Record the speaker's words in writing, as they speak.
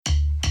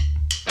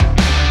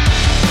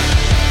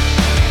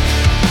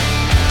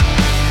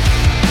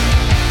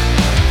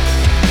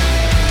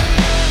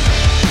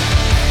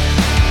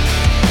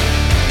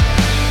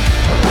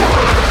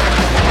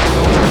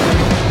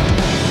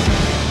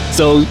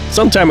So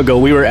some time ago,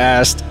 we were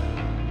asked,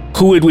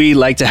 who would we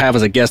like to have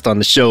as a guest on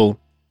the show?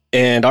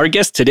 And our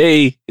guest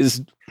today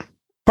is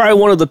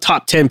probably one of the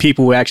top 10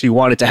 people we actually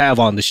wanted to have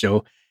on the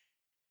show.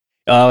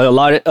 A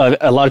lot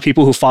of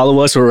people who follow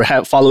us or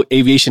follow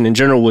aviation in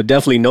general would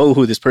definitely know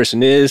who this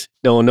person is.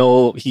 They'll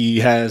know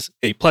he has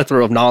a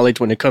plethora of knowledge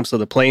when it comes to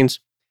the planes.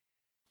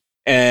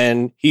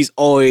 And he's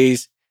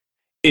always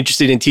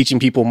interested in teaching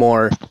people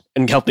more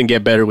and help them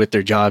get better with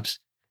their jobs.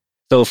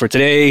 So for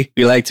today,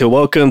 we'd like to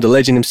welcome the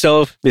legend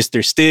himself,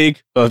 Mr. Stig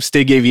of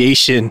Stig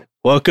Aviation.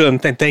 Welcome,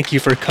 and thank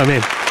you for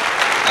coming.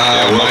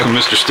 Welcome,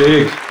 Mr.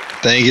 Stig.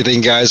 Thank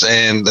you, guys.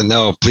 And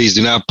no, please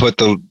do not put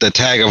the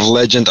tag of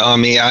legend on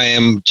me. I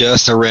am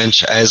just a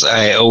wrench, as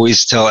I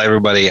always tell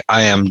everybody.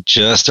 I am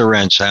just a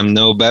wrench. I'm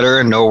no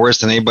better, no worse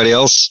than anybody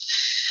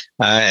else.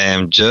 I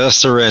am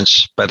just a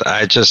wrench, but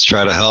I just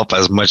try to help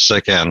as much as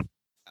I can.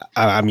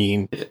 I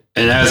mean,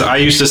 and as I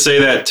used to say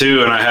that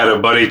too, and I had a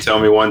buddy tell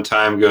me one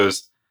time,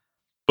 goes,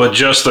 but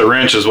just the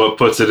wrench is what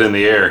puts it in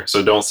the air.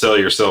 So don't sell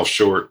yourself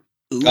short.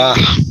 got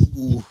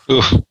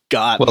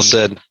well me.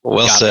 said.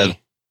 Well got said.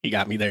 Me. He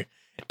got me there.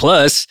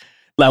 Plus,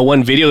 that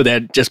one video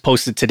that just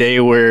posted today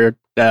where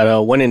that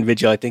one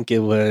individual, I think it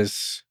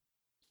was,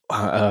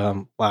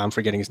 I'm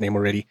forgetting his name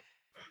already.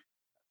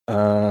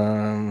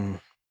 Wow,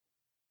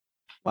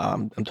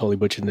 I'm totally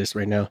butchering this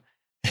right now.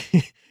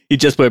 He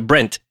just put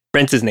Brent.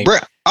 Brent's his name.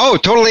 Brent. Oh,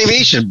 Total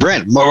Aviation.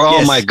 Brent. Oh,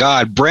 yes. My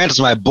God. Brent is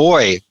my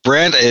boy.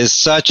 Brent is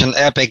such an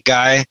epic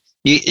guy.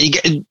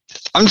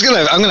 I'm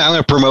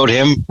gonna promote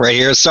him right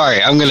here.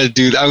 Sorry, I'm gonna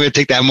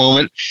take that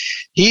moment.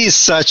 He's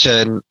such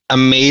an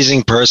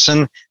amazing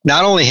person.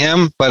 Not only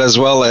him, but as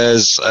well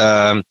as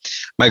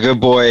my good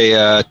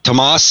boy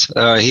Tomas.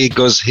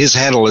 His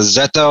handle is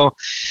Zeto,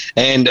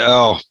 and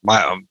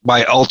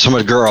my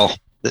ultimate girl.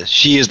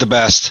 She is the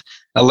best.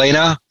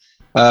 Elena,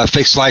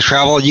 Fixed Fly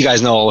Travel. You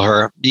guys know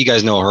her.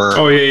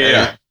 Oh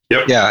yeah.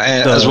 Yep. Yeah,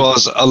 and as well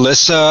as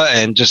Alyssa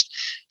and just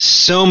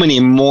so many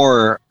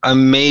more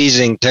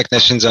amazing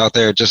technicians out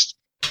there just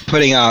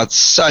putting out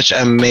such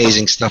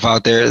amazing stuff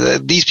out there.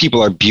 These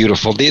people are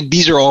beautiful.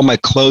 These are all my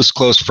close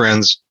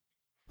friends.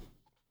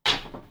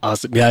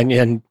 Awesome. Yeah,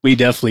 and we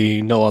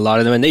definitely know a lot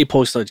of them, and they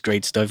post such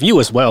great stuff. You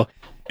as well.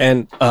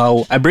 And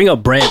I bring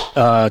up Brent,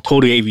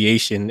 Total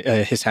Aviation,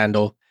 his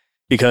handle,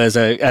 because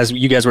as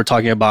you guys were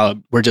talking about,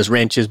 we're just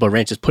wrenches, but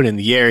wrenches put in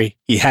the air.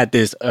 He had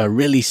this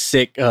really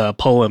sick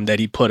poem that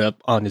he put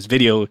up on his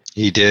video.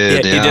 He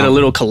did. He did a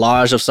little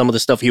collage of some of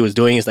the stuff he was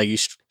doing. It's like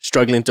he's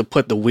struggling to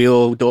put the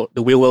wheel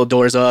well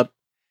doors up.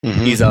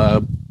 Mm-hmm. He's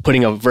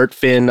putting a vert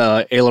fin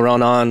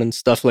aileron on and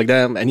stuff like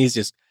that. And he's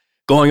just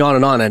going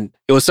on. And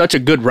it was such a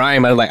good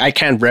rhyme. I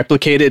can't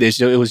replicate it.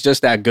 It was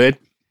just that good.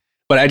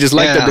 But I just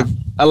liked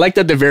I liked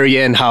at the very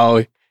end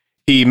how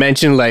he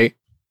mentioned like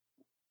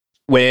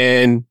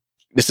when.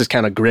 This is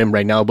kind of grim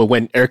right now, but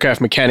when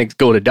aircraft mechanics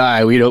go to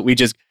die, we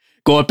just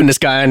go up in the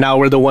sky and now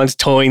we're the ones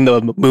towing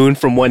the moon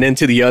from one end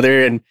to the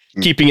other and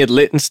keeping it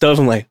lit and stuff.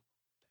 I'm like,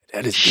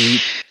 that is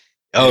deep.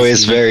 Oh,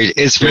 it's very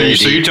So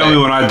deep. you tell me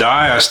when I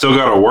die, I still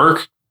got to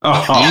work?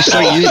 Oh.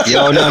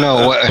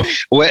 No.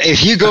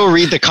 If you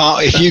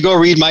go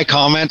read my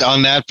comment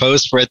on that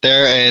post right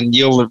there, and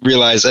you'll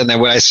realize, and then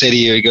what I say to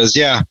you, he goes,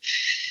 yeah,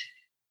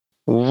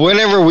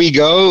 whenever we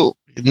go,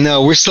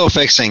 no, we're still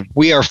fixing.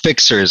 We are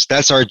fixers.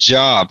 That's our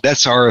job.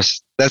 That's our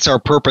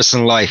purpose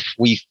in life.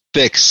 We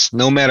fix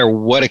no matter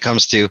what it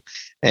comes to.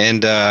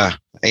 And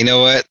you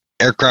know what?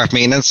 Aircraft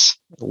maintenance,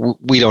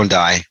 we don't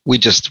die. We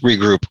just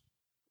regroup.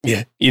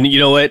 Yeah. You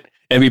know what?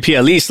 MVP,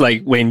 at least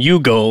like when you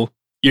go,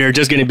 you're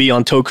just going to be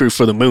on tow crew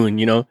for the moon,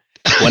 you know?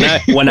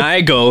 When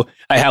I go,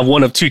 I have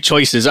one of two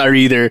choices. I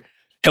either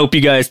help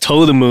you guys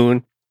tow the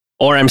moon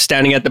or I'm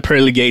standing at the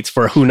pearly gates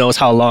for who knows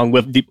how long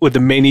with the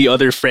many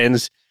other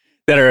friends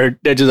they're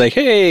just like,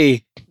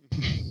 hey,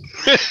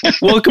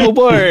 welcome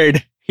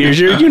aboard. Here's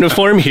your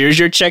uniform. Here's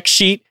your check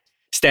sheet.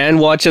 Stand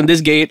watch on this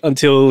gate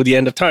until the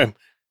end of time.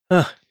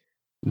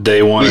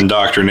 Day one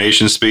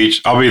indoctrination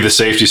speech. I'll be the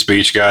safety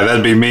speech guy.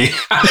 That'd be me.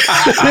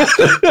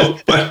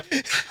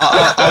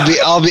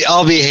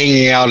 I'll be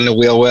hanging out in the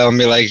wheel well and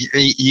be like,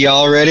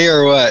 y'all ready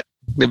or what?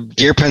 The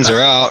gear pins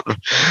are out.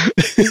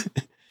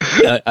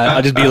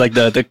 I'll just be like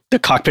the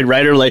cockpit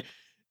rider, like,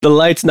 the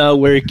light's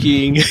not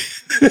working.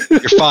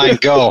 You're fine.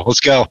 Go. Let's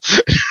go.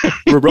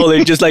 We're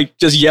rolling. Just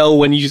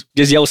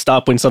yell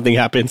stop when something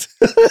happens.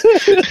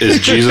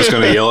 Is Jesus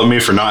going to yell at me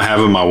for not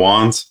having my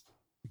wands?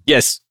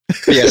 Yes.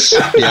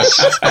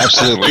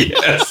 Absolutely.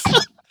 Yes.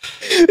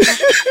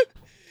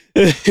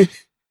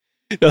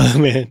 Oh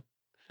man,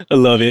 I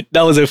love it.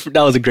 That was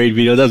a great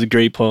video. That was a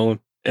great poem.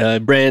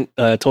 Brent,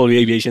 Total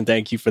Aviation,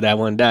 thank you for that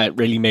one. That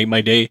really made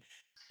my day.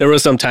 There were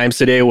some times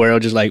today where I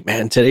was just like,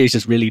 man, today's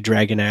just really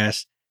dragging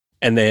ass.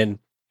 And then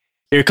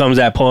here comes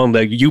that poem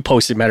that you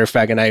posted, matter of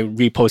fact, and I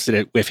reposted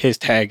it with his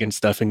tag and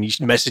stuff. And you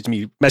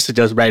messaged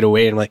us right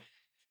away. And I'm like,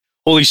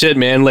 holy shit,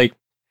 man. Like,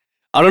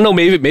 I don't know,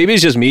 maybe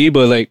it's just me,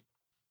 but like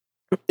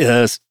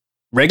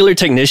regular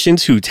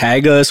technicians who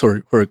tag us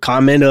or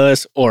comment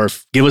us or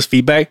give us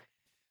feedback,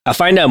 I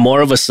find that more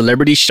of a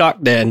celebrity shock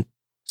than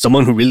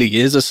someone who really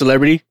is a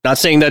celebrity. Not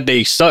saying that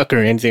they suck or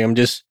anything. I'm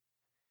just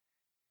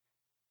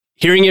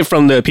hearing it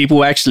from the people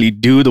who actually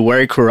do the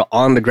work, who are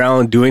on the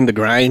ground doing the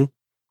grind.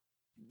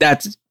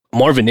 That's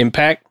more of an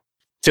impact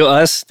to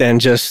us than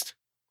just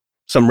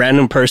some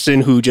random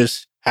person who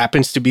just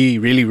happens to be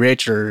really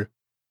rich or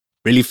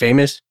really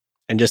famous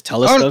and just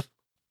tell us stuff.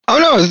 Oh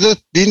no,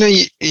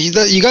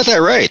 you got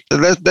that right.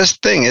 That's the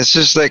thing. It's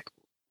just like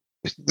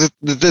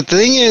the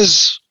thing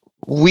is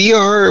we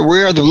are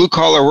the blue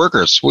collar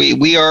workers.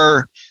 We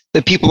are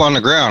the people on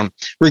the ground,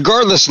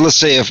 regardless. Let's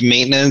say of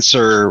maintenance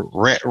or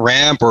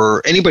ramp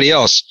or anybody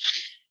else.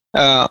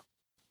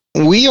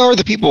 We are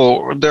the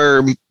people that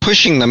are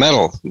pushing the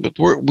metal.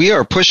 We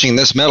are pushing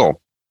this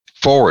metal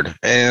forward.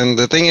 And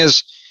the thing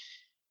is,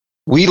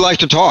 we like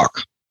to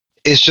talk.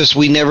 It's just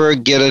we never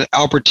get an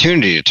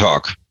opportunity to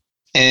talk.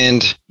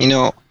 And,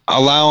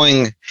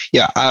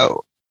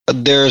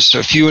 there's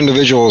a few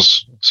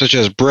individuals such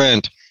as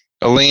Brent,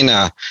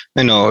 Elena,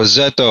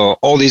 Zeto,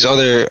 all these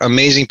other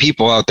amazing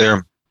people out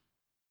there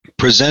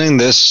presenting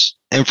this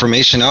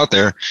information out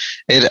there.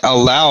 It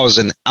allows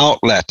an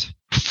outlet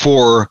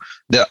for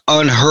the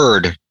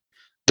unheard,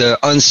 the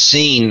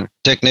unseen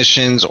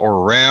technicians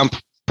or ramp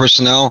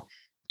personnel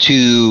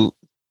to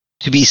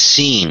be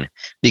seen,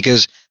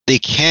 because they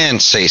can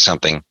say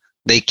something.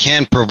 They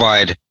can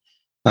provide,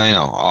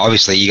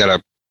 obviously you got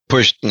to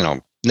push,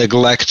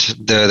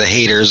 neglect the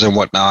haters and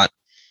whatnot.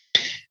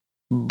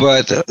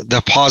 But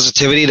the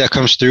positivity that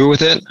comes through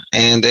with it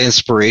and the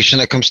inspiration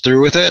that comes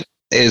through with it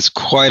is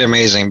quite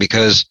amazing,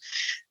 because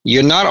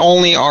you not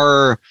only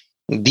are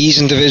these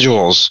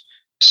individuals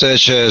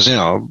such as,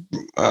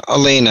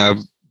 Elena,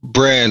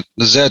 Brent,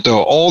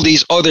 Zeto, all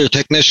these other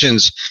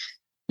technicians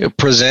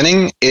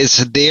presenting, is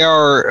they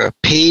are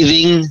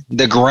paving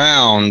the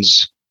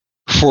grounds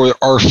for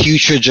our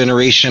future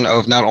generation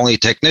of not only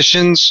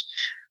technicians,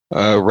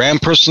 RAM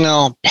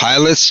personnel,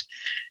 pilots.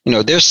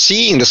 They're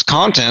seeing this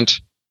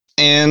content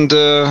and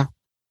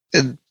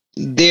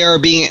they are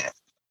being,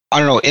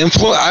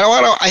 influence.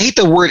 I hate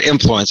the word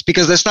influence,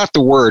 because that's not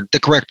the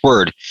correct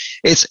word.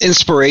 It's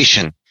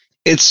inspiration.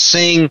 It's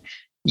saying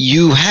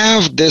you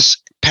have this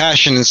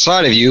passion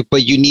inside of you,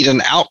 but you need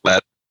an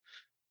outlet.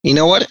 You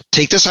know what?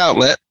 Take this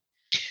outlet,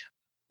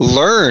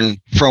 learn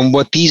from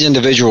what these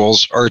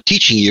individuals are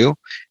teaching you,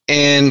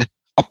 and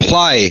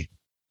apply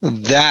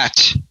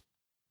that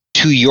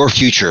to your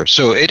future.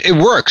 So it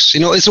works.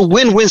 It's a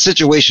win-win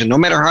situation, no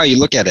matter how you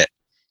look at it.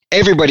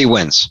 Everybody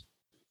wins.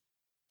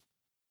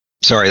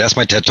 Sorry, that's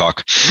my TED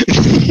Talk.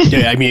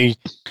 Yeah, I mean,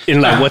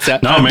 what's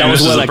that? No, man, that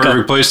this is the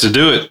perfect place to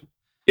do it.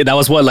 Yeah, that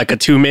was like a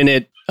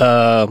 2-minute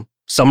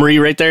summary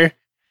right there.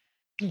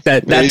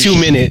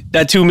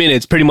 That 2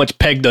 minutes pretty much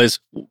pegged us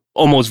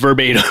almost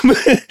verbatim.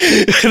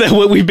 That's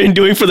what we've been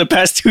doing for the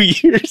past 2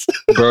 years.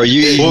 Bro,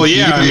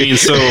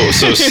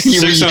 so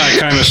Six and I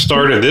kind of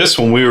started this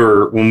when we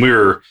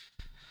were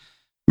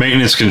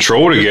maintenance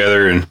control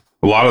together, and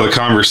a lot of the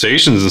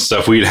conversations and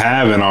stuff we'd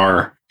have in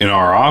our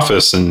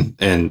office,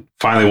 and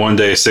finally one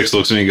day Six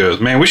looks at me and goes,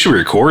 "Man, we should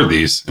record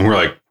these." And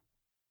I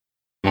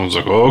was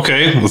like, "Well,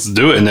 okay, let's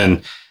do it." And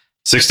then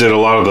Six did a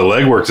lot of the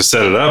legwork to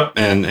set it up,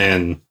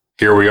 and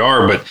here we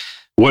are. But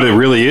what it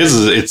really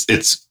is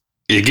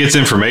it gets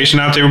information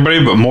out to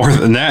everybody, but more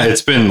than that,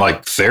 it's been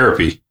like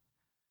therapy.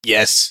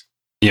 Yes.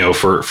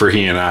 For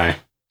he and I,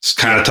 it's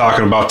kind of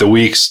talking about the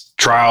week's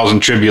trials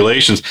and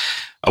tribulations.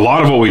 A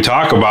lot of what we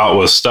talk about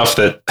was stuff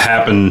that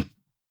happened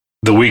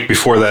the week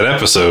before that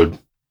episode.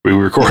 We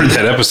recorded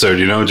that episode,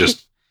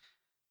 just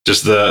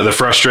the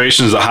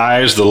frustrations, the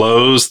highs, the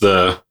lows,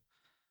 the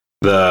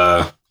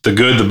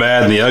good, the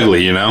bad, and the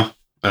ugly,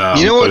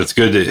 but it's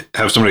good to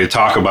have somebody to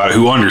talk about it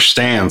who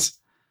understands.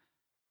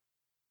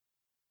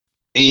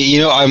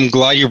 I'm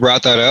glad you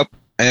brought that up,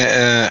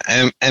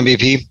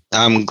 MVP.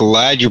 I'm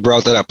glad you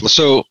brought that up.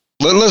 So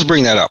let's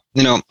bring that up.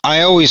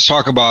 I always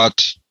talk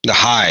about the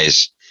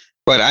highs,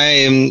 but I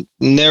am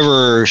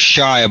never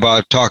shy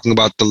about talking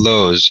about the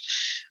lows.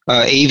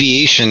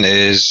 Aviation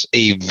is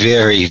a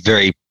very,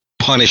 very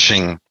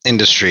punishing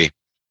industry.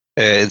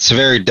 It's a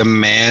very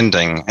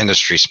demanding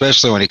industry,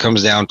 especially when it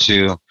comes down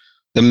to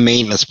the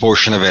maintenance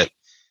portion of it.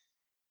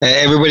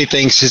 Everybody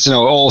thinks it's,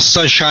 all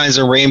sunshines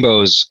and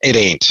rainbows. It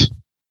ain't.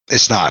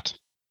 It's not.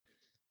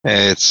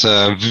 It's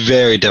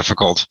very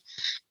difficult.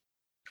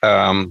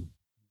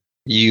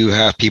 You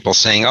have people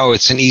saying, "Oh,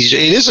 it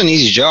is an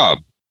easy job."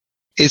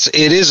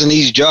 It is an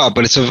easy job,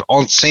 but at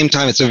the same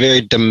time, it's a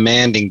very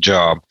demanding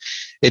job.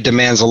 It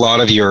demands a lot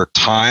of your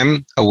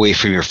time away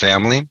from your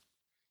family,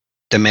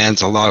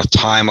 demands a lot of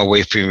time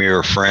away from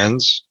your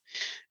friends,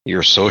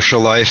 your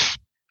social life,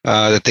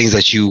 the things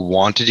that you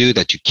want to do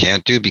that you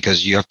can't do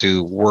because you have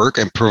to work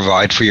and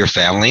provide for your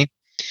family,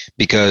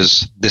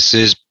 because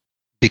this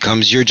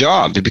becomes your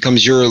job. It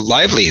becomes your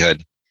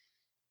livelihood.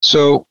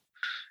 So,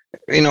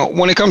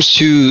 when it comes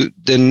to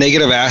the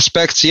negative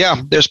aspects,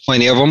 yeah, there's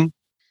plenty of them.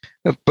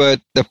 But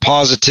the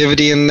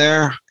positivity in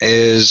there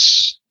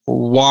is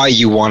why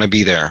you want to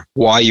be there,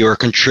 why you're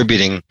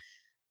contributing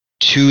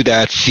to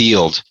that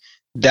field.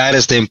 That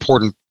is the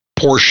important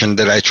portion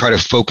that I try to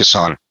focus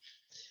on.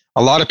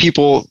 a lot of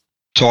people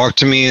talk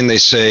to me and they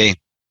say,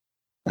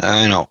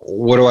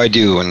 what do I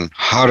do and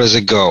how does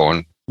it go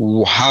and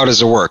how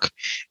does it work?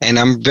 And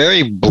I'm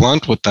very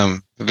blunt with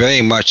them,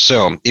 very much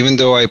so. Even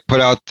though I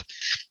put out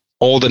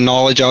all the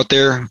knowledge out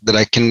there that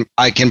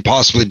I can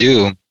possibly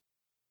do,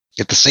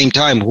 at the same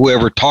time,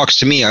 whoever talks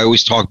to me, I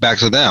always talk back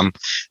to them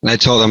and I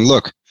tell them,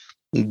 look,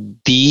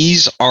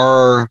 these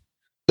are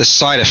the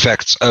side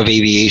effects of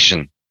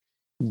aviation.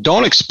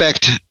 Don't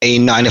expect a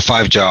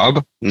 9-to-5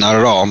 job. Not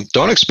at all.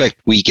 Don't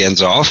expect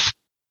weekends off.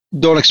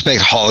 Don't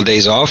expect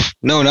holidays off.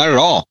 No, not at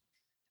all.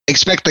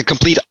 Expect the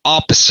complete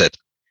opposite.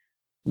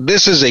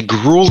 This is a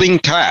grueling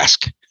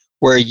task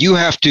where you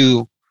have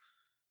to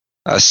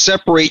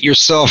separate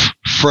yourself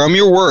from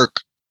your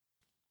work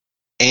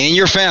and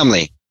your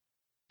family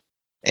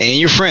and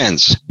your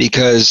friends,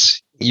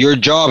 because your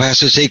job has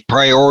to take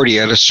priority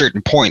at a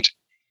certain point.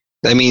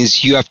 That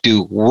means you have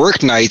to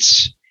work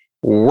nights,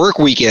 work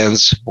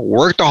weekends,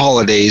 work the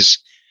holidays,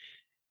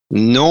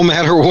 no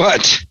matter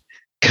what,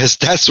 because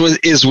that's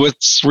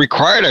what's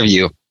required of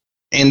you.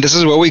 And this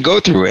is what we go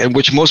through, and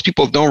which most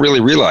people don't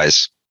really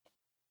realize.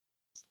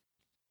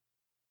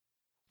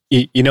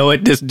 You know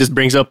what? This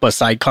brings up a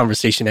side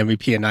conversation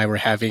MVP and I were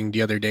having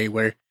the other day,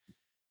 where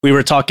we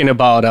were talking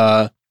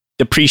about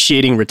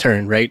depreciating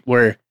return, right?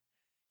 Where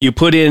you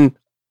put in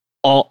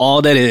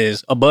all that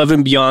is above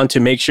and beyond to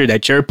make sure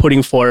that you're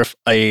putting forth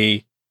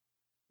a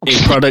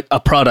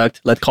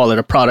product, let's call it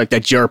a product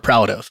that you're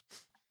proud of.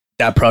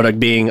 That product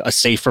being a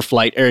safer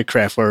flight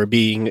aircraft, or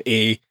being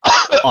a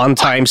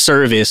on-time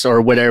service,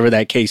 or whatever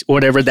that case,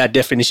 whatever that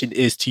definition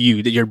is to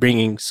you, that you're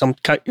bringing some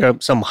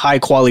high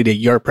quality that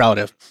you're proud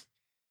of.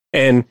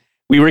 And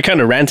we were kind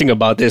of ranting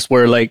about this,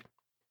 where like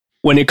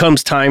when it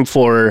comes time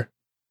for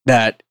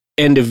that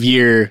end of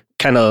year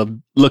kind of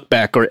look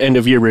back or end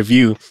of year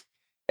review,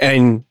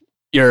 and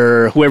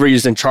whoever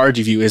is in charge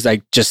of you is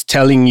like just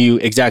telling you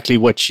exactly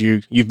what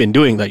you've been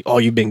doing. Like, oh,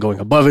 you've been going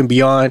above and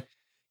beyond.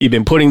 You've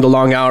been putting the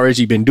long hours.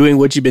 You've been doing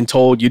what you've been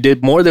told. You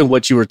did more than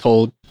what you were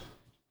told.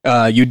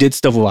 You did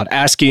stuff without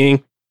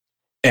asking.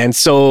 And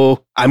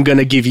so I'm going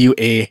to give you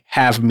a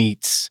have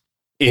meets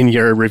in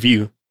your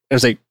review. I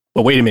was like,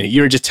 well, wait a minute.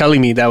 You were just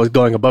telling me that I was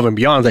going above and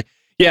beyond. I was like,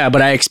 yeah,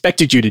 but I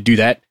expected you to do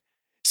that.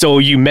 So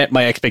you met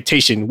my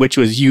expectation, which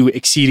was you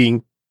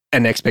exceeding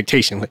an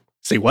expectation. Like,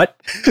 say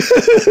what?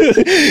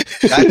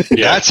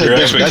 Your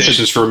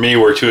expectations for me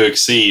were to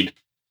exceed.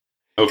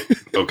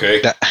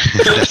 Okay.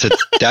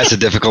 That's a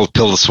difficult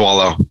pill to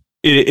swallow.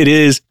 It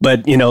is,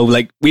 but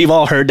like we've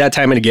all heard that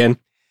time and again.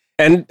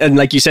 And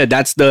like you said,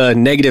 that's the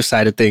negative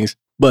side of things.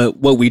 But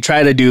what we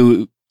try to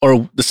do,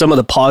 or some of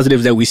the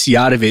positives that we see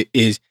out of it,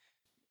 is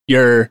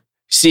you're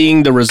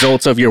seeing the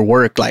results of your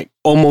work like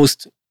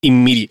almost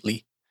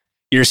immediately.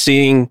 You're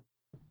seeing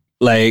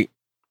like,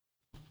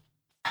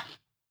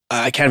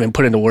 I can't even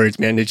put into words,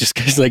 man. It just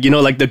is like,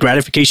 like the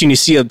gratification you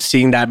see of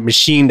seeing that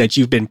machine that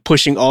you've been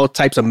pushing all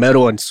types of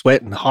metal and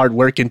sweat and hard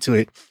work into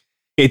it.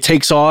 It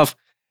takes off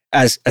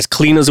as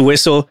clean as a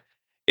whistle.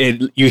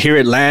 You hear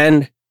it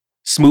land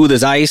smooth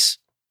as ice.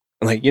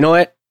 I'm like, you know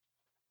what?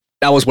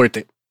 That was worth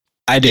it.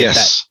 I did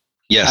that.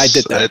 Yes, I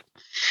did that.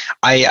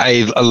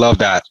 I love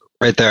that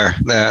right there.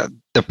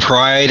 The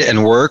pride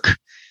and work.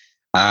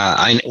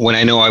 When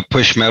I know I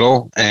push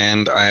metal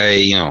and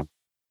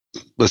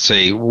let's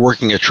say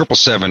working a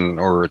 777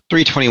 or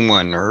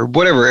 321 or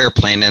whatever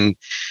airplane, and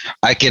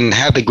I can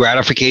have the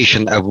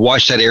gratification of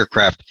watch that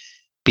aircraft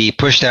be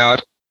pushed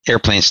out,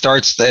 airplane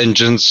starts the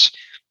engines,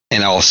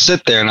 and I'll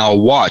sit there and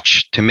I'll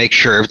watch to make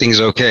sure everything's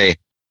okay.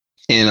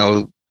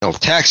 I'll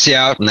taxi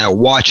out and I'll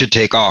watch it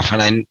take off.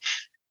 And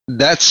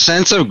that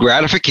sense of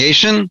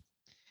gratification,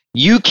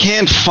 you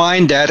can't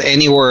find that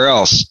anywhere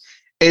else.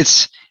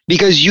 It's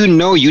because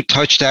you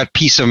touched that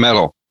piece of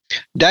metal.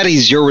 That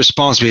is your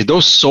responsibility.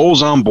 Those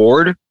souls on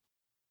board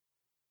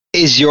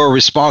is your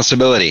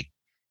responsibility.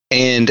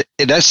 And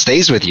that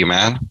stays with you,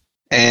 man.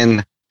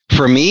 And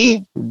for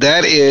me,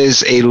 that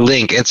is a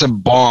link. It's a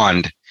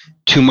bond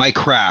to my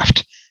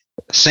craft.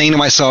 Saying to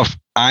myself,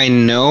 I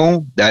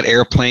know that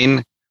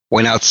airplane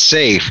went out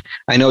safe.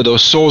 I know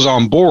those souls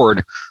on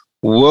board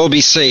will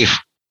be safe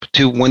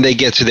to when they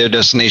get to their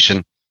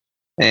destination.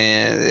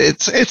 And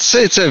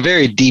it's a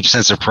very deep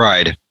sense of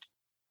pride.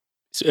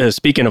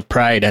 Speaking of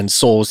pride and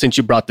soul, since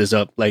you brought this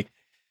up, like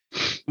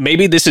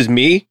maybe this is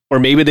me, or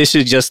maybe this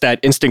is just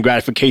that instant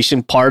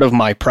gratification part of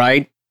my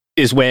pride,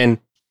 is when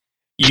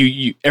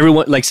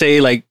everyone, like say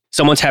like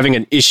someone's having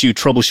an issue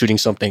troubleshooting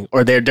something,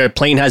 or their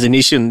plane has an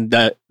issue and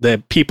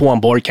the people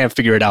on board can't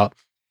figure it out.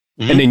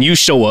 Mm-hmm. And then you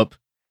show up,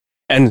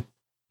 and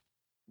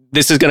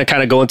this is going to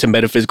kind of go into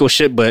metaphysical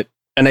shit,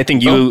 and I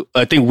think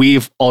I think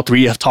we've all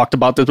three have talked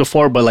about this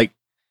before, but like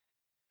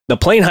the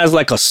plane has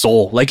like a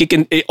soul. Like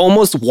it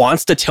almost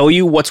wants to tell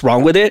you what's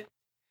wrong with it,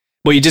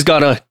 but you just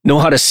gotta know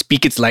how to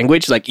speak its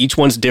language. Like each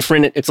one's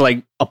different. It's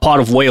like a pot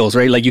of whales,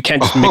 right? Like you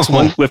can't just mix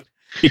one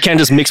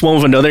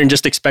with another and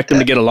just expect them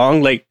to get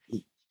along. Like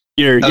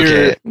you're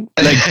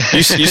like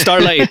you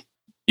start like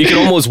you can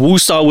almost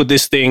woo-saw with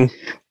this thing.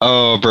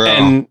 Oh,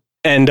 bro.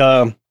 And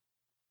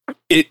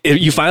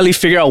you finally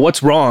figure out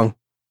what's wrong,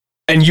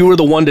 and you were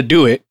the one to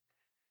do it.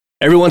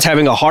 Everyone's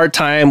having a hard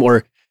time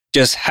or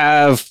just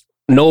have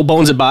no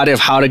bones about it of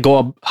how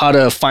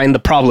to find the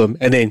problem.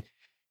 And then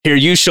here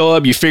you show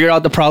up, you figure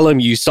out the problem,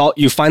 you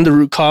find the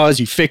root cause,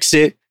 you fix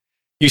it,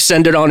 you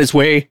send it on its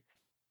way.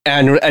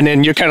 And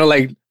then you're kind of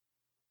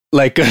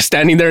like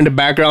standing there in the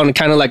background and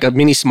kind of like a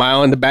mini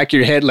smile in the back of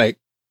your head. Like,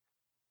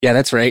 yeah,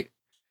 that's right.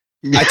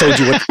 I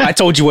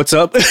told you what's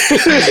up. It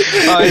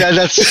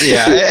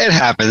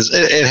happens.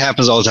 It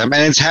happens all the time.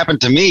 And it's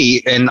happened to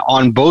me and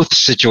on both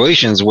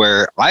situations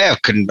where I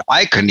couldn't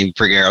even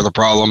figure out the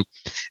problem.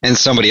 And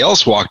somebody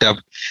else walked up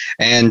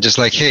and just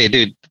like, hey,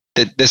 dude,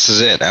 this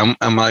is it.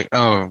 I'm like,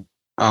 oh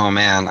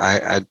man,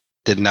 I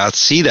did not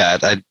see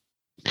that.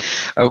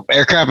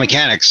 Aircraft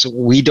mechanics,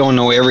 we don't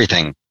know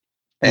everything.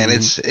 And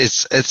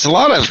it's a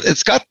lot of,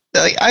 it's got,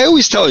 like, I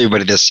always tell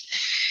everybody this,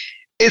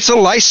 it's a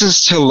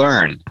license to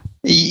learn.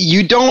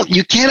 You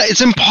can't,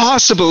 it's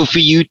impossible for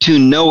you to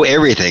know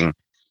everything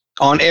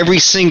on every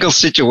single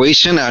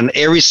situation, on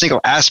every single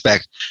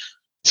aspect,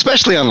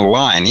 especially on the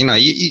line. You know,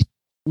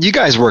 you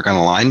guys work on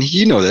the line.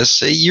 You know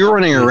this. You're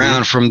running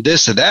around from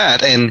this to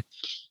that, and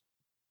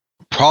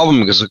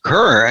problems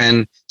occur.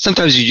 And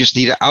sometimes you just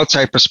need an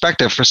outside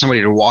perspective for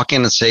somebody to walk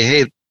in and say,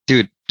 hey,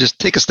 dude, just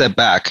take a step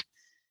back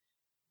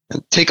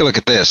and take a look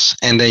at this.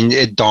 And then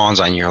it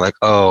dawns on you, like,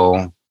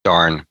 oh,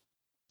 darn.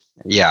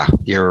 Yeah,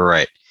 you're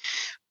right.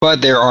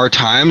 But there are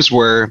times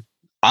where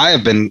I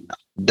have been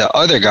the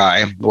other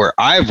guy where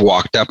I've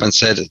walked up and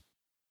said,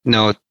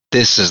 no,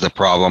 this is the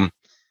problem.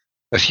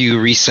 A few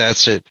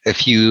resets, a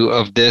few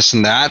of this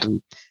and that,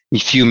 a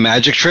few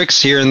magic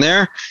tricks here and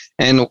there,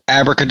 and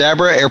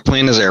abracadabra,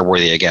 airplane is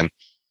airworthy again.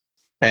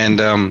 And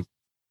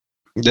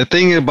the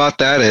thing about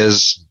that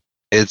is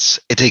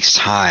it takes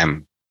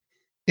time.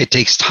 It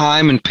takes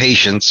time and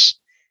patience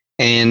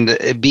and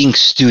being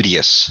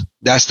studious.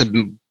 That's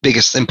the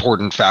biggest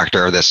important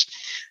factor of this.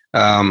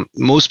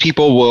 Most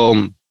people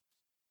will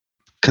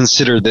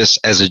consider this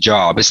as a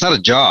job. It's not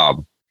a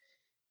job.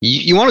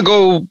 You want to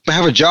go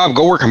have a job,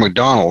 go work at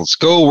McDonald's,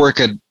 go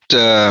work at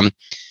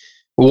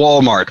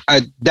Walmart.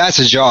 That's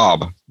a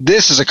job.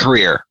 This is a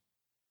career.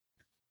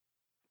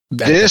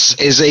 This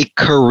is a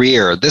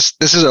career. This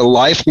is a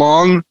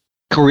lifelong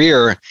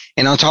career.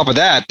 And on top of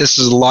that, this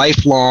is a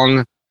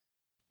lifelong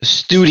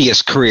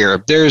studious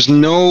career. There's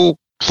no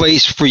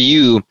place for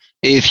you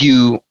if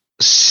you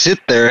sit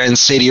there and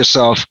say to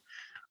yourself,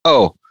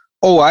 oh,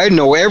 I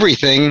know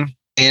everything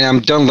and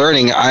I'm done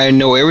learning. I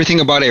know everything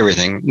about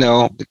everything.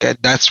 No,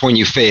 that's when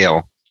you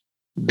fail.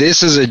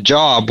 This is a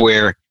job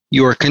where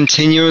you are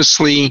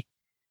continuously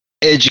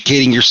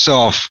educating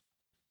yourself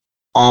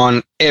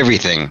on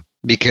everything,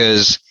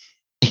 because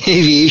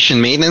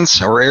aviation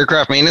maintenance or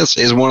aircraft maintenance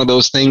is one of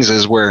those things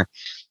is where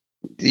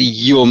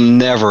you'll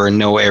never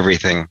know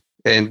everything.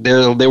 And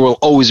there will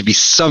always be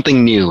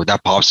something new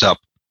that pops up.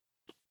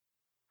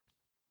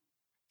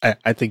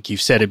 I think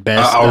you've said it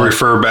best. I'll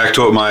refer back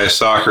to what my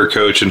soccer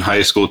coach in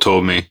high school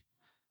told me.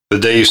 The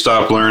day you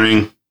stop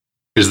learning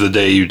is the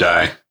day you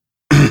die.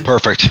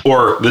 Perfect.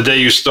 Or the day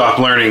you stop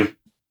learning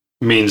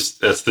means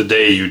that's the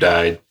day you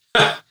died.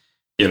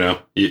 You know,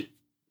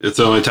 it's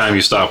the only time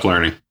you stop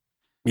learning.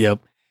 Yep.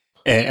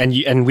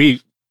 And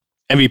we,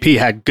 MVP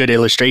had good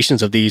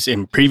illustrations of these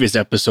in previous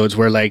episodes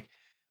where like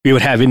we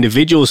would have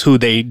individuals who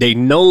they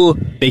know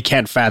they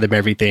can't fathom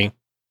everything.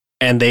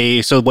 And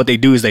so what they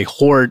do is they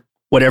hoard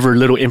whatever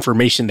little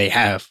information they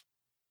have.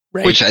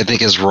 Right? Which I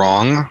think is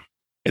wrong.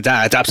 It's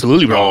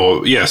absolutely wrong.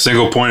 Oh yeah.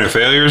 Single point of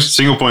failures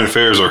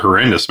are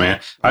horrendous,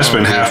 man. I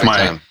spend half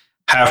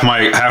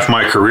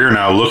my career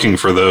now looking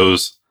for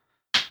those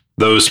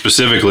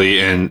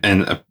specifically.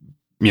 And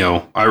you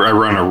know, I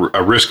run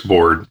a risk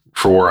board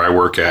for where I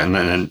work at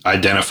and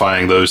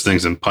identifying those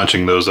things and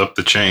punching those up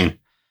the chain.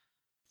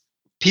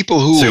 People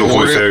who single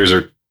point failures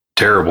are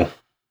terrible.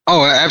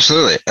 Oh,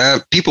 absolutely.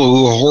 People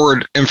who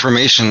hoard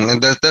information,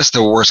 that's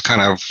the worst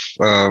kind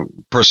of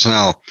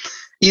personnel.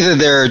 Either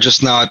they're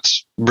just not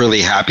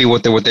really happy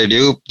with what they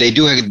do. They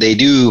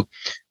do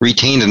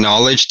retain the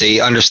knowledge. They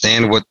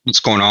understand what's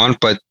going on,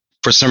 but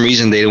for some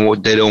reason they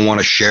don't want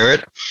to share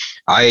it.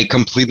 I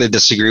completely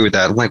disagree with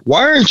that. I'm like,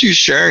 why aren't you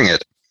sharing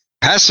it?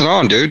 Pass it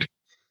on, dude.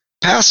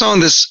 Pass on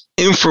this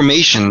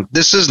information.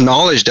 This is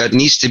knowledge that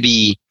needs to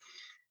be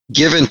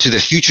given to the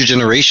future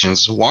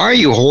generations. Why are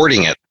you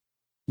hoarding it?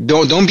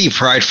 Don't be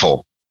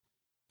prideful.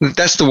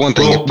 That's the one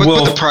thing.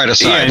 Put the pride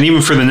aside. Yeah, and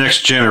even for the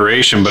next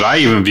generation, but I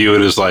even view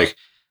it as like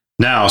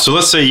now. So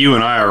let's say you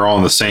and I are all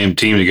on the same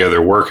team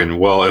together working.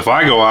 Well, if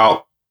I go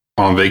out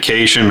on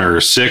vacation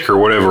or sick or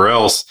whatever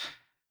else,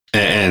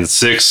 and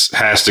Six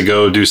has to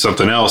go do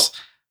something else,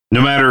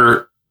 no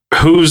matter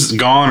who's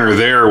gone or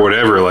there or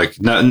whatever, like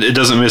it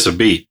doesn't miss a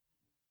beat.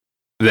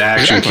 The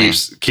action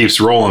keeps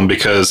rolling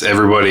because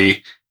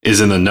everybody is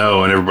in the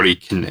know and everybody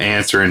can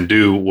answer and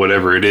do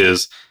whatever it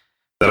is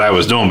that I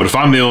was doing. But if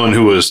I'm the only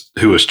one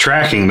who was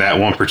tracking that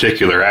one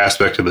particular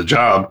aspect of the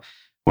job,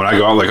 when I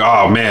go out like,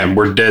 oh man,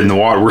 we're dead in the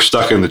water, we're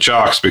stuck in the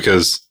chocks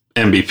because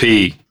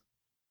MVP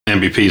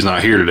is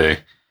not here today.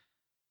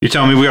 You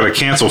telling me we got to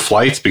cancel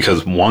flights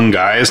because one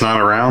guy is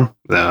not around?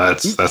 No,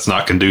 that's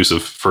not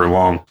conducive for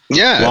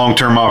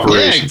long-term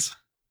operations.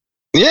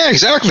 Yeah,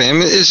 exactly. I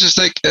mean, it's just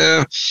like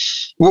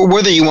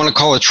whether you want to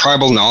call it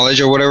tribal knowledge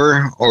or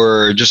whatever,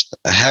 or just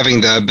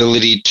having the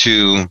ability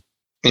to,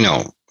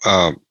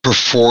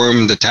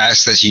 perform the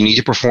tasks that you need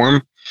to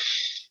perform.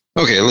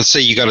 Okay, let's say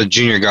you got a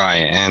junior guy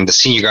and the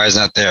senior guy is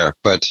not there,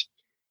 but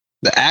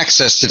the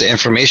access to the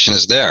information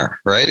is there,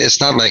 right? It's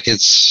not like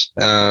it's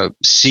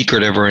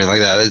secretive or anything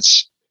like that.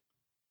 It's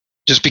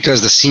just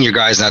because the senior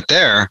guy is not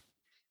there,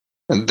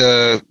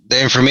 the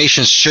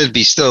information should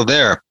be still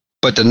there,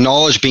 but the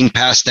knowledge being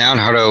passed down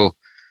how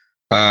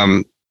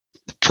to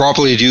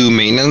properly do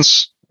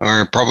maintenance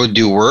or properly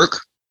do work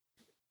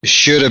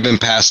should have been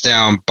passed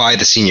down by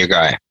the senior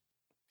guy.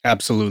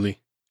 Absolutely.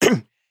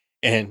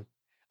 And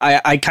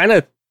I kind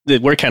of,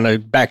 we're kind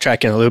of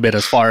backtracking a little bit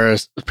as far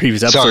as the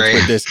previous episodes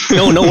with this.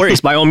 No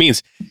worries, by all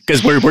means,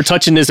 because we're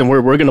touching this and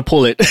we're gonna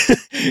pull it.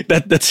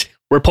 that's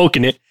we're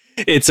poking it.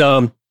 It's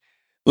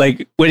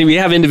like when we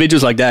have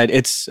individuals like that,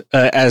 it's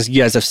as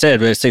you guys have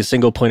said, it's a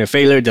single point of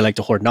failure. They like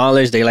to hoard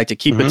knowledge. They like to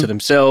keep it to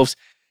themselves,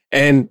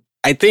 and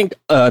I think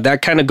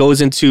that kind of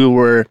goes into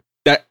where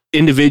that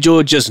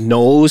individual just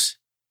knows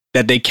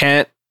that they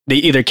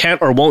either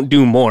can't or won't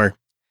do more.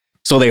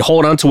 So they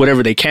hold on to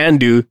whatever they can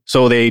do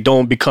so they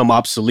don't become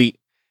obsolete.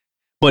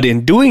 But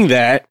in doing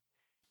that,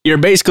 you're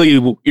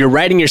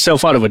writing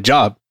yourself out of a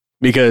job,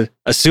 because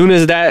as soon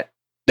as that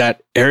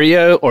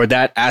area or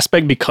that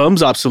aspect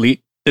becomes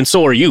obsolete, then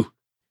so are you.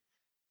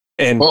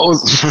 And no,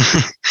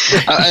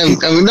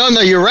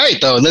 you're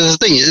right though. That's the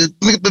thing.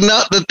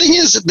 The thing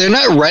is, they're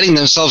not writing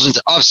themselves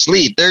into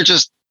obsolete.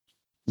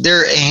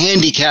 They're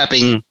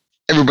handicapping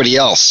everybody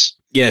else.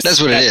 Yes,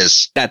 that's what it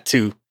is. That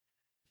too.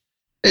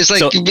 It's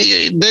like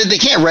they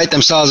can't write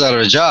themselves out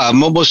of a job.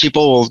 Most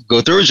people will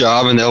go through a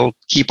job and they'll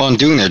keep on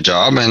doing their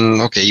job.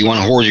 And okay, you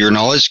want to hoard your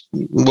knowledge?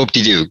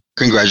 Whoop-de-doo.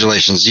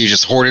 Congratulations. You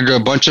just hoarded a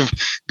bunch of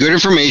good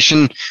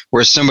information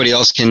where somebody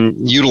else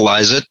can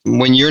utilize it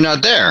when you're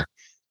not there.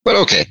 But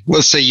okay,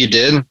 let's say you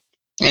did,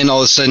 and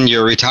all of a sudden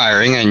you're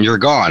retiring and you're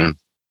gone.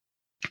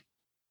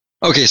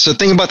 Okay, so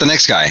think about the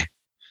next guy.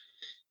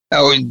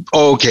 Oh,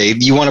 okay,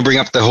 you want to bring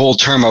up the whole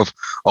term of,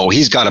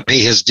 he's got to pay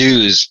his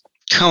dues.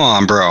 Come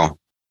on, bro.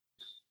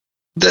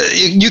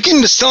 You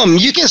can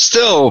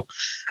still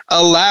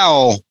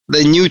allow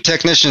the new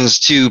technicians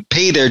to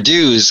pay their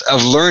dues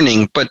of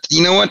learning, but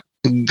you know what?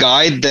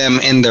 Guide them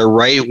in the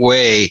right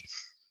way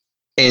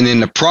and in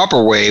the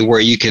proper way where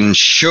you can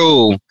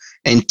show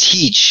and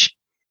teach,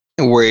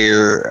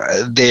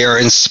 where they are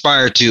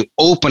inspired to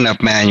open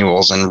up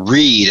manuals and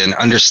read and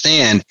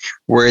understand,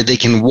 where they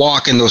can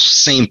walk in those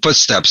same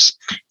footsteps.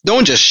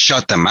 Don't just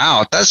shut them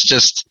out. That's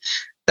just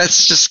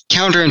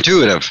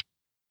counterintuitive.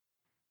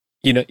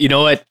 You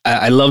know what?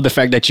 I love the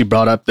fact that you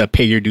brought up the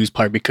pay your dues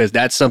part, because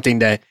that's something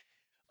that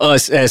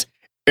us as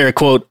air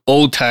quote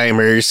old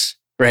timers,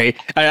 right?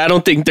 I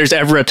don't think there's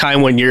ever a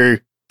time when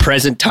you're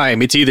present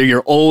time. It's either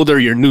you're old or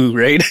you're new,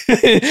 right?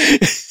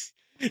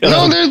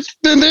 No,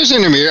 there's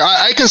intermediate.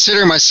 I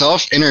consider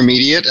myself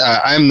intermediate.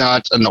 I'm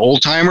not an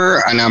old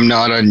timer and I'm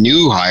not a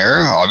new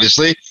hire,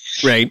 obviously.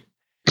 Right.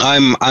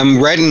 I'm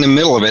right in the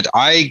middle of it.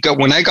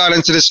 When I got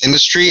into this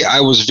industry, I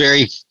was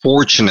very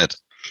fortunate.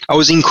 I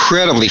was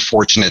incredibly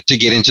fortunate to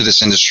get into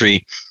this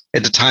industry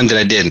at the time that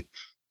I did,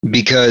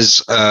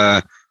 because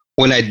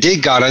when I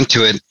got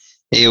into it,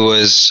 it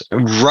was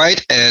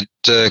right at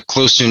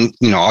close to,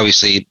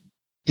 obviously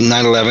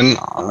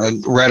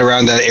 9/11, right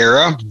around that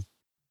era,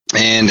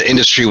 and the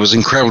industry was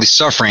incredibly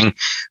suffering.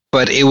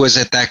 But it was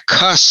at that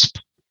cusp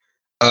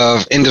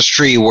of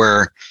industry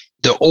where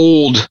the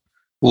old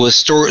was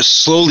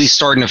slowly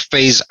starting to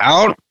phase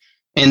out,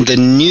 and the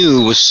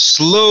new was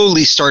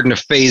slowly starting to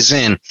phase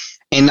in.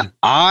 And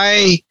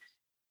I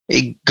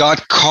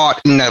got caught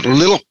in that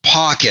little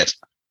pocket,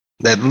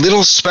 that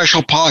little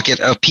special pocket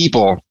of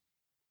people.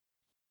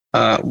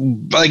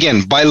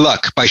 Again, by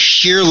luck, by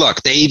sheer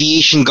luck, the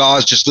aviation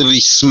gods just literally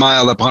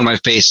smiled upon my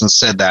face and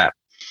said that.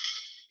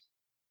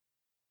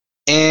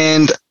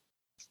 And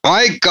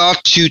I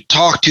got to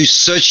talk to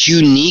such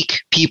unique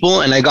people,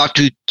 and I got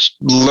to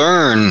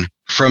learn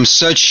from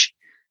such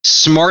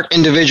smart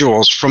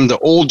individuals from the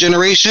old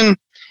generation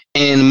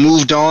and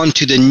moved on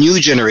to the new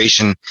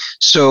generation.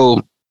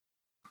 So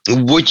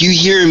when you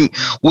hear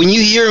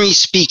me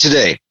speak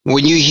today,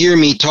 when you hear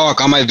me talk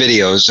on my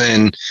videos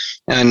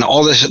and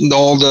all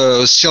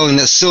the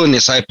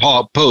silliness I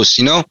post,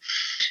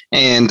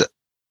 and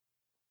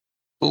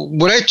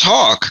when I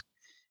talk,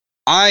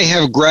 I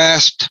have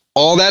grasped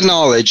all that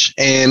knowledge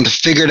and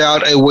figured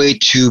out a way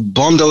to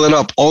bundle it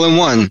up all in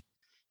one,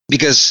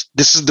 because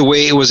this is the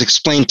way it was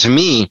explained to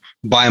me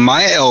by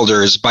my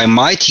elders, by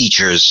my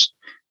teachers,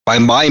 by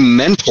my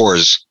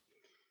mentors,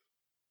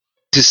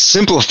 to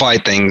simplify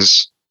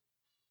things.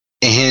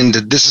 And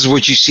this is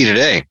what you see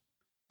today.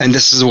 And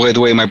this is the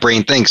way my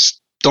brain thinks.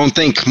 Don't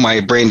think my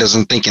brain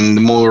doesn't think in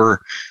the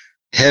more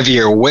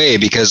heavier way,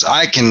 because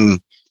I can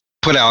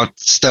put out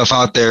stuff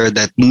out there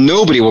that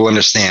nobody will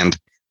understand.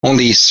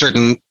 Only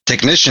certain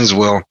technicians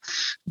will.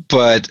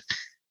 But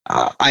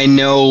I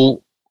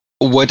know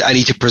what I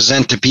need to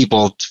present to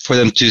people for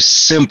them to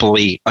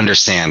simply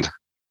understand.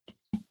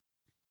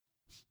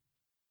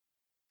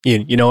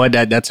 You know what?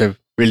 That's a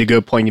really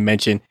good point you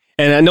mentioned.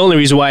 And the only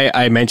reason why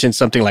I mentioned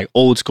something like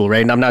old school,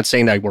 right? And I'm not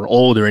saying that we're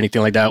old or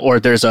anything like that, or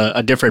there's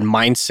a different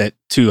mindset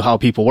to how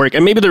people work.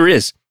 And maybe there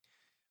is.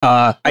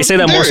 I say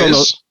that more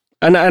so,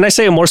 and I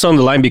say it more so on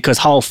the line because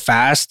how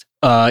fast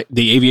the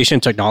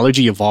aviation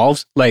technology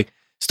evolves. Like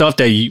stuff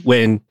that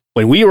when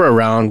we were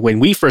around, when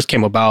we first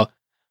came about,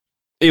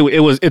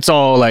 it's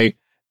all like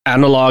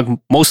analog,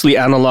 mostly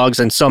analogs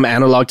and some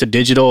analog to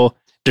digital.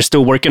 They're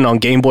still working on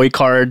Game Boy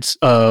cards,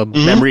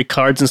 memory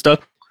cards and stuff.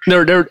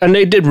 And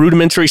they did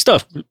rudimentary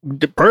stuff.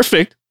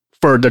 Perfect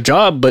for the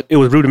job, but it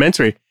was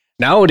rudimentary.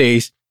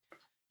 Nowadays,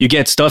 you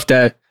get stuff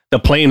that the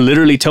plane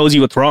literally tells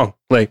you what's wrong.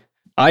 Like,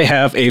 I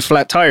have a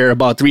flat tire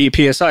about 3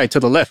 PSI to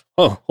the left.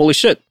 Oh, holy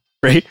shit.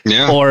 Right?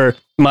 Yeah. Or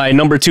my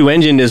number 2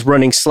 engine is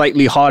running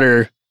slightly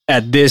hotter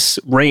at this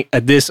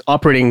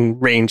operating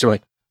range. I'm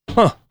like,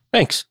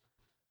 thanks.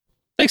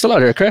 Thanks a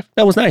lot, aircraft.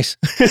 That was nice.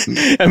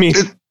 I mean,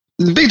 it's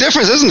a big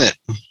difference, isn't it?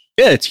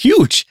 Yeah, it's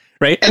huge.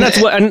 Right. And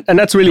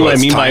that's really what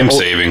I mean by time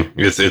saving.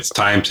 It's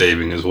time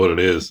saving is what it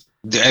is.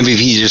 The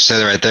MVP just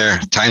said it right there.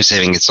 Time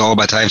saving. It's all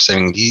about time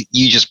saving.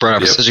 You just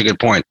brought up such a good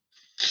point.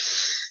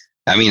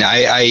 I mean,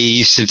 I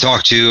used to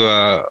talk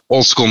to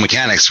old school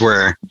mechanics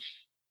where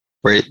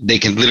they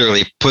can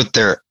literally put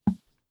their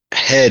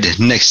head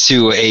next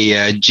to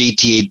a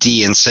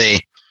JT8D and say,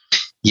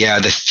 yeah,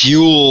 the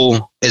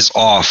fuel is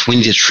off. We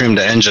need to trim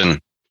the engine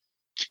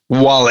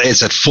while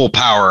it's at full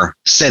power,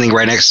 standing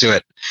right next to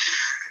it.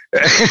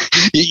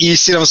 You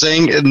see what I'm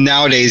saying?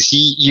 Nowadays,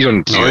 you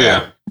don't do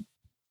that.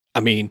 I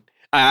mean,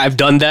 I've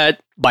done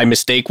that by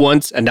mistake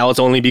once, and that was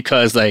only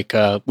because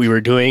we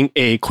were doing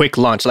a quick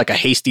launch, like a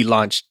hasty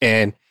launch,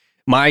 and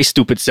my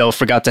stupid self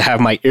forgot to have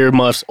my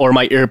earmuffs or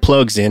my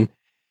earplugs in.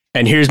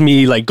 And here's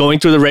me like going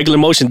through the regular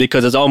motion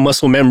because it's all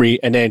muscle memory,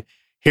 and then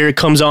here it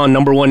comes on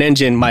number 1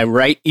 engine. My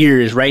right ear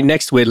is right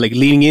next to it, like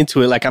leaning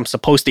into it, like I'm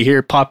supposed to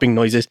hear popping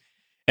noises,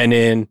 and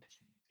then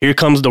here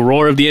comes the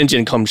roar of the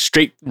engine, comes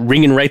straight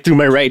ringing right through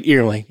my right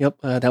ear. I'm like, yep,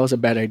 that was a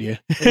bad idea.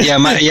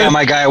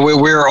 my guy,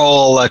 we're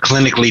all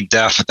clinically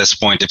deaf at this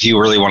point, if you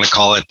really want to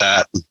call it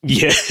that.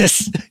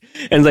 Yes.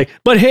 And like,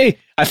 but hey,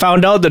 I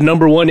found out the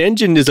number 1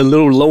 engine is a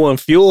little low on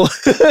fuel,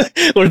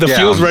 or the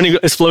fuel's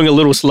is flowing a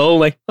little slow.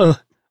 Like,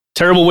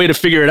 terrible way to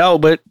figure it out,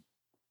 but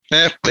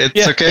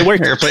it's okay. It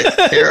works.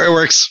 It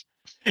works.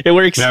 It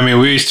works. Yeah, I mean,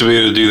 we used to be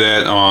able to do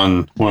that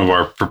on one of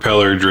our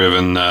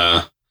propeller-driven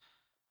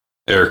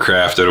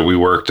aircraft that we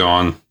worked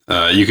on.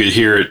 You could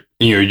hear it,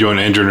 you're doing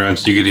engine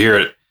runs, you could hear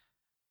it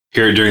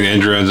during the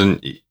engine runs,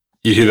 and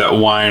you hear that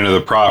whine of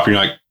the prop, and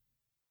you're like,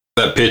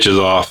 that pitch is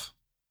off.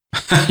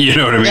 You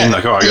know what I mean?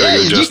 Like, I gotta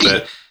go adjust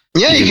that.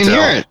 Yeah, you can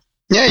hear it.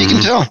 Yeah, you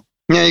can tell.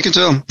 Yeah, you can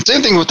tell.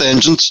 Same thing with the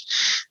engines.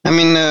 I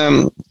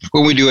mean,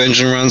 when we do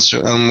engine runs,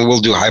 we'll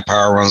do high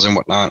power runs and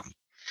whatnot.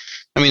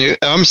 I mean,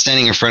 I'm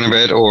standing in front of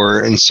it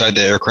or inside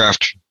the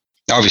aircraft.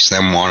 Obviously,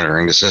 I'm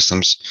monitoring the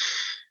systems.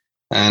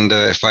 And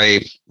if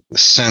I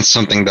sense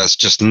something that's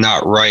just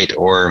not right,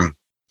 or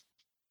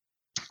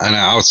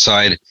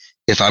outside,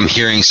 if I'm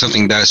hearing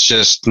something that's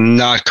just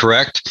not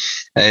correct,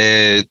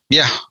 you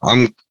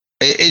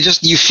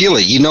feel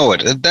it, you know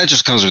it. That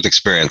just comes with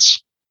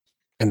experience.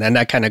 And then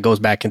that kind of goes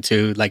back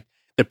into like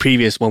the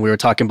previous when we were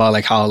talking about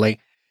like how like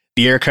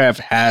the aircraft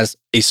has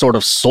a sort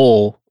of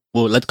soul.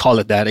 Well, let's call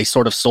it that, a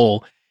sort of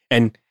soul,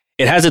 and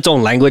it has its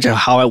own language of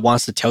how it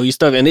wants to tell you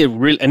stuff, and it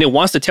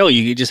wants to tell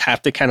you. You just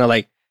have to kind of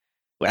like,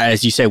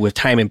 as you said, with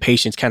time and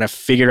patience, kind of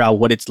figure out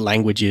what its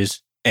language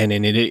is, and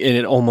then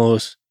it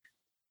almost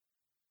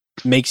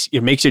makes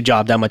your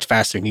job that much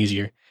faster and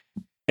easier.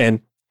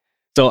 And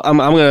so I'm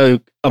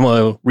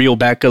gonna reel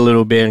back a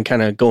little bit and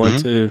kind of go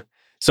into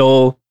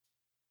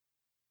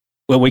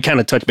we kind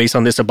of touched base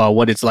on this about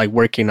what it's like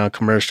working on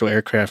commercial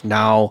aircraft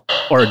now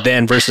or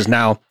then versus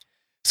now.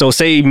 So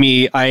say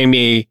me, I'm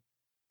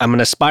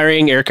an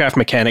aspiring aircraft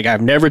mechanic.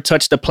 I've never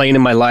touched a plane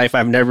in my life.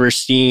 I've never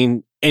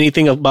seen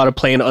anything about a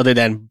plane other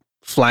than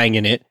flying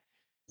in it.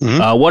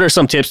 What are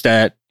some tips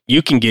that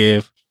you can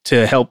give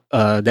to help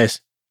this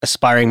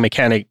aspiring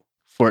mechanic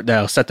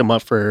that'll set them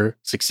up for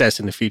success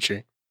in the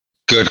future?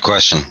 Good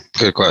question.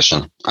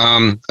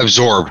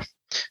 Absorb.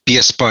 Be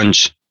a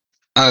sponge.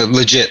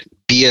 Legit.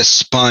 Be a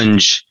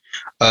sponge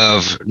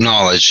of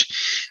knowledge.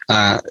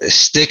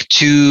 Stick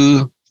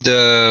to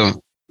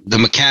the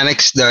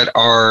mechanics that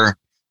are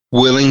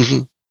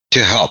willing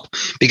to help,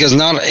 because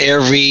not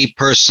every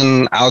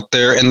person out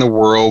there in the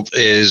world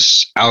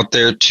is out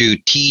there to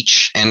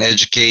teach and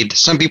educate.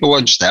 Some people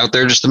are just out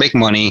there just to make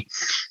money.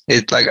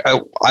 It's like,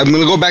 I'm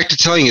going to go back to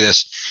telling you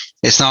this.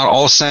 It's not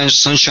all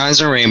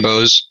sunshines and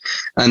rainbows,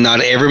 and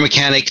not every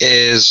mechanic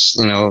is,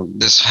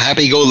 this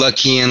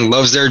happy-go-lucky and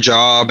loves their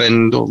job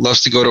and loves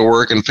to go to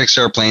work and fix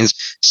airplanes.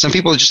 Some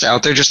people are just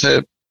out there just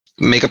to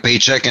make a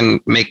paycheck and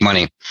make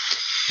money.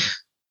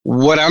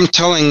 What I'm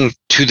telling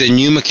to the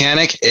new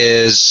mechanic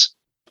is,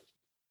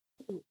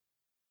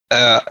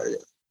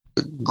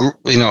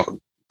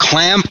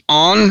 clamp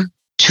on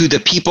to the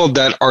people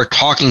that are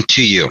talking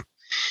to you.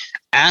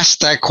 Ask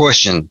that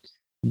question.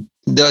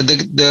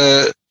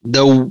 The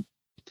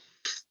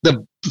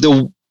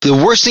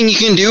worst thing you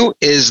can do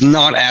is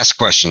not ask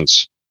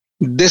questions.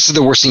 This is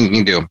the worst thing you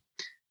can do.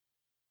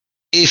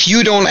 If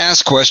you don't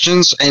ask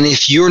questions, and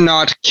if you're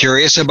not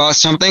curious about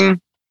something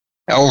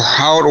or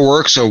how it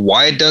works or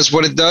why it does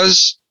what it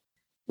does,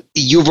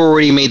 you've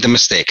already made the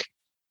mistake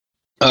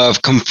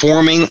of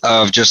conforming,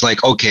 of just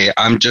like, okay,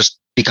 I'm just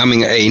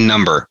becoming a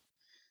number.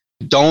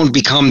 Don't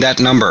become that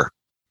number.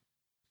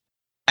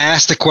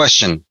 Ask the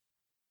question.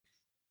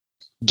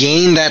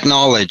 Gain that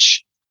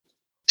knowledge.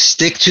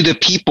 Stick to the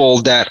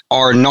people that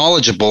are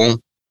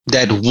knowledgeable,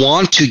 that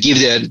want to give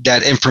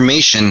that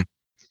information,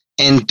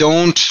 and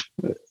don't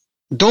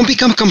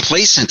become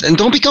complacent and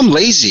don't become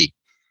lazy.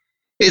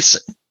 It's,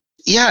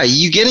 yeah,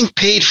 you're getting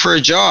paid for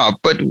a job,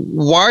 but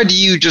why do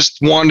you just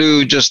want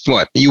to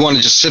You want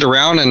to just sit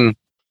around and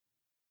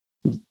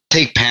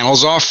take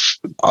panels off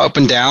up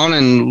and down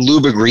and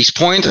lube a grease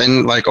point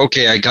and like,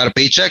 okay, I got a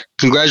paycheck.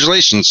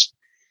 Congratulations.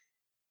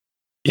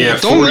 Yeah,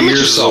 don't 4 years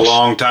yourself. Is a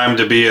long time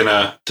to be in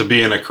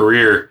a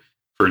career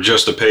for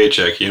just a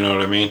paycheck. You know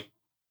what I mean?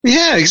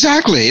 Yeah,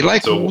 exactly.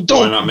 Like, so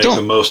why not make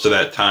the most of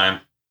that time?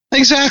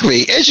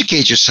 Exactly.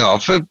 Educate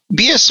yourself.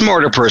 Be a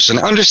smarter person.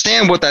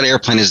 Understand what that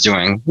airplane is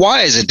doing.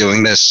 Why is it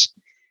doing this?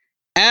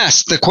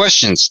 Ask the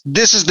questions.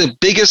 This is the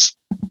biggest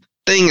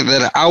thing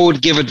that I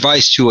would give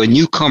advice to a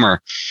newcomer.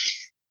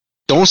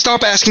 Don't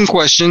stop asking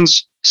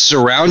questions.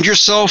 Surround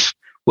yourself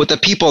with the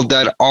people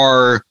that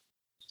are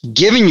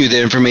giving you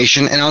the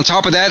information. And on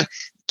top of that,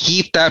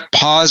 keep that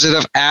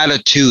positive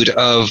attitude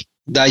of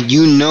that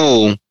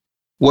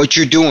what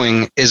you're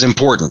doing is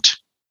important.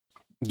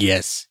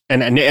 Yes.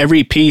 And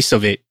every piece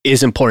of it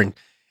is important.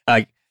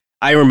 Like,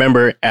 I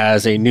remember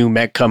as a new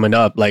mech coming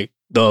up, like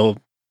the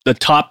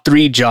top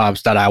 3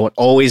 jobs that I would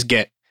always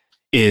get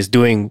is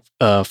doing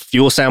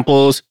fuel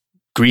samples,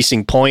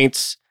 greasing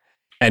points,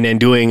 and then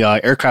doing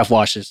aircraft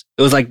washes.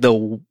 It was like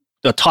the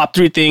top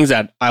 3 things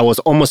that I was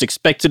almost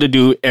expected to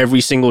do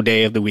every single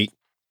day of the week.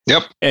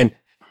 Yep. And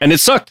it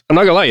sucked. I'm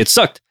not gonna lie, it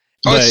sucked.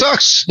 Oh, it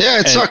sucks. Yeah,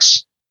 it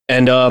sucks.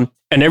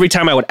 And every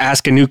time I would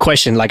ask a new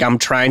question, like I'm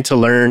trying to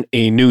learn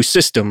a new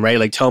system, right?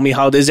 Like, tell me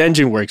how this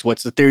engine works.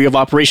 What's the theory of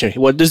operation?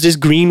 What does this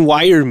green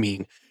wire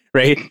mean,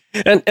 right?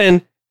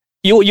 And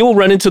you'll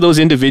run into those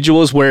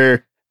individuals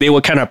where they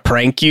will kind of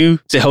prank you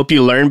to help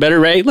you learn better,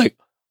 right? Like,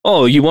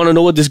 oh, you want to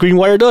know what this green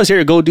wire does?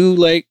 Here,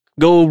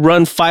 go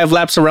run 5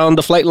 laps around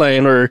the flight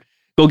line, or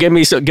go get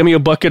me a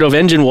bucket of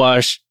engine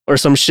wash or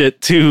some shit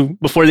too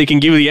before they can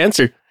give you the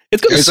answer.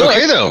 It's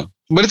okay though,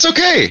 but it's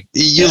okay.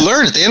 You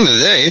learn at the end of the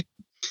day.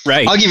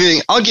 Right. I'll give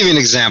you an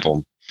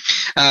example.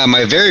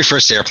 My very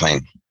first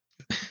airplane.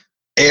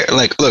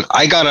 Look,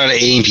 I got out of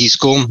A&P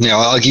school. Now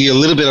I'll give you a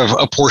little bit of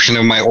a portion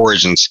of my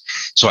origins.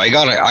 So I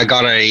got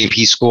out of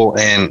A&P school,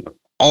 and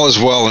all is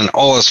well and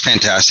all is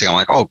fantastic. I'm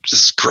like, oh,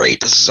 this is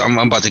great. I'm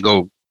about to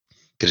go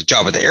get a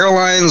job at the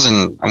airlines,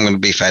 and I'm going to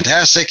be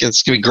fantastic.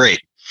 It's going to be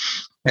great.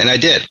 And I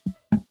did.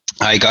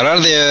 I got out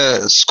of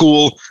the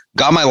school,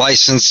 got my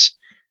license,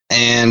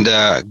 and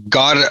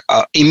got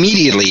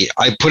immediately.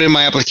 I put in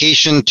my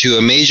application to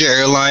a major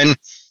airline,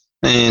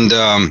 and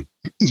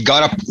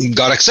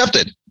got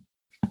accepted.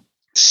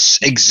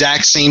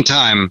 Exact same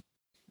time,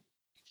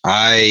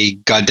 I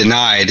got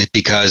denied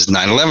because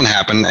 9/11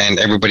 happened, and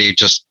everybody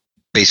just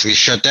basically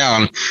shut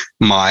down.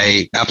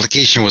 My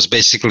application was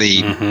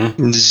basically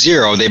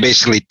zero. They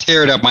basically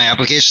teared up my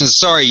application.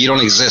 Sorry, you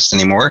don't exist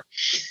anymore.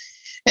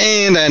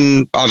 And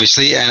then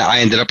obviously, and I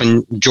ended up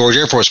in George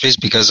Air Force Base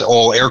because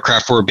all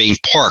aircraft were being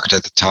parked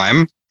at the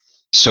time.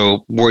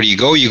 So where do you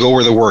go? You go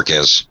where the work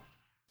is.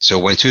 So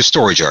went to a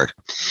storage yard.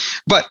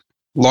 But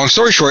long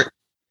story short,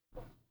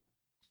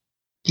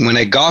 when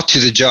I got to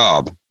the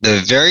job, the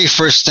very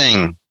first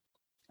thing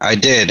I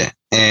did,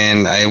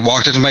 and I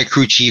walked up to my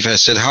crew chief. I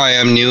said, "Hi,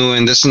 I'm new,"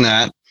 and this and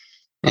that.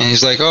 And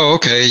he's like, "Oh,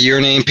 okay, you're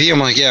an A&P." I'm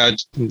like, "Yeah,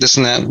 this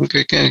and that."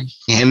 Okay.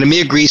 He handed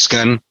me a grease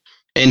gun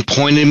and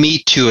pointed me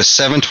to a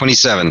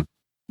 727.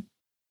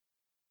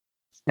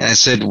 And I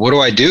said, "What do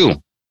I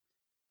do?"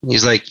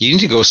 He's like, "You need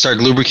to go start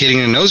lubricating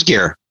the nose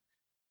gear."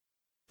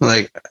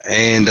 Like,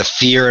 and the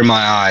fear in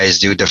my eyes,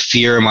 dude, the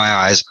fear in my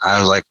eyes. I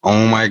was like,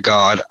 "Oh my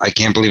God, I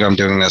can't believe I'm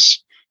doing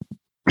this."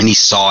 And he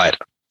saw it.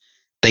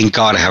 Thank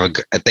God I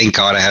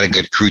had a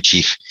good crew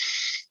chief.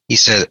 He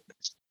said,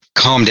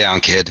 "Calm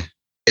down, kid.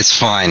 It's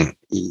fine.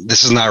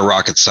 This is not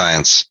rocket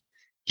science.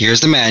 Here's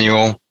the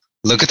manual.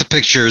 Look at the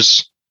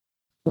pictures.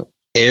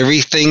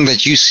 Everything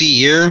that you see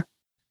here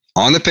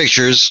on the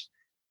pictures,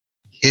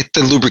 hit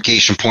the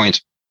lubrication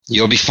point.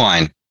 You'll be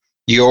fine.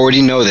 You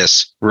already know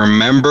this.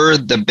 Remember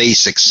the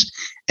basics."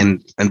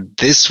 And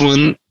this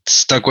one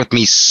stuck with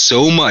me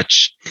so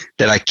much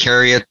that I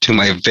carry it to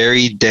my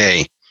very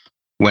day.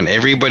 When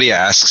everybody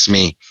asks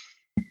me,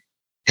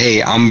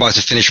 "Hey, I'm about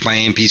to finish my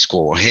A&P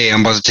school. Hey,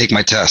 I'm about to take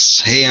my tests.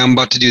 Hey, I'm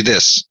about to do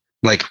this."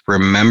 Like,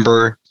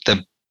 remember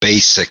the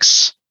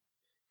basics.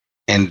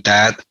 And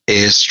that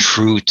is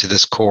true to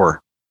this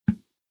core.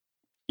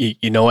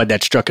 you know what,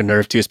 that struck a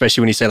nerve too,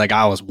 especially when you say like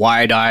I was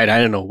wide-eyed, I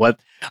didn't know what,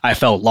 I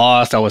felt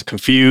lost, I was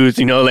confused,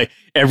 you know, like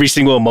every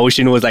single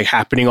emotion was like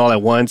happening all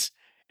at once,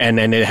 and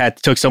then it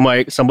took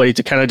somebody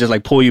to kind of just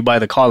like pull you by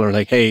the collar,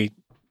 like, hey,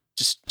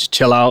 just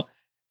chill out,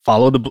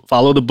 follow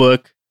the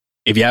book.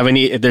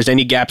 If there's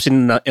any gaps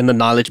in the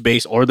knowledge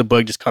base or the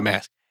book, just come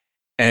ask.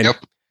 And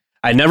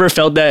I never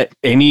felt that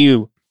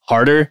any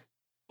harder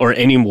or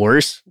any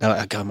worse.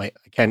 I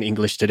can't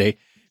English today.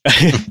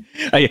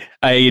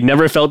 I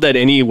never felt that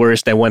any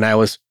worse than when I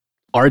was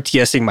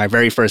RTSing my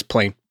very first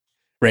plane,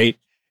 right?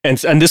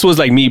 And this was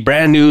like me,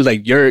 brand new.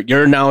 Like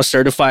you're now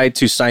certified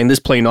to sign this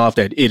plane off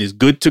that it is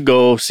good to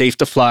go, safe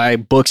to fly,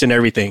 books and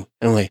everything.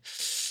 And I'm like,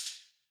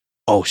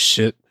 oh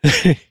shit,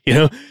 you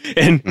know.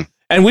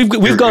 And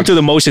we've gone through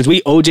the motions.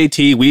 We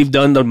OJT, we've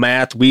done the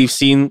math, we've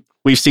seen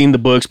the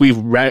books,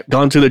 we've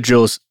gone through the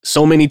drills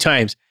so many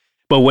times.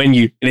 But when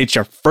it's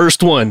your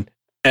first one,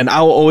 and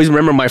I'll always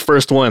remember my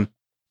first one.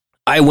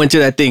 I went to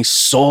that thing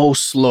so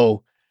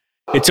slow.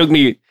 It took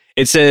me.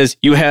 It says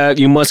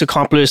you must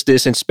accomplish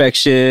this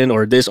inspection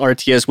or this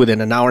RTS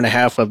within an hour and a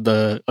half of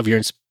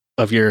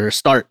your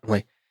start.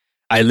 Like,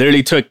 I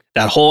literally took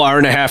that whole hour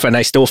and a half, and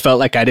I still felt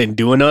like I didn't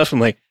do enough. I'm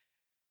like,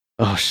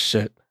 oh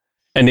shit.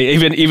 And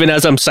even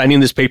as I'm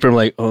signing this paper, I'm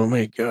like, oh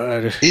my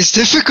God. It's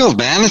difficult,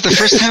 man. The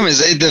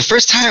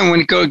first time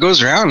when it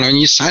goes around, when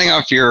you're signing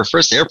off your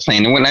first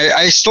airplane. When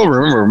I still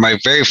remember my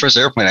very first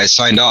airplane I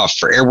signed off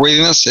for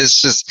airworthiness.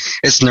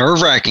 It's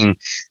nerve-wracking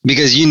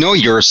because you know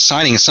you're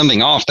signing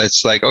something off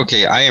that's like,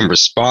 okay, I am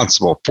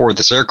responsible for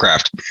this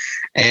aircraft.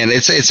 And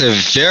it's a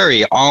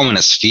very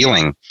ominous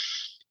feeling.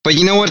 But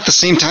you know what? At the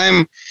same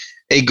time,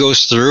 it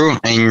goes through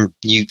and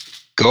you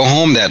go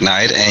home that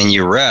night and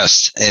you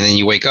rest, and then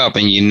you wake up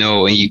and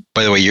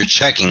by the way, you're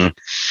checking,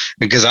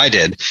 because I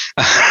did.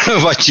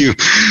 But you,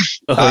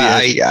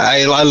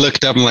 I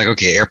looked up and like,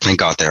 okay, airplane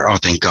got there. Oh,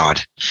 thank God.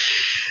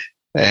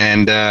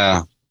 And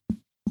I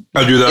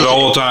do that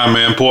all the time,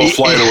 man. Pull up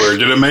FlightAware.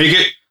 Did it make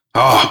it?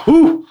 Oh,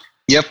 whew.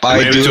 Yep,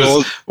 I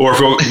do. Or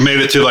if it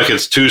made it to like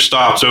it's 2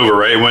 stops over,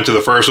 right? It went to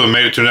the first one,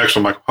 made it to the next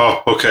one. I'm like,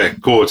 oh, okay,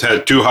 cool. It's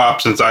had 2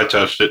 hops since I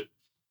touched it.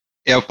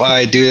 Yep,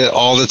 I do it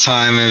all the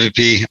time,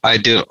 MVP. I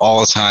do it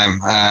all the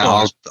time.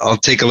 I'll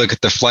take a look at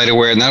the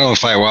FlightAware, not only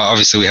FlightAware,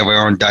 obviously we have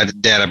our own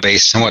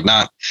database and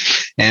whatnot,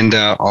 and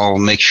I'll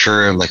make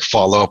sure like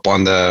follow up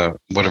on the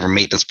whatever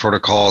maintenance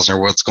protocols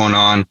or what's going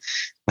on.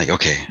 Like,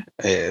 okay,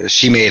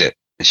 she made it.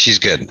 She's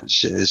good.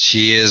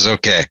 She is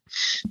okay.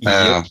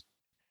 Yep.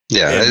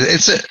 Yeah,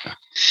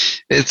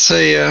 it's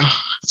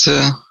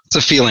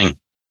a feeling.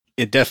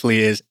 It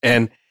definitely is,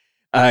 and.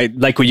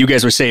 Like what you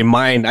guys were saying,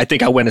 mine, I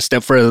think I went a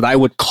step further. I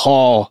would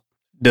call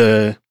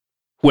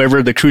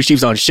whoever the crew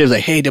chief's on shift,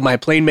 like, hey, did my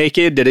plane make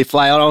it? Did it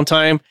fly out on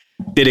time?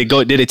 Did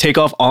it take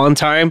off on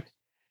time?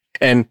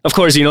 And of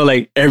course, you know,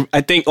 like I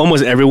think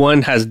almost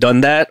everyone has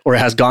done that or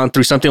has gone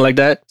through something like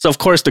that. So of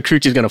course the crew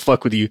chief's going to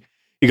fuck with you.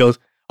 He goes,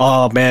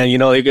 oh man, you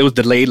know, it was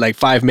delayed like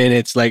 5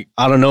 minutes. Like,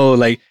 I don't know,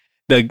 like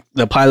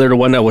the pilot or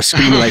one that was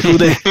screaming like, who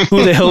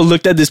the hell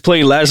looked at this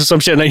plane last or some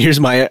shit? And here's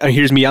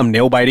me, I'm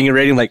nail biting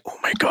already. I'm like, oh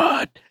my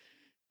God.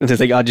 And it's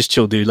like, I'll just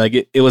chill, dude.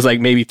 Like it was like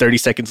maybe 30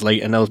 seconds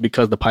late, and that was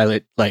because the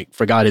pilot like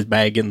forgot his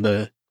bag in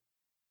the.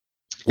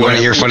 You want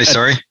to hear a funny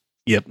story?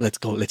 Yep, let's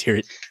go. Let's hear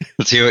it.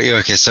 Let's hear it.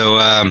 Okay, so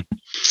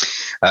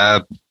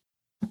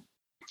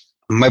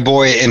my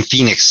boy in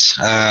Phoenix,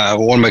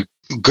 one of my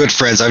good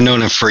friends, I've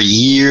known him for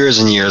years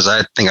and years.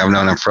 I think I've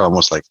known him for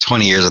almost like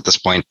 20 years at this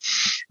point,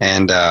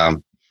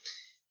 and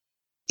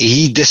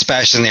he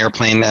dispatched an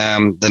airplane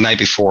the night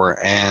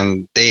before,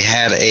 and they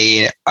had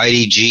a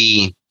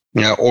IDG.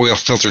 Oil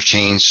filter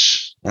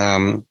change.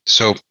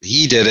 So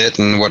he did it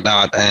and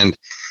whatnot, and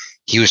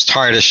he was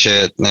tired of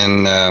shit.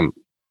 And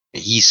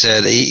he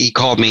said, he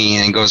called me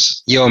and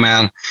goes, yo,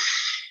 man,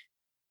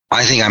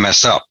 I think I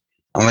messed up.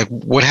 I'm like,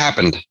 what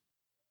happened?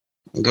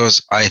 He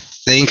goes, I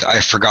think I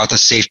forgot the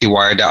safety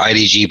wire to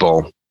IDG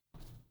bowl,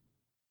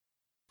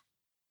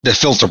 the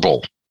filter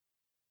bowl.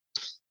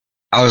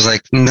 I was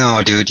like,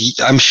 no, dude,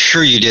 I'm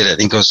sure you did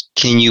it. He goes,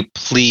 can you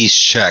please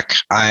check?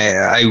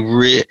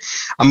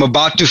 I'm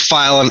about to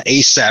file an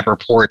ASAP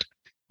report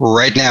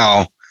right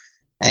now.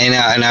 And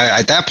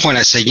at that point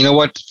I said, you know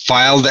what?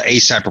 File the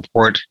ASAP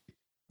report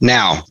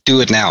now. Do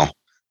it now.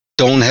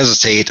 Don't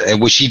hesitate,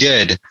 which he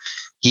did.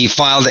 He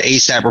filed the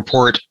ASAP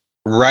report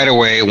right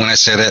away when I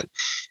said it.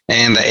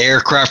 And the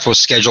aircraft was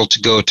scheduled to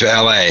go to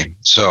LA.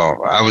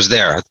 So I was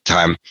there at the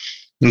time.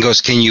 He goes,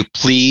 can you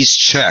please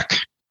check?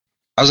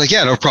 I was like,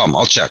 yeah, no problem.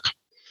 I'll check.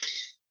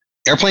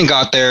 Airplane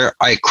got there.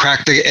 I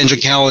cracked the engine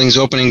cowlings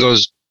open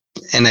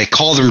and I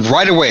called him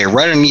right away,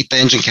 right underneath the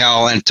engine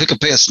cowl, and took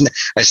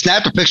I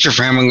snapped a picture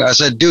for him. And I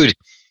said, dude,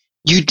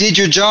 you did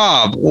your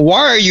job.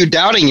 Why are you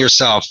doubting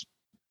yourself?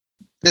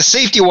 The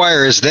safety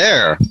wire is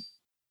there.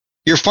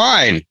 You're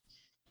fine.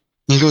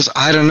 He goes,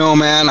 I don't know,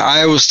 man.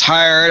 I was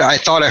tired. I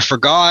thought I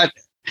forgot.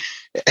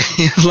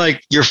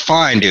 Like, you're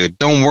fine, dude.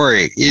 Don't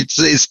worry.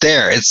 It's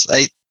there.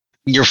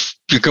 You're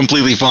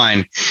completely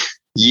fine.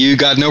 You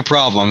got no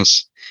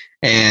problems.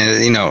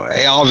 And,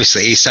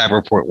 obviously ASAP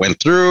report went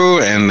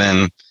through, and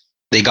then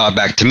they got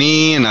back to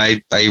me, and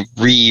I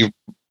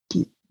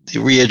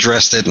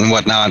readdressed it and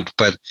whatnot.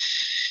 But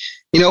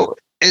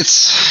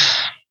it's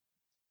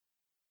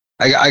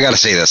I got to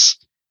say this: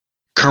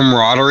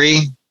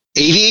 camaraderie.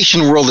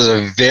 Aviation world is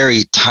a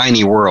very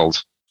tiny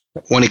world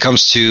when it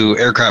comes to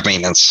aircraft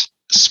maintenance,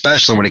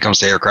 especially when it comes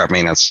to aircraft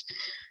maintenance.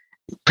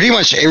 Pretty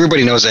much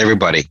everybody knows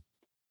everybody.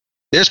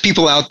 There's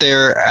people out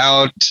there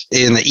out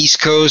in the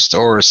East Coast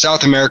or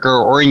South America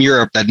or in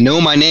Europe that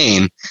know my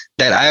name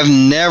that I've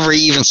never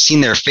even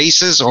seen their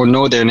faces or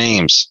know their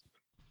names,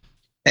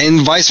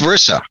 and vice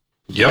versa.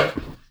 Yep.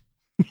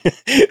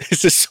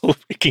 This is so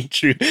freaking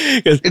true,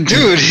 dude.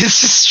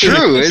 It's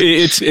true.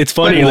 It's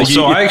funny. Well,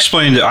 so I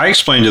explained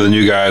to the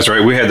new guys,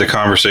 right? We had the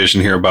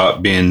conversation here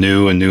about being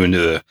new into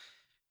the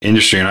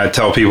industry, and I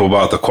tell people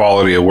about the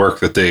quality of work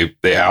that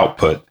they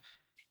output.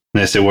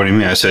 And they said, "What do you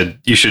mean?" I said,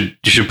 "You should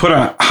put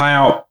a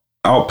high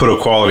output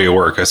of quality of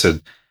work." I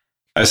said,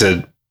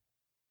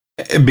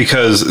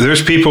 because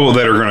there's people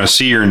that are going to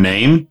see your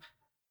name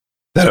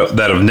that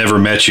have never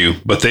met you,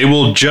 but they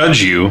will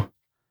judge you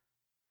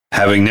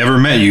having never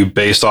met you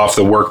based off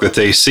the work that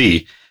they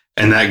see.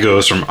 And that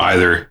goes from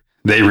either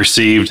they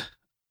received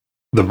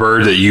the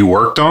bird that you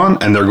worked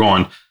on and they're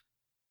going,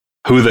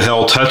 who the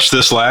hell touched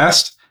this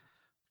last?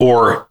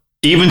 Or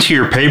even to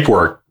your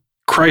paperwork.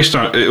 Christ,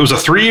 it was a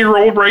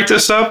 3-year-old write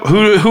this up?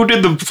 Who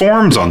did the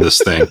forms on this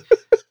thing?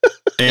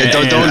 And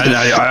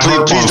I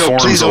harp on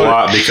forms a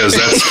lot because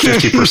that's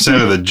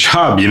 50% of the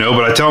job,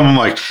 but I tell them, I'm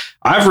like,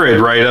 I've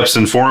read write-ups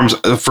and forms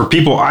for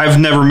people I've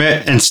never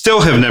met and still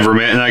have never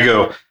met. And I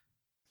go,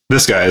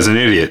 this guy is an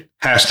idiot.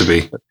 Has to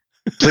be.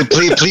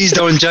 Please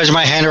don't judge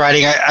my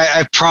handwriting.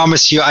 I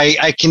promise you,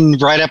 I can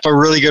write up a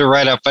really good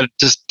write-up, but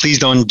just please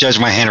don't judge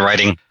my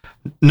handwriting.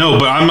 No,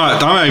 but I'm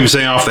not even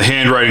saying off the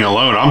handwriting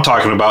alone. I'm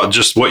talking about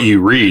just what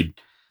you read.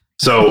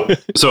 So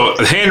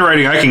the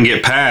handwriting I can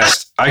get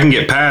past,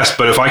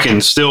 but if I can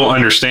still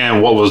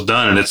understand what was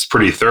done, and it's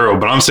pretty thorough.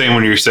 But I'm saying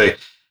when you say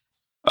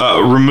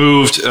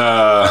removed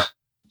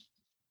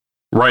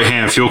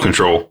right-hand fuel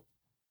control,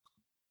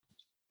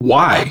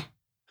 why?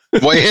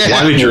 Why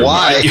did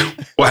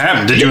what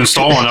happened? Did you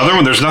install another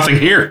one? There's nothing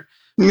here.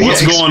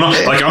 What's going on?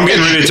 Like, I'm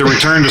getting ready to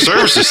return to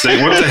service this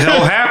thing. What the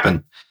hell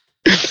happened?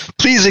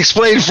 Please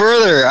explain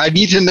further. I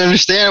need to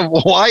understand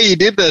why you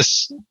did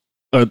this.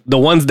 The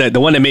one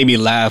that made me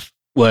laugh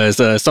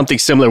was something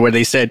similar where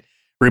they said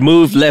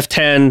remove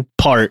left-hand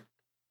part,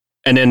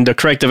 and then the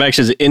corrective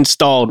action is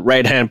installed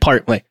right-hand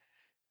part. Like,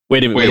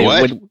 wait a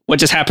minute, what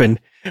just happened?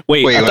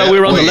 Wait, I thought we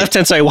were on the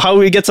left-hand side. How do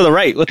we get to the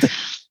right? What the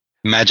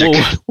magic?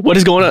 Well, what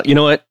is going on? You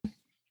know what?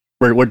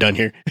 We're done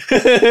here.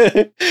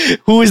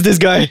 Who is this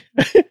guy?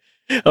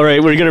 All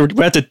right, we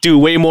have to do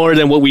way more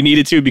than what we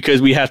needed to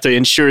because we have to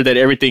ensure that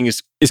everything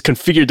is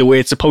configured the way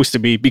it's supposed to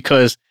be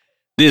because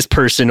this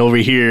person over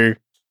here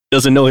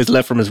doesn't know his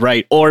left from his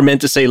right or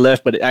meant to say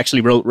left, but it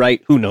actually wrote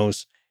right. Who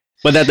knows?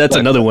 But that's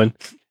another one.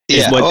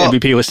 Is what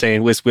MVP was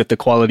saying with the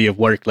quality of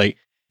work. Like,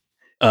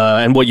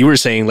 and what you were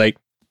saying, like,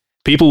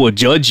 people will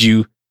judge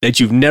you that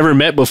you've never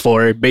met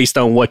before based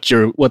on what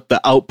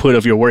the output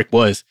of your work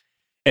was.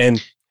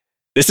 And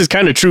this is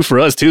kind of true for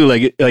us too.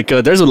 Like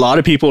there's a lot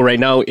of people right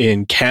now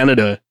in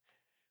Canada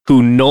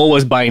who know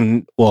us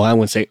by, well, I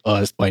wouldn't say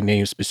us by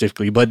name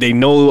specifically, but they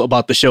know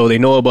about the show. They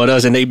know about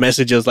us and they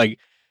message us like,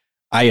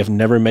 I have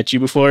never met you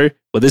before,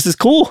 but this is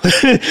cool.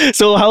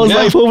 So how's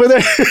life over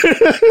there?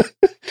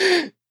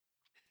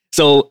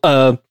 So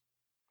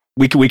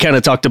we kind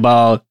of talked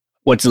about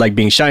what's like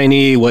being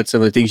shiny, what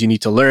some of the things you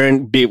need to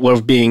learn,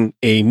 being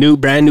a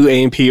brand new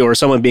A&P or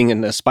someone being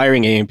an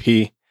aspiring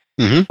A&P.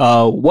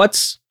 Mm-hmm.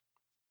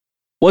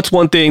 What's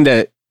one thing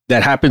that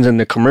happens in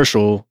the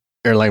commercial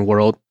airline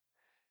world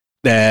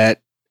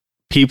that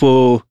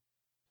people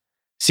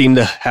seem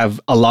to have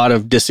a lot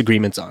of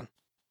disagreements on?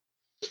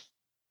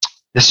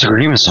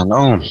 Disagreements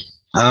on?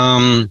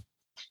 Oh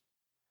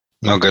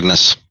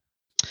goodness.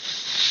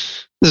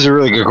 This is a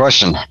really good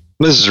question.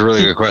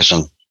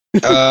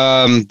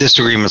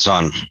 Disagreements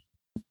on.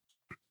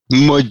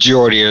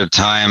 Majority of the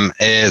time,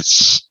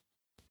 it's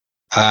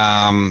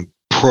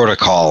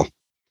protocol.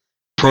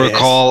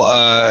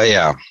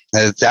 Yes.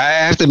 I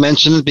have to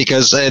mention it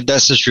because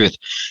that's the truth.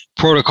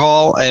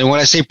 Protocol, and when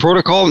I say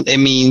protocol, it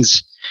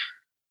means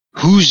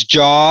whose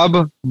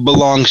job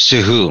belongs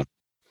to who.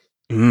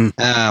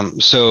 Mm-hmm.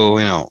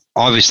 So,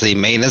 obviously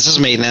maintenance is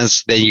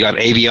maintenance. Then you got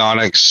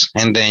avionics,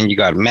 and then you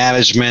got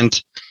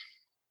management.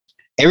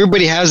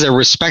 Everybody has their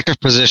respective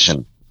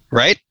position,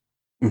 right?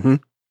 Mm-hmm.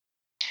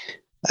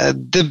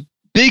 The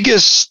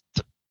biggest,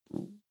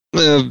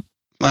 how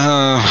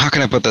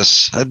can I put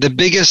this? The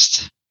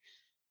biggest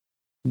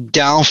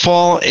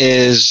downfall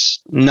is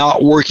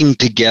not working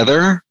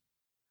together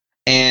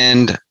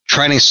and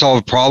trying to solve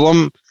a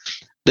problem.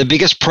 The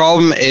biggest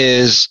problem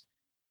is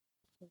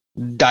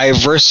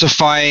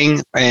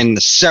diversifying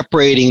and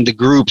separating the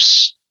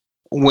groups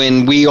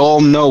when we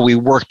all know we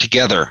work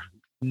together.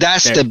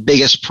 That's the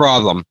biggest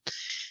problem.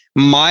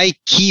 My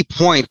key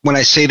point when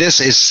I say this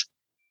is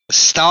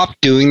stop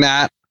doing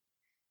that.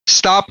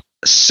 Stop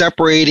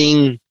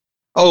separating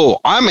Oh,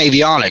 I'm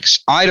avionics.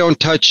 I don't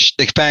touch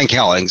the fan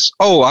cowlings.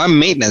 Oh, I'm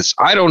maintenance.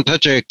 I don't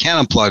touch a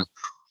cannon plug.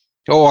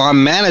 Oh,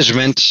 I'm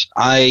management.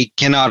 I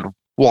cannot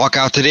walk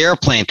out to the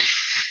airplane.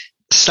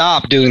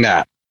 Stop doing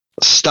that.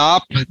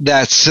 Stop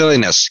that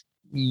silliness.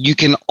 You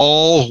can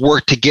all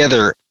work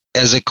together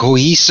as a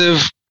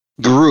cohesive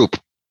group,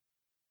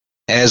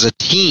 as a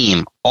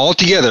team, all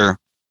together,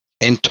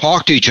 and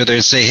talk to each other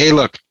and say, hey,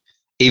 look,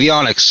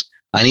 avionics,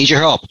 I need your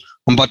help.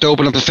 I'm about to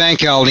open up the fan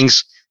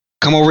cowlings.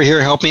 Come over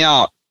here, help me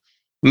out.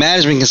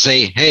 Management can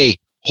say, hey,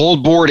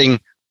 hold boarding.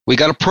 We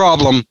got a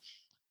problem.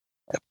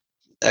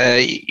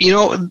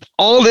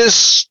 All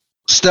this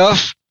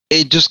stuff,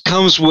 it just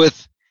comes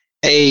with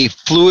a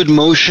fluid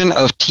motion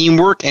of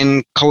teamwork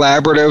and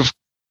collaborative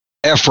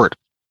effort.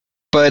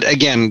 But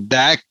again,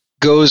 that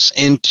goes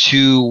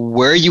into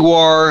where you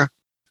are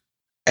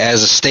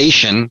as a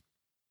station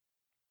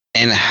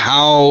and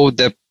how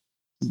the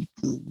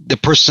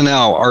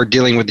personnel are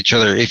dealing with each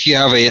other. If you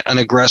have an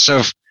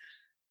aggressive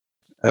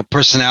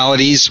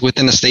personalities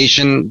within a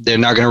station, they're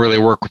not going to really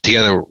work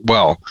together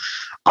well.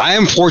 I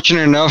am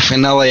fortunate enough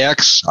in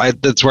LAX.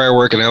 That's where I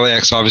work in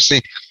LAX,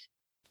 obviously.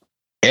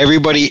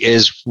 Everybody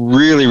is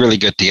really, really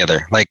good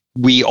together. Like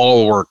we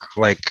all work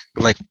like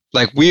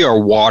we are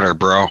water,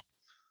 bro.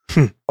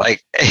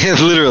 Like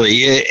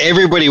literally,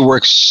 everybody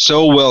works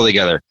so well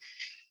together.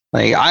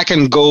 Like I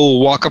can go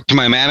walk up to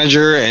my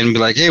manager and be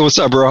like, "Hey, what's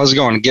up, bro? How's it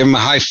going?" Give him a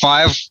high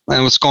five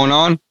and what's going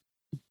on.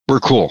 We're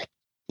cool.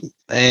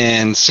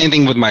 And same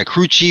thing with my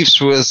crew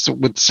chiefs.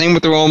 Same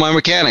with all my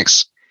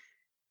mechanics.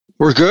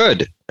 We're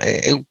good.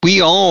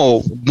 We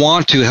all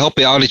want to help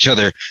out each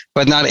other,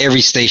 but not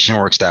every station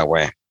works that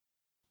way.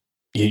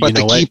 You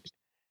know what?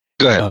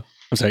 Go ahead.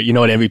 I'm sorry. You know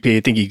what, MVP? I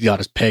think he got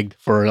us pegged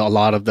for a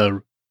lot of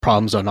the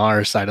problems on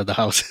our side of the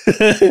house.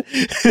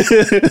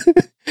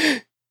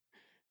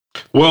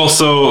 Well,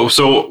 so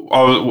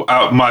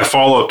my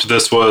follow up to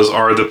this was: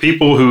 are the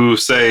people who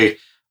say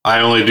I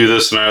only do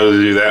this and I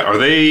only do that, are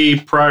they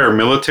prior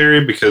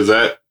military? Because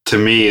that to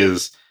me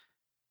is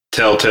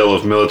telltale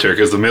of military,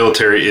 because the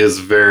military is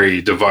very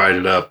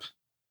divided up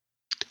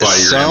by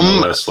your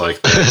MLS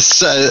like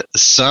that.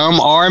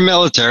 Some are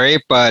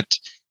military, but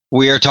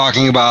we are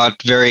talking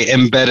about very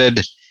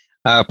embedded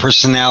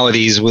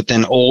personalities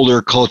within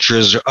older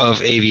cultures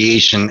of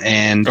aviation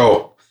and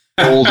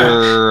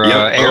older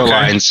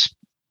airlines.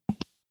 Okay.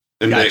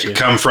 And they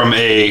come from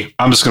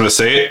I'm just going to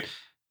say it,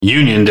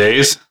 union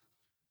days.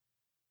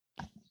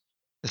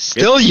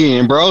 Still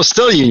union, bro.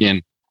 Still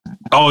union.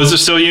 Oh, is it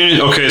still union?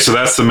 Okay, so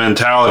that's the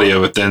mentality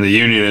of it then. The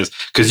union is,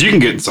 because you can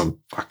get in some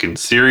fucking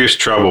serious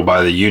trouble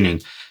by the union.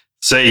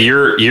 Say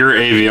you're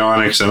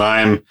avionics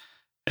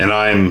and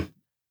I'm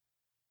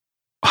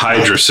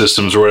Hydra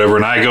Systems or whatever,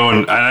 and I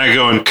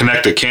go and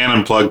connect a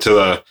cannon plug to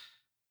the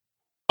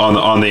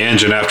on the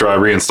engine after I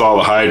reinstall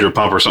the Hydra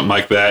pump or something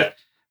like that.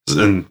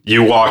 And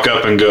you walk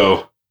up and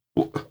go,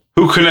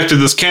 "Who connected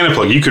this cannon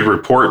plug?" You could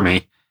report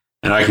me,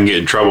 and I can get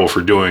in trouble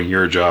for doing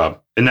your job.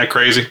 Isn't that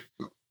crazy?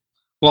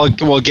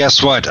 Well,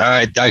 guess what?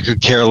 I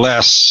could care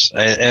less.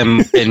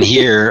 And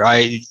here,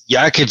 I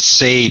could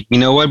say, you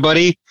know what,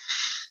 buddy?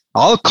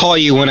 I'll call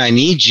you when I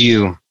need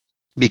you,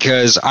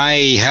 because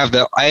I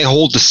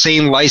hold the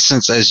same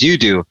license as you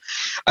do.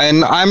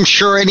 And I'm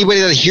sure anybody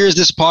that hears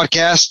this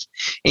podcast,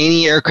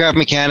 any aircraft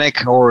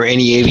mechanic or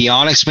any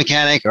avionics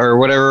mechanic or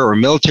whatever, or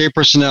military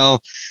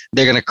personnel,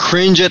 they're going to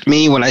cringe at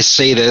me when I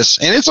say this.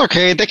 And it's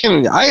okay.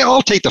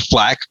 I'll take the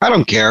flack. I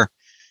don't care.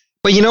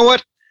 But you know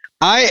what?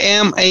 I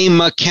am a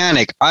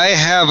mechanic. I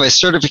have a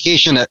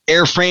certification, an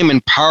airframe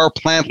and power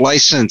plant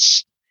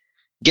license.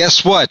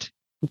 Guess what?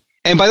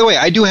 And by the way,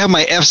 I do have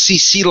my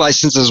FCC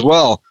license as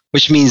well,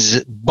 which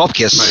means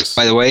bupkis, nice.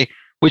 By the way,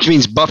 which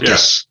means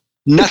bupkis.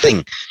 Yeah.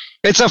 Nothing.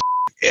 It's a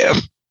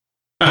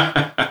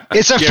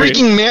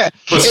freaking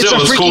but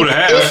still, it's cool to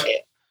have.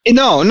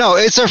 No,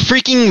 it's a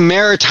freaking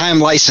maritime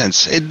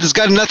license. It's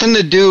got nothing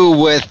to do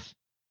with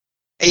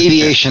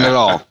aviation at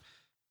all.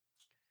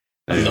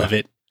 I love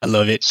it.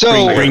 So,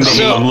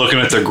 I'm looking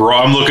at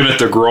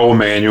the Grow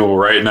manual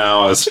right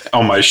now as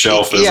on my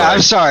shelf.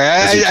 I'm sorry.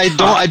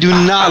 I do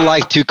not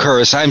like to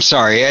curse. I'm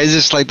sorry. I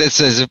just like that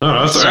says.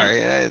 No,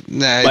 sorry.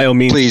 By all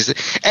means, please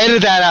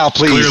edit that out,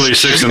 please. Clearly,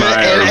 6 and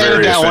I are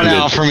very that offended.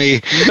 One out for me,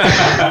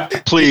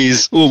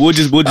 please. We'll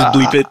just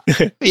bleep it.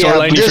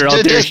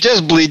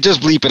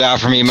 Just bleep it out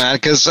for me, man.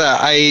 Because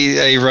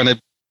I run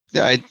a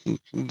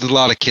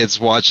lot of kids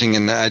watching,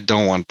 and I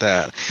don't want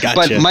that.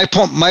 Gotcha.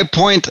 But my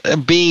point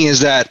being is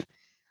that,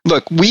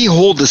 look, we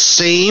hold the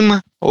same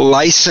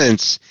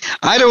license.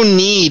 I don't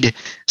need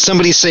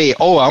somebody to say,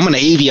 "Oh, I'm an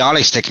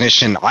avionics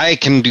technician. I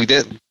can do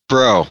that."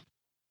 Bro,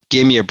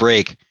 give me a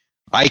break.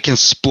 I can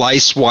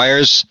splice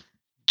wires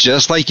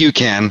just like you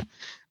can.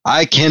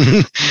 I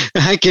can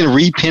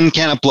repin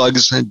cannon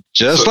plugs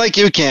just like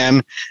you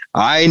can.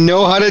 I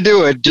know how to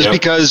do it. Just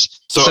because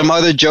some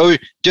other Joe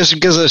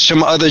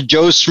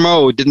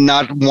Schmo did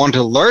not want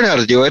to learn how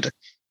to do it.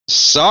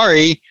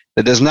 Sorry,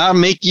 that does not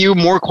make you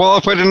more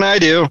qualified than I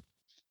do.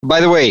 By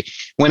the way,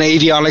 when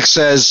avionics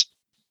says,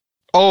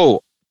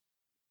 "Oh,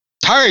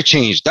 tire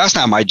change," that's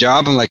not my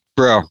job. I'm like,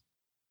 bro,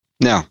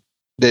 No,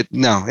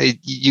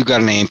 you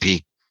got an AMP.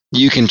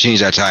 You can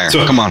change that tire.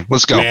 So, come on,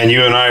 let's go. Man,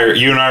 you and I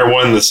are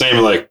one and the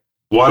same. Like,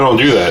 well, I don't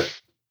do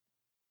that.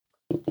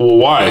 Well,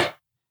 why?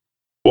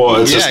 Well,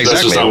 that's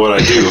just not what I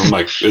do. I'm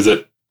like, is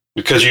it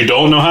because you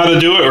don't know how to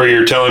do it, or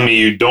you're telling me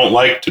you don't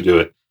like to do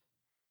it?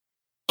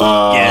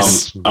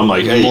 Yes. I'm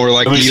like, hey, More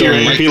like let me see your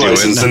AMP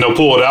license, and they'll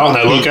pull it out, and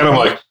I look at them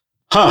like,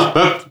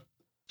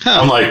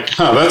 I'm like,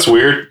 that's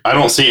weird. I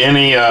don't see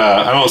any.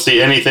 I don't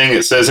see anything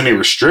that says any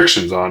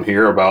restrictions on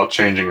here about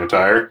changing a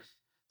tire.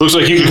 Looks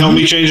like you can help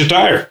me change a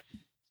tire.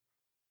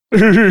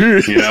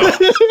 You know,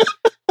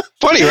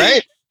 funny,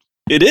 right?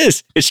 It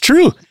is. It's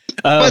true.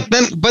 But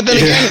then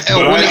again,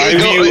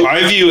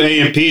 I view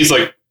AMPs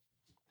like.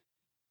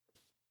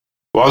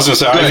 Well, I was going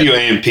to say I view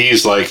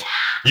AMPs like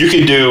you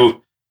can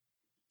do.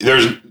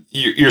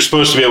 You're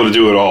supposed to be able to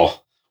do it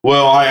all.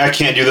 Well, I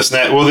can't do this and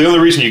that. Well, the only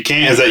reason you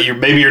can't is that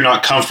you're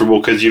not comfortable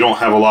because you don't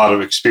have a lot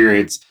of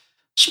experience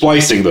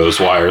splicing those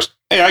wires.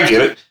 Hey, I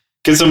get it.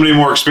 Get somebody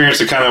more experience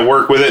to kind of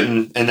work with it,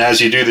 and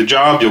as you do the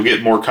job, you'll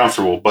get more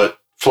comfortable. But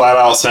flat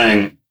out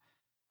saying,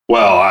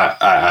 well,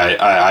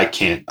 I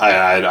can't,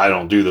 I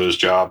don't do those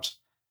jobs.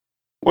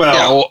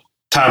 Well,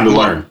 time to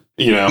learn,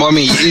 you know? Well, I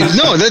mean,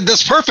 no,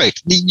 that's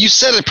perfect. You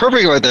said it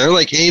perfect right there.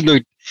 Like, hey,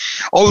 look,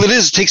 all it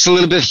is takes a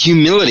little bit of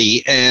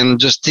humility and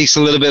just takes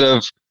a little bit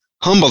of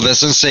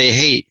humbleness and say,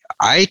 hey,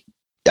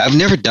 I've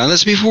never done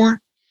this before,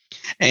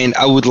 and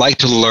I would like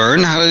to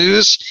learn how to do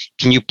this.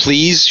 Can you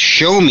please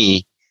show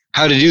me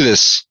how to do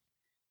this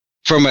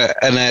from an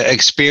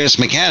experienced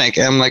mechanic?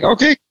 And I'm like,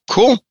 okay,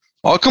 cool.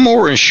 I'll come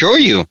over and show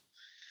you.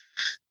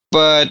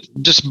 But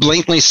just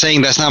blatantly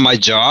saying that's not my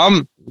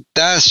job,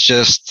 that's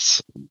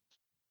just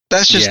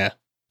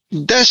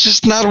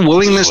not a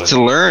willingness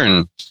to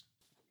learn.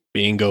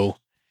 Bingo.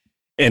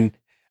 And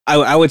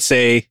I would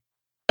say,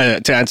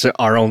 to answer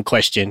our own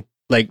question,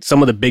 like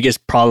some of the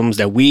biggest problems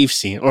that we've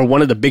seen, or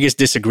one of the biggest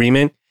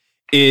disagreement,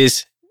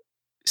 is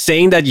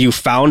saying that you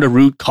found a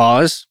root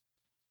cause,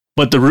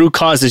 but the root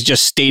cause is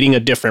just stating a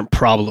different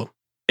problem,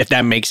 if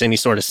that makes any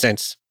sort of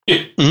sense.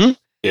 Mm-hmm.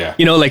 Yeah.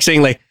 You know, like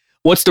saying like,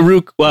 what's the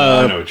root?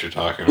 I know what you're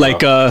talking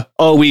like, about.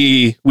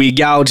 We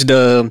gouged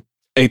a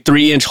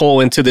 3-inch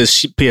hole into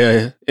this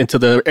into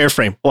the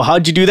airframe. Well,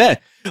 how'd you do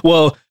that?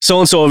 Well,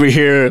 so-and-so over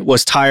here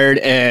was tired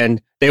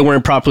and they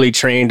weren't properly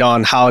trained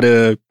on how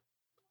to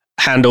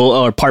handle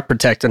or part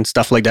protect and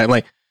stuff like that. I'm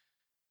like,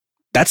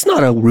 that's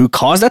not a root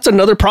cause. That's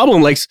another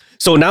problem. Like,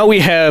 so now we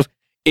have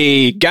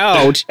a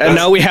gouge and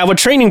now we have a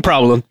training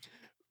problem.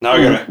 Now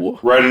I gotta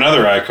write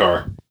another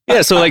iCar.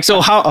 Yeah.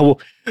 So how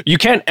you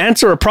can't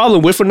answer a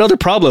problem with another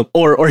problem,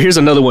 or here's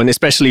another one,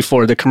 especially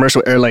for the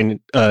commercial airline,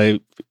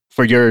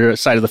 for your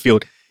side of the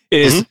field,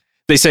 is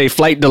they say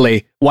flight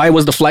delay. Why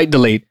was the flight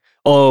delayed?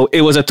 Oh,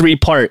 it was a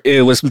 3-part.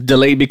 It was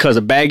delayed because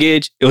of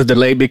baggage. It was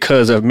delayed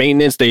because of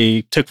maintenance.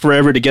 They took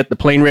forever to get the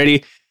plane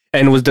ready,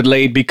 and it was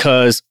delayed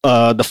because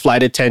the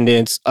flight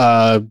attendants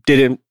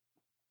didn't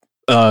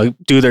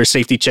do their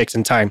safety checks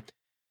in time.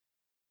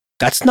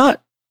 That's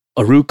not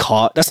a root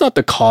cause. That's not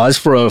the cause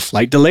for a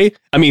flight delay.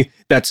 I mean,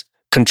 that's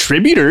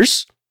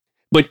contributors,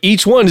 but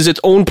each one is its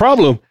own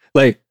problem.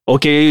 Like,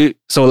 okay,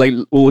 so like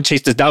we'll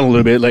chase this down a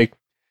little bit. Like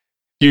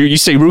you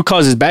say root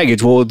cause is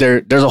baggage. Well,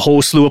 there's a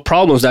whole slew of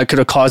problems that could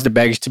have caused the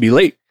baggage to be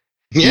late.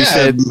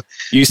 Yeah.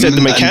 You said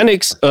the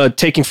mechanics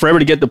taking forever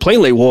to get the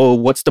plane late. Well,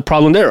 what's the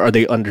problem there? Are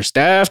they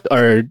understaffed?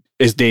 Or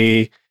is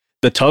the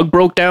tug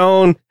broke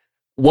down?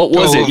 What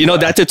was it? You know,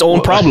 that's its own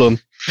problem.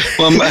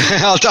 Well,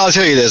 I'll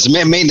tell you this: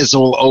 maintenance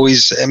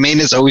always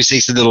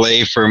takes a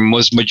delay for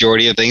most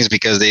majority of things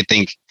because they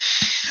think,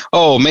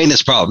 oh,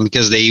 maintenance problem,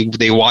 because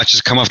they watch us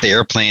come off the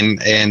airplane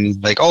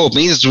and like, oh,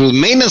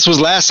 maintenance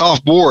was last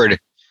off board.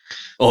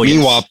 Oh,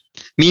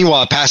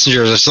 meanwhile,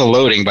 passengers are still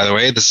loading. By the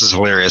way, this is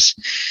hilarious.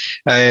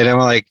 And I'm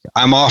like,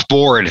 I'm off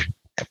board.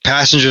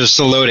 Passengers are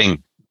still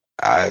loading.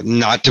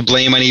 Not to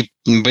blame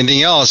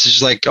anything else. It's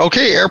just like,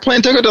 okay,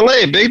 airplane took a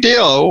delay. Big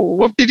deal.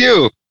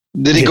 Whoop-de-doo.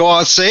 Did it go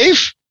out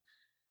safe?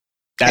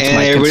 That's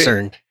my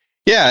concern.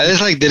 Yeah,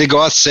 it's like, did it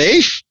go out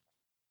safe?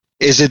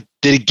 Did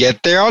it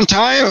get there on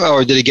time,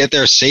 or did it get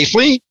there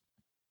safely?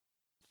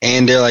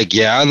 And they're like,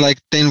 yeah. I'm like,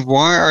 then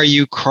why are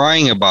you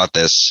crying about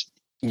this?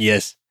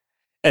 Yes.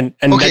 And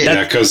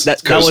okay, because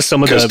that was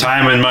some of the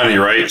time and money,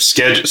 right?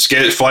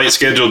 Flight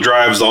schedule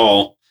drives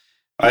all.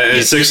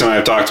 Six and I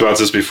have talked about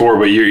this before,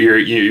 but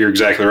you're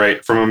exactly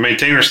right. From a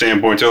maintainer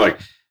standpoint, they're like,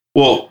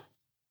 well,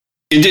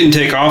 it didn't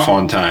take off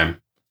on time.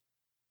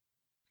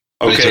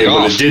 Okay,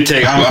 but it did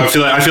take. I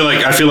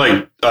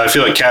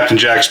feel like Captain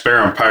Jack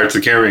Sparrow in Pirates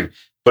of the Caribbean,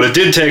 but it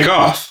did take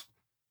off.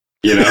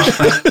 You know.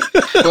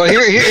 Well,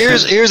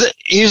 here's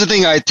the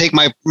thing. I take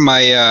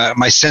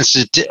my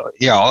sensitivity.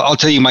 Yeah, I'll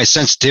tell you my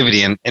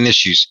sensitivity and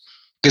issues,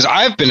 because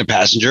I've been a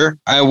passenger.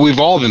 We've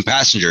all been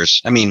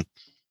passengers. I mean,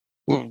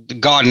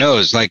 God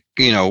knows, like,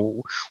 you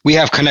know, we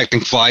have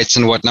connecting flights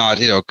and whatnot.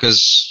 You know,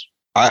 because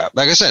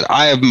like I said,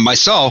 I have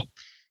myself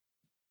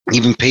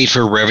even paid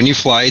for revenue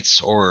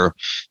flights or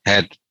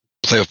had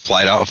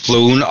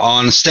flown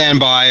on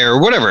standby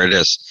or whatever it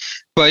is.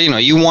 But, you know,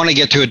 you want to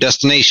get to a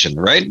destination,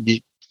 right?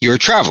 You're a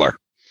traveler.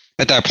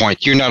 at that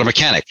point. You're not a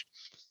mechanic.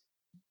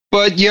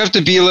 But you have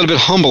to be a little bit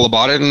humble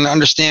about it and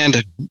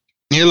understand,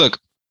 hey, look,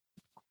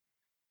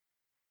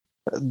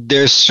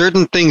 there's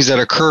certain things that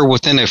occur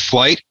within a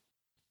flight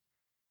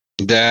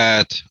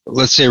that,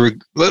 let's say,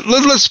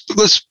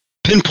 let's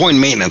pinpoint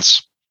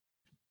maintenance.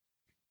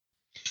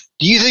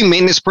 Do you think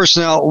maintenance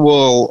personnel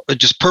will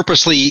just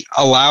purposely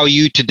allow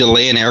you to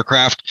delay an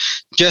aircraft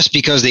just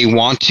because they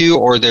want to,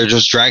 or they're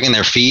just dragging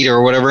their feet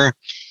or whatever?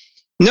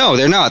 No,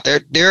 they're not.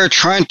 They're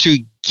trying to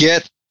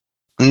get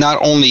not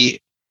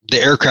only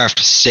the aircraft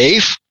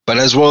safe, but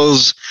as well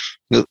as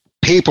the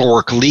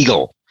paperwork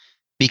legal,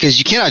 because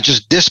you cannot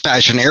just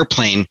dispatch an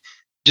airplane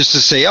just to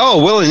say,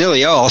 oh,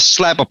 willy-nilly, I'll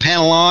slap a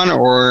panel on,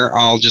 or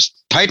I'll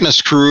just tighten a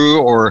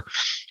screw, or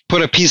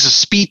put a piece of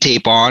speed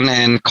tape on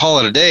and call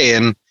it a day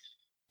and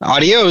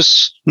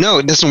adios. No,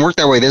 it doesn't work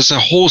that way. There's a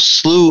whole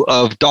slew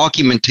of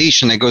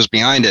documentation that goes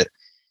behind it.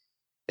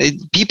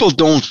 People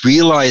don't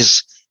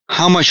realize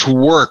how much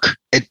work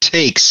it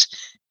takes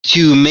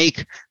to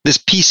make this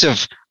piece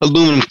of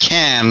aluminum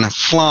can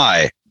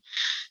fly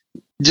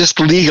just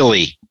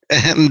legally.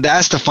 And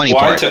that's the funny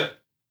part.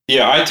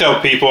 I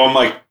tell people, I'm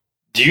like,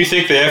 do you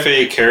think the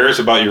FAA cares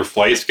about your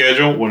flight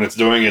schedule when it's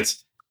doing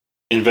its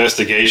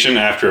investigation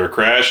after a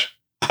crash?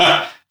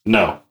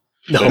 No,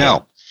 they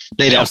don't.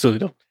 Absolutely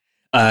don't.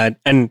 And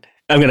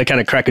I'm going to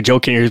kind of crack a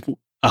joke here.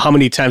 How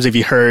many times have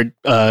you heard,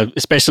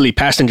 especially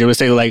passengers would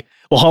say like,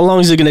 well, how long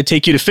is it going to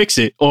take you to fix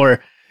it?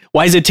 Or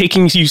why is it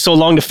taking you so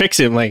long to fix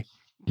it? I'm like,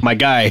 my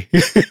guy,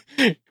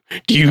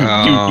 do you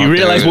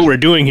realize what we're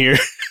doing here?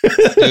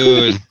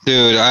 dude,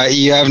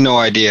 you have no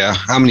idea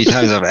how many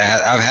times I've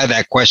had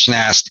that question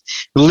asked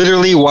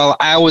literally while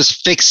I was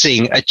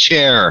fixing a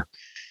chair.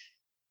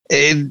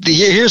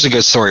 Here's a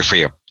good story for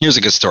you.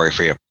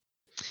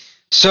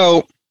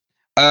 So,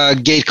 a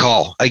gate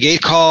call,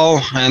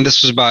 and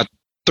this was about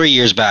 3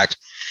 years back.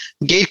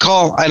 Gate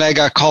call, and I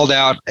got called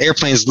out.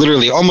 Airplane's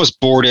literally almost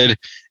boarded,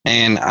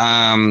 and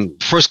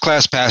first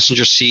class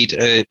passenger seat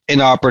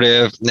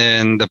inoperative.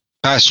 Then the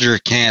passenger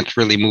can't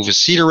really move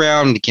his seat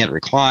around, he can't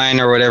recline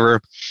or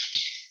whatever.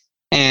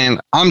 And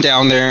I'm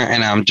down there,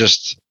 and I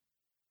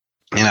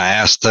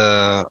asked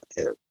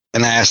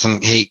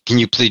them, hey, can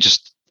you please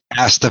just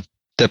ask the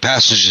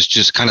passengers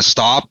just kind of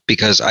stop,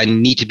 because I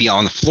need to be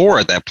on the floor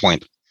at that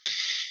point.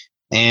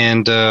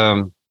 And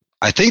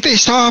I think they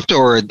stopped,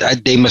 or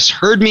they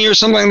misheard me or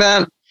something like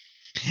that.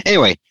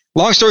 Anyway,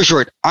 long story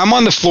short, I'm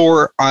on the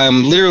floor.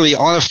 I'm literally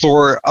on the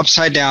floor,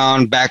 upside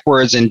down,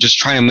 backwards, and just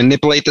trying to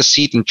manipulate the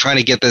seat and trying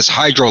to get this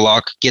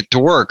hydrolock get to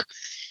work.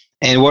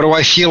 And what do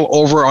I feel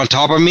over on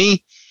top of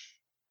me?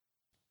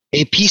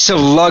 A piece of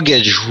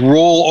luggage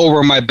roll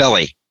over my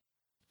belly.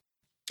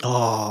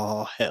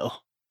 Oh,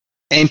 hell.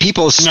 And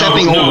people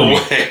stepping over me.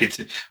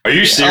 Wait. Are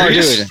you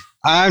serious? Oh, dude.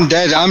 I'm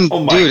dead.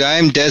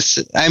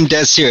 I'm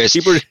dead serious.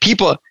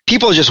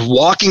 People just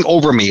walking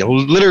over me,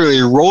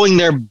 literally rolling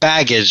their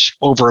baggage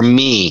over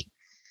me.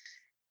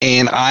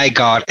 And I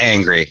got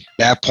angry. At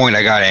that point,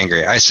 I got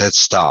angry. I said,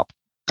 stop.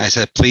 I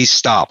said, please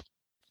stop.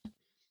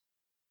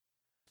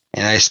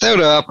 And I stood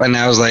up, and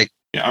I was like,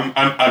 yeah,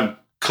 I'm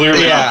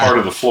clearly not part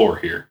of the floor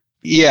here.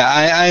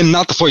 Yeah, I'm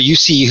not the floor. You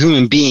see a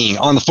human being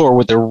on the floor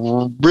with a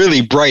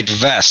really bright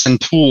vest and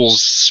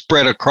tools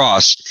spread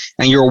across,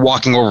 and you're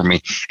walking over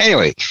me.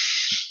 Anyway,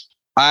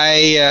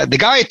 the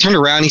guy turned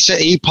around.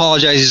 He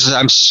apologized. He said,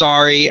 I'm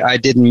sorry. I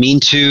didn't mean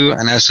to.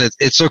 And I said,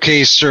 it's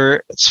okay,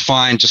 sir. It's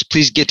fine. Just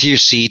please get to your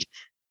seat.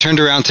 Turned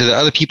around to the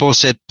other people and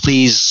said,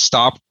 please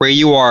stop where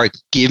you are.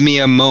 Give me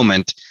a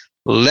moment.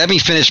 Let me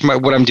finish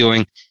what I'm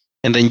doing,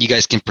 and then you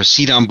guys can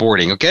proceed on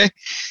boarding, okay?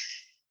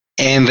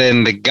 And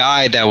then the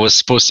guy that was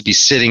supposed to be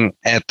sitting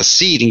at the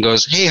seat and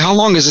goes, hey, how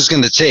long is this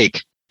going to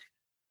take?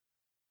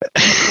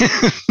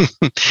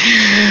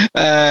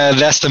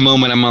 That's the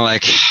moment I'm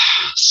like,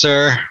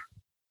 sir,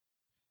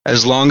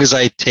 as long as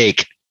I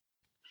take.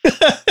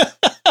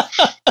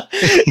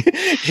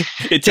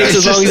 It takes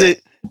as long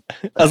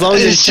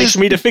as it takes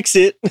me to fix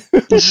it.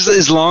 Just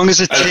as long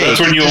as it takes. That's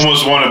when you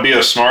almost want to be a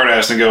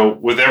smartass and go,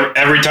 with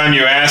every time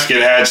you ask,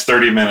 it adds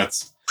 30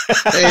 minutes. I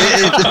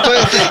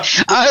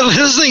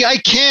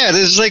can't.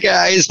 It's like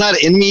it's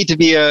not in me to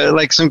be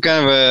some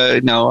kind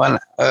of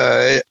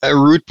a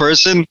rude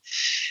person.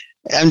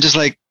 I'm just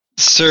like,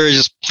 sir,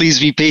 just please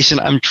be patient.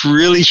 I'm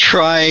really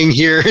trying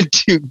here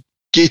to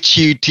get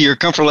you to your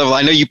comfort level.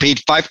 I know you paid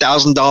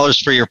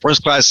 $5,000 for your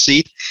first class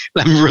seat,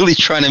 and I'm really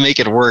trying to make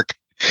it work.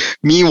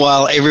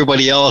 Meanwhile,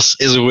 everybody else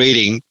is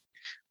waiting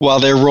while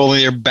they're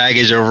rolling their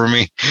baggage over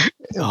me.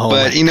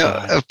 But you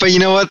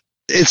know what?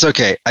 It's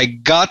okay. I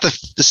got the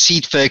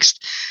seat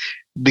fixed.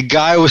 The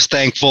guy was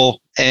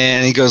thankful,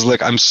 and he goes,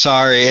 look, I'm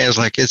sorry. I was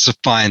like, it's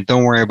fine.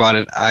 Don't worry about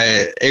it.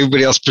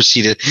 Everybody else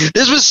proceeded.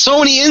 There's been so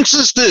many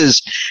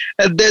instances.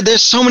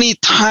 There's so many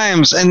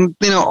times, and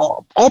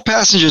all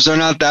passengers are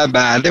not that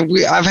bad.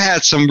 I've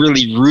had some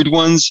really rude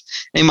ones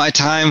in my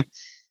time.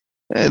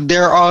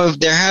 There have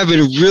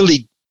been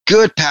really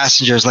good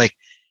passengers. Like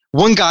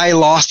one guy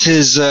lost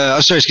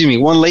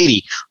one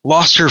lady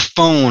lost her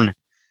phone,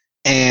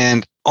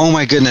 and oh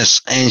my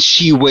goodness. And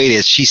she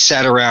waited. She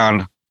sat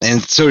around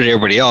and so did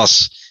everybody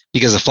else,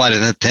 because the flight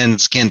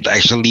attendants can't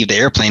actually leave the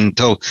airplane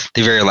until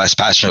the very last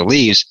passenger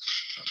leaves.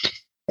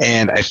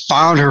 And I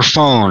found her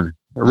phone.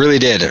 I really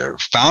did. I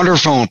found her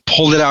phone,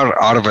 pulled it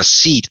out of a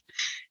seat,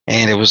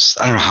 and it was,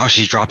 I don't know how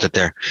she dropped it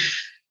there.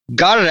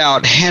 Got it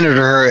out, handed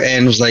her,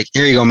 and was like,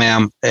 "Here you go,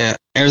 ma'am.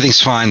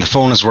 Everything's fine. The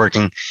phone is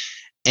working."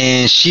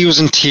 And she was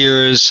in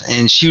tears,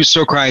 and she was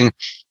so crying.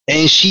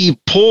 And she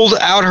pulled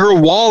out her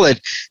wallet,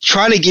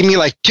 trying to give me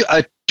like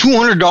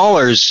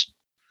 $200.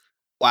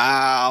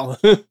 Wow.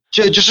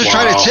 Just to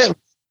try to tip.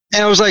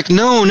 And I was like,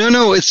 no,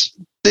 it's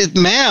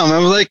ma'am. I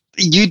was like,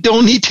 you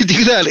don't need to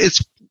do that.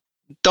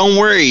 Don't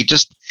worry.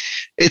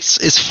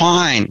 It's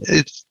fine.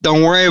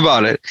 Don't worry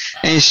about it.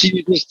 And she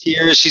was just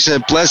tears. She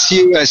said, "Bless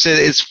you." I said,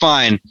 "It's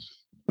fine."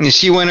 And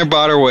she went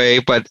about her way.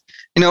 But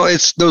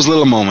it's those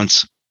little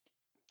moments.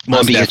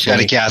 Most being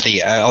definitely. a chatty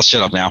Cathy. I'll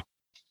shut up now.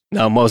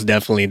 No, most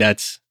definitely.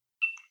 That's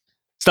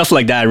stuff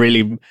like that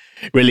really,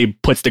 really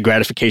puts the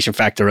gratification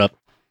factor up.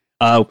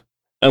 I'm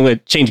going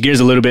to change gears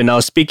a little bit now.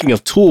 Speaking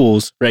of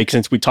tools, right?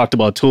 Since we talked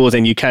about tools,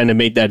 and you kind of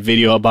made that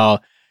video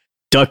about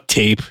duct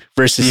tape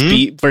versus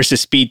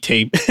speed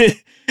tape.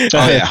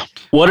 Oh yeah.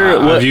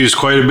 I've used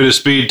quite a bit of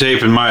speed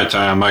tape in my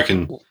time. I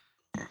can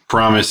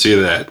promise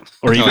you that.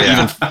 Or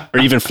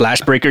even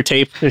flash breaker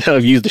tape.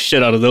 I've used the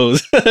shit out of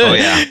those. Oh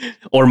yeah.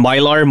 Or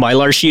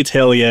Mylar sheets.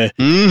 Hell yeah.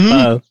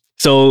 Mm-hmm.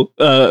 So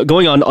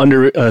going on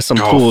under some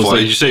tools.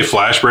 Did you say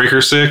flash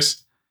breaker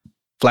 6?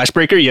 Flash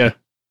breaker? Yeah.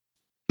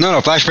 No,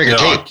 flash breaker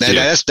tape.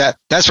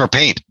 That's for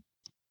paint.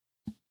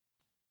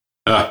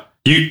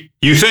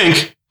 You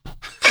think?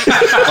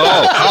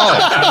 Oh.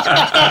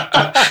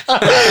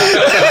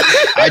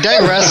 I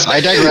digress.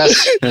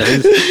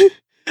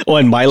 Oh,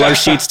 and Mylar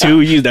sheets too.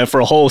 We use that for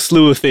a whole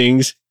slew of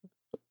things.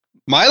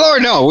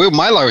 Mylar, no.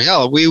 Mylar,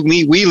 hell, we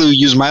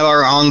use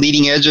Mylar on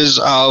leading edges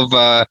of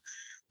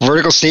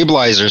vertical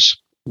stabilizers.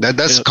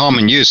 That's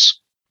common use.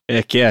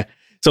 Heck yeah.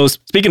 So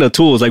speaking of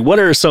tools, like what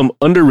are some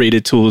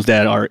underrated tools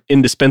that are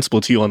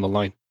indispensable to you on the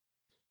line?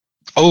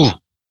 Oh,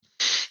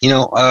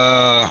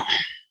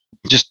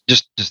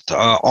 just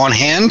on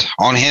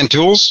hand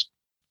tools.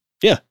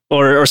 Yeah,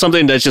 or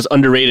something that's just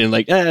underrated.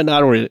 Like, I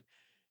don't really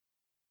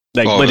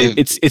like. But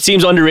it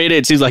seems underrated.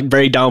 It seems like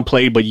very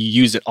downplayed, but you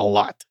use it a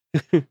lot.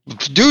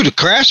 Dude,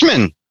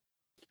 Craftsman.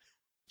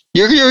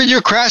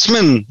 You're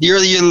Craftsman.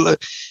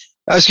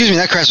 Excuse me,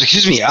 not Craftsman.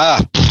 Excuse me.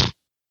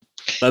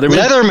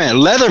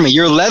 Leatherman.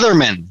 You're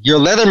Leatherman. Your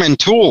Leatherman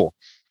tool.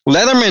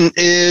 Leatherman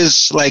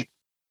is like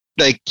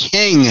the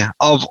king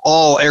of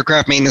all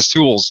aircraft maintenance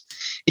tools.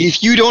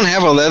 If you don't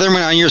have a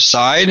Leatherman on your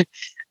side,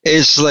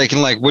 it's like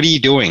what are you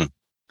doing?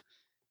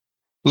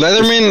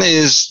 Leatherman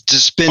is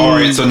just been. All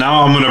right, so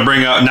now I'm going to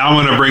bring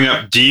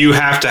up. Do you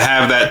have to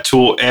have that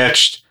tool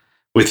etched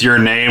with your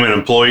name and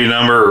employee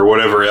number or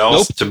whatever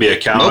else to be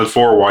accounted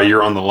for while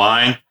you're on the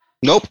line?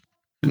 Nope.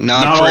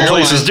 Not all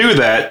places do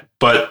that,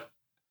 but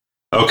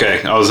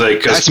okay. I was like,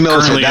 because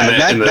currently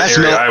in the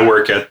area I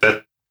work at,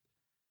 that.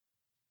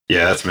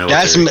 Yeah, that's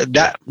military.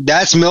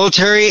 That's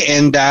military,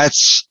 and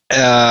that's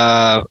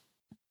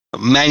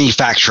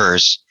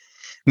manufacturers.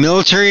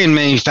 Military and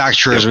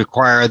manufacturers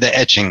require the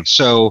etching.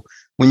 So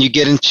when you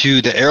get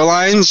into the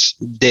airlines,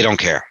 they don't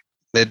care.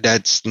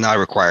 That's not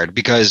required,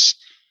 because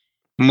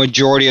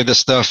majority of the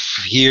stuff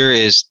here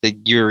is that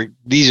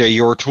these are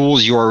your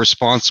tools. You are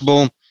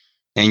responsible,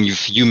 and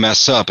if you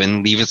mess up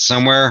and leave it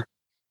somewhere,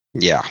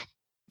 don't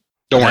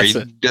worry,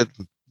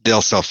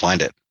 they'll still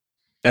find it.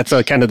 That's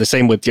kind of the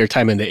same with your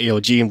time in the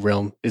AOG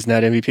realm, isn't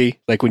that, MVP?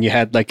 Like when you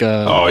had like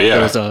those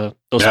I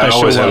special,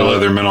 always had a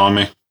Leatherman on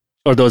me,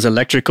 or those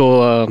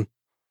electrical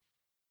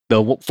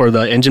for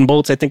the engine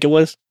bolts, I think it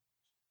was.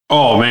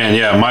 Oh man,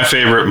 yeah, my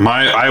favorite.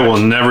 I will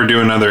never do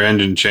another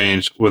engine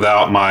change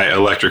without my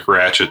electric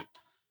ratchet.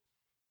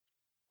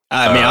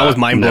 I was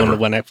mind blown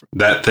when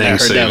that thing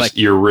saves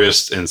your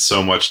wrist and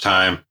so much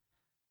time.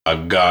 A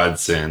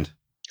godsend.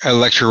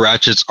 Electric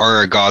ratchets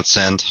are a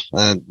godsend.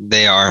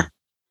 They are.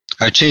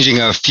 Changing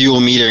a fuel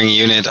metering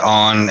unit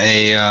on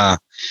a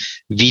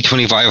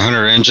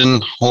V2500 engine.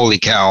 Holy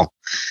cow!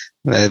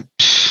 Yeah,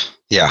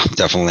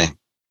 definitely.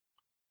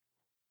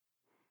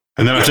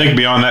 And then I think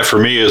beyond that for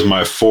me is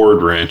my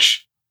Ford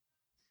wrench.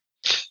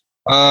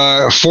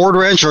 Ford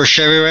wrench or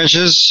Chevy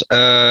wrenches.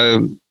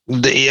 About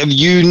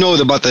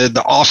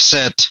the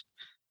offset.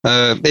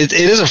 It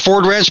is a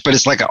Ford wrench, but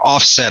it's like an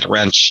offset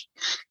wrench.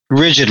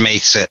 Rigid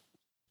makes it.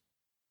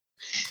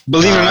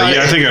 Believe it or not,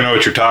 I think I know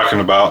what you're talking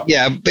about.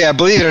 Yeah.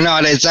 Believe it or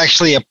not, it's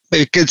actually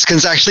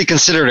actually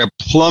considered a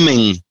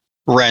plumbing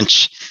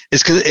wrench.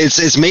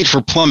 It's made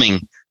for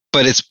plumbing,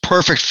 but it's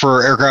perfect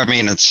for aircraft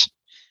maintenance.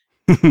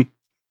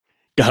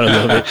 Gotta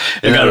love it.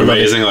 Isn't that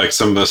amazing? Like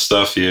some of the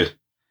stuff you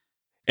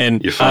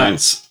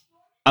find.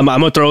 I'm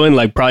gonna throw in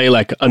like probably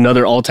like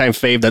another all-time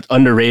fave that's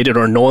underrated,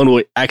 or no one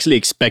would actually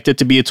expect it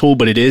to be a tool,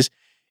 but it is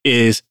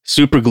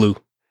super glue.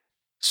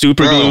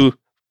 Super glue,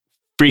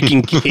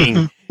 freaking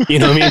king. You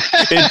know what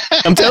I mean?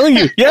 I'm telling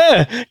you,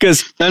 yeah.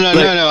 Because no.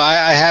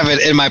 I have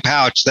it in my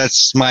pouch.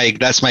 That's my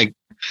like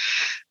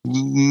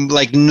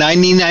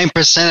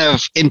 99%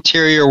 of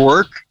interior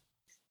work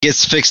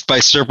gets fixed by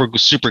super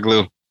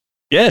glue.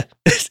 Yeah,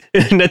 that's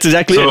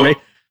exactly it, right?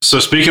 So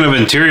speaking of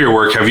interior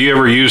work, have you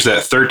ever used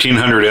that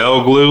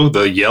 1300L glue,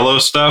 the yellow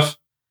stuff?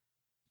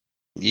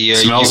 Yeah,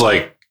 smells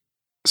like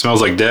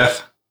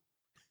death.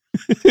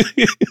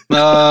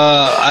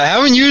 I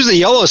haven't used the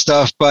yellow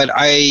stuff, but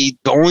the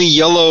only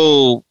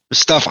yellow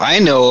stuff I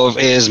know of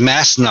is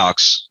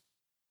Mastnox.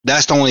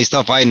 That's the only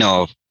stuff I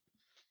know of.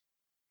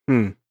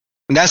 And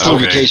that's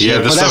lubrication. Yeah,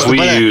 the stuff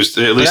we used.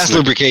 At least that's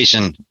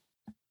lubrication.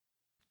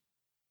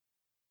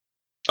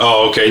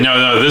 Oh, okay.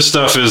 No. This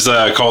stuff is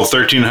called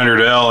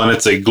 1300L, and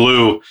it's a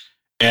glue.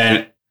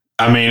 And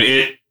I mean,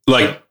 it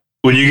like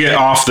when you get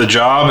off the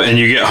job and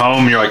you get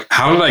home, you're like,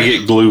 "How did I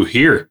get glue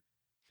here?"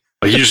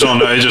 Like you just don't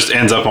know. It just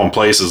ends up on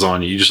places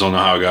on you. You just don't know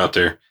how it got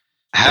there.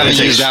 It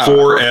takes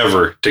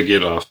forever to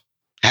get off.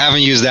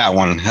 Haven't used that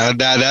one.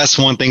 That's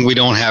one thing we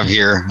don't have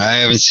here. I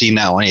haven't seen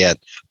that one yet.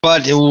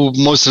 But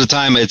most of the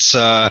time, it's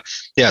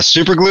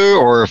super glue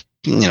or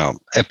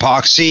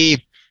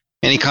epoxy,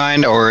 any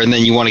kind. And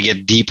then you want to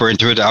get deeper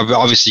into it.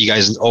 Obviously, you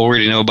guys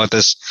already know about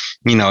this.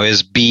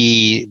 Is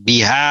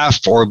B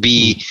half or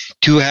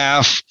B2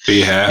 half?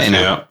 B half.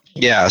 Yeah.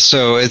 Yeah.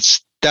 So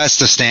that's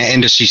the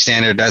industry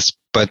standard.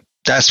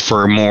 That's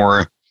for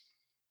more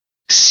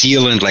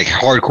sealant, like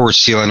hardcore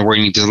sealant, where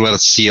you need to let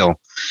it seal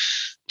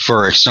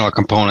for external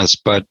components.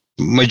 But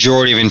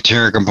majority of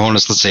interior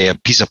components, let's say a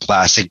piece of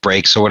plastic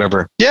breaks or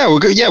whatever. Yeah, we're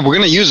good. Yeah, we're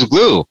gonna use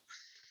glue.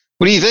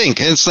 What do you think?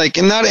 It's like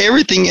not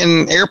everything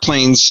in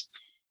airplanes.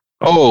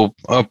 Oh,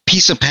 a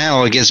piece of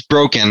panel gets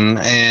broken,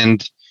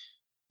 and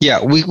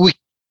yeah, we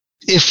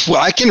if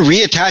I can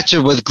reattach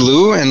it with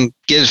glue and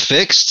get it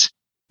fixed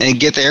and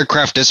get the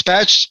aircraft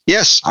dispatched,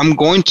 yes, I'm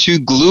going to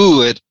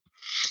glue it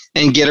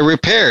and get it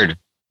repaired.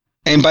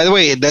 And by the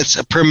way,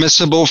 that's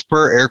permissible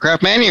per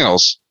aircraft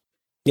manuals.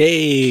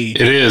 Yay.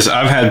 It is.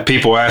 I've had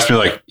people ask me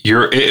like,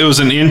 it was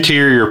an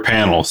interior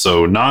panel,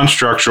 so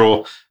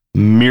non-structural,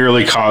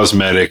 merely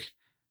cosmetic.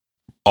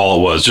 All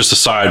it was, just a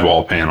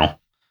sidewall panel.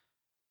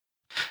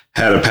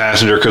 Had a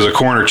passenger because a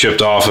corner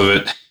chipped off of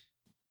it.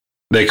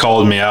 They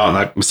called me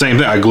out, and same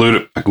thing. I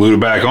glued it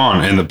back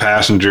on, and the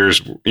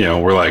passengers,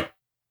 were like,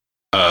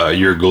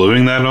 "You're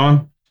gluing that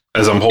on?"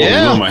 As I'm holding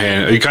it in my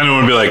hand, you kind of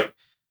want to be like,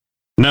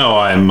 "No,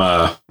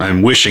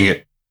 I'm wishing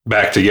it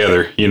back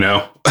together."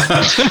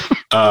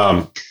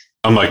 I'm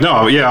like,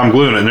 "No, yeah, I'm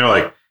gluing it." And they're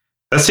like,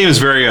 "That seems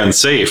very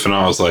unsafe." And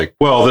I was like,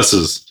 "Well, this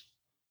is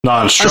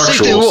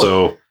non-structural,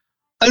 so."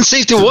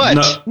 Unsafe to what?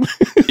 No,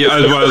 yeah,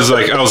 I was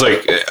like,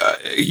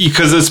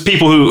 because it's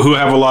people who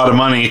have a lot of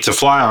money to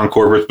fly on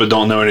corporates but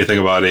don't know anything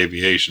about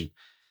aviation.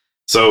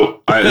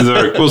 So they're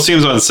like, well, it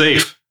seems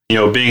unsafe,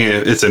 being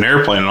it's an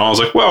airplane. And I was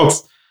like, well,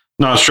 it's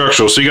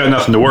non-structural, so you got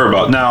nothing to worry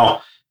about.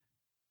 Now,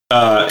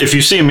 if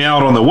you see me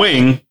out on the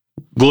wing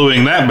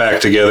gluing that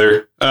back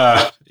together,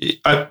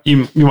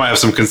 you might have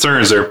some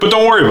concerns there, but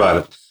don't worry about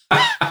it.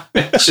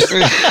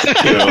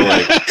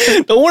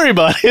 Don't worry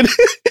about it.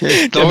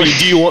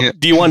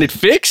 Do you want it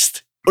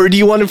fixed or do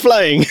you want it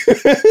flying?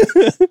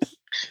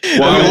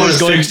 Well, I want it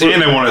fixed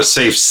and I want it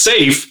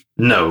safe.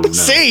 No.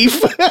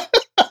 Safe.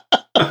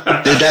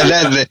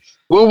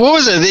 What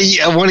was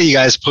it? One of you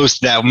guys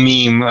posted that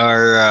meme,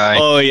 or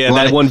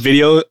that one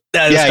video.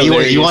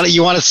 You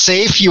want it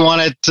safe. You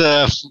want it.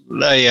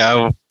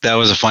 That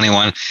was a funny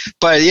one.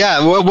 But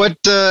yeah, what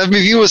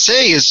review was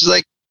saying is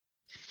like.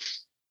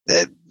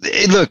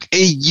 Look,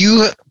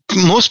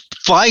 most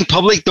flying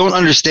public don't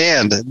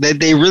understand that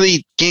they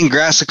really can't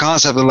grasp the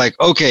concept of like,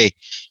 okay,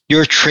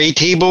 your tray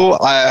table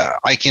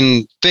I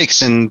can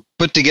fix and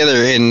put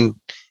together in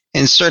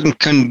certain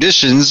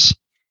conditions.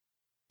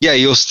 Yeah,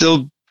 you'll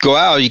still go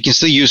out. You can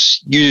still use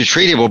your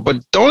tray table,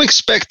 but don't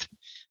expect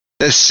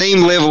the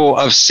same level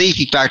of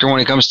safety factor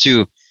when it comes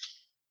to,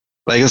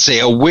 like, let's say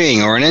a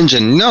wing or an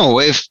engine. No,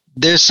 if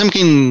there's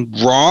something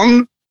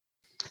wrong,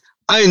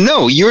 I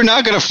know you're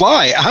not going to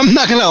fly. I'm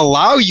not going to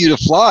allow you to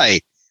fly.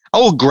 I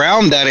will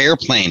ground that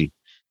airplane,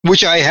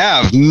 which I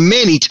have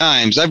many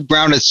times. I've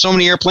grounded so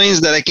many airplanes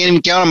that I can't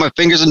even count on my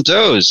fingers and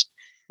toes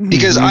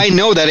because I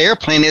know that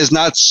airplane is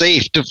not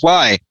safe to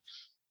fly,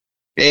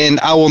 and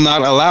I will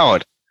not allow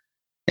it.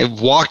 I've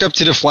walked up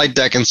to the flight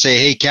deck and say,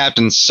 "Hey,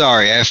 Captain,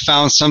 sorry, I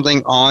found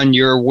something on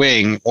your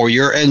wing or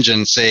your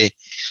engine." Say,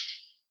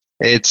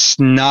 "It's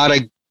not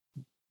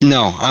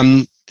no,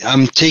 I'm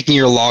taking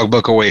your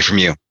logbook away from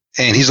you."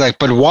 And he's like,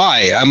 "But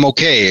why? I'm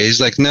okay." He's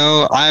like,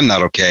 "No, I'm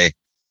not okay."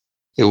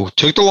 He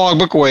took the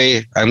logbook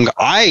away. I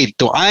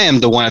am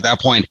the one at that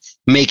point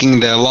making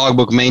the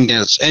logbook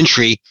maintenance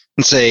entry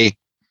and say,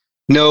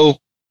 "No,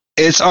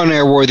 it's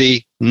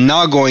unairworthy,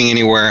 not going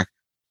anywhere.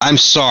 I'm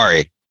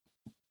sorry."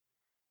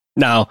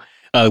 Now,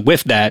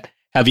 with that,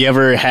 have you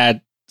ever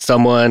had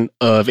someone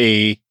of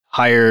a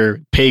higher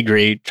pay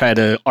grade try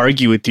to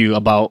argue with you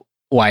about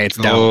why it's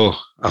down?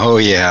 Oh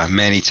yeah,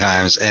 many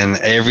times. And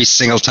every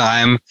single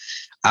time,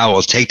 I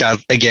will take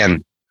that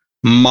again.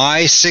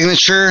 My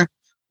signature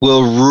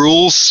will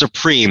rule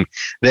supreme.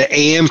 The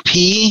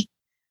AMP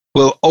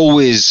will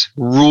always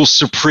rule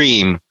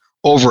supreme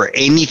over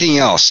anything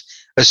else.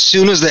 As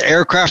soon as the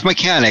aircraft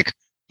mechanic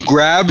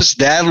grabs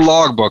that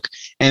logbook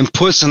and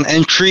puts an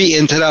entry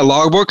into that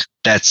logbook,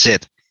 that's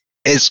it.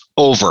 It's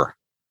over.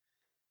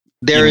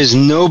 There is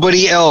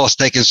nobody else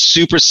that can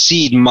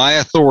supersede my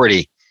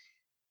authority.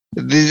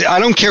 I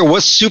don't care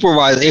what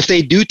supervisor. If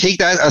they do take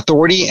that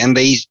authority and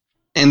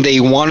they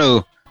want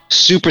to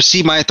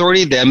supersede my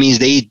authority, that means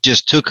they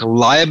just took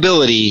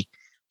liability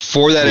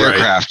for that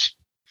aircraft.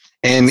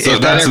 And so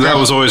if that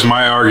was always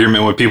my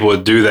argument when people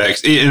would do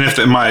that. And if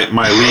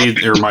my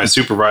lead or my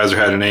supervisor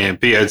had an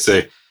AMP, I'd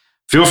say,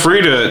 feel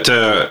free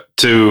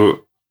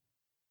to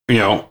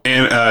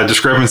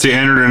discrepancy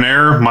entered an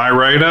error, my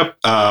write-up.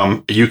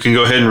 You can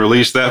go ahead and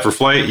release that for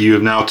flight. You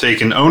have now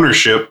taken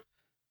ownership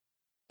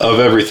of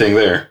everything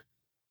there.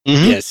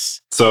 Mm-hmm.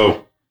 Yes.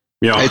 So,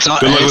 good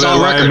luck with that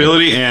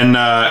liability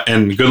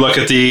and good luck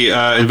at the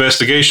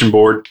investigation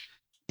board.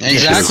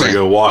 Exactly. They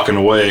go walking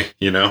away,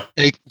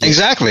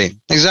 Exactly.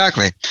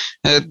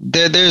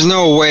 There's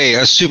no way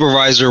a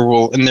supervisor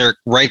will, in their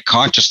right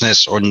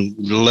consciousness, or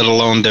let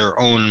alone their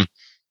own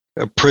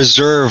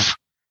preservation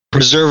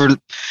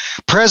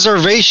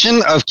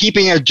of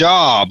keeping a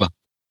job,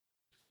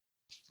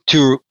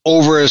 to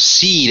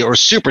oversee or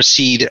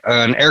supersede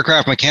an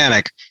aircraft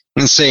mechanic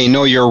and say,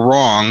 no, you're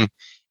wrong,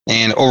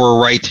 and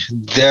overwrite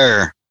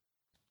their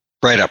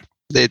write-up.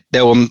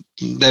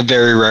 That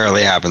very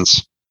rarely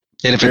happens.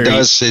 And if it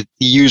does, it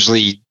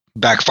usually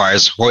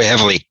backfires quite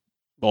heavily.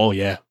 Oh,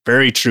 yeah.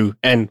 Very true.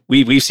 And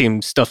we've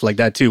seen stuff like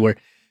that, too, where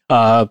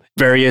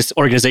various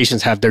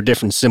organizations have their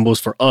different symbols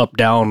for up,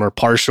 down, or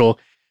partial.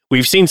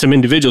 We've seen some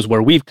individuals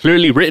where we've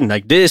clearly written,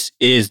 like, this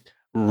is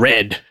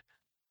red.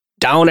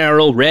 Down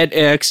arrow, red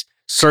X,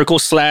 circle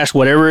 /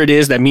 whatever it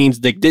is. That means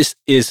that this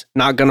is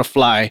not going to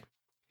fly.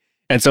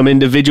 And some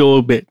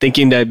individual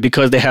thinking that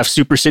because they have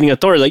superseding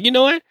authority, like, you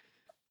know what?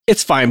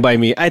 It's fine by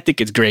me. I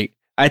think it's great.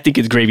 I think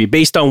it's gravy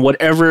based on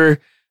whatever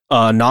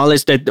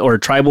knowledge or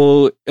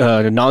tribal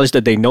knowledge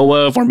that they know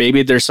of, or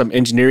maybe there's some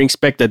engineering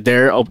spec that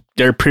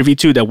they're privy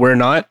to that we're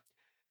not.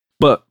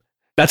 But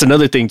that's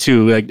another thing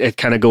too. Like, it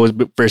kind of goes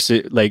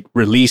versus like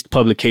released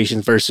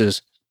publications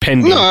versus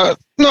pending. No,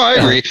 I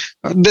agree.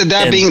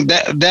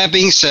 That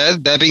being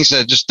said,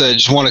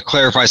 just want to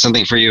clarify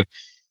something for you.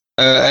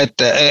 At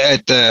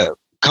the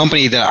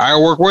company that I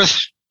work with,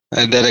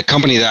 that a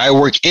company that I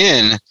work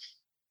in.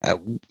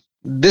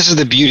 This is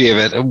the beauty of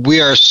it.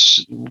 We are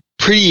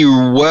pretty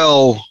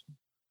well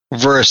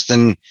versed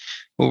in,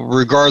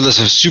 regardless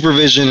of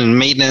supervision and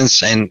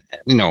maintenance and,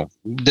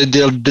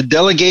 the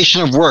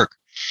delegation of work.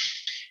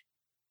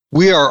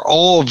 We are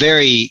all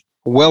very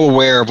well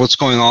aware of what's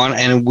going on,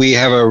 and we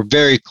have a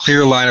very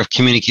clear line of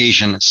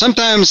communication.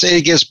 Sometimes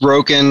it gets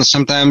broken.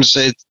 Sometimes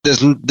it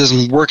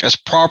doesn't work as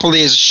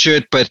properly as it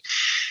should, but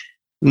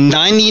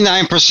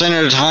 99%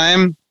 of the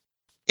time,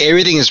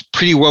 everything is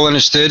pretty well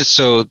understood.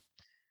 So,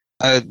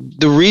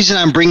 the reason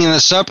I'm bringing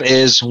this up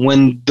is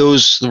when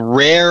those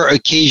rare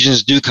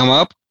occasions do come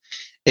up,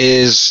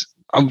 this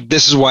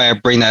is why I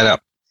bring that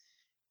up.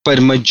 But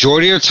the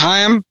majority of the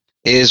time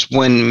is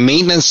when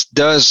maintenance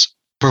does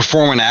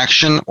perform an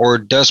action or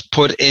does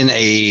put in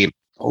a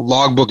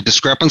logbook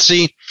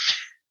discrepancy,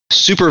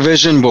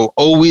 supervision will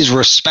always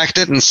respect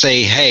it and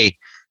say, hey,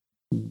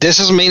 this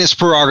is maintenance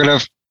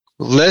prerogative.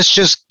 Let's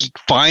just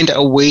find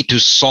a way to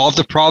solve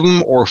the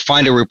problem or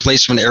find a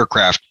replacement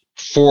aircraft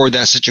for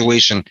that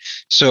situation.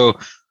 So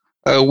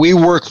we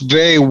work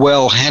very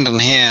well hand in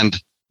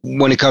hand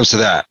when it comes to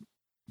that.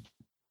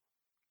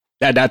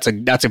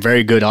 That's a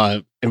very good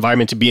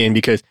environment to be in,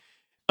 because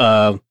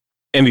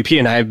MVP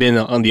and I have been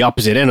on the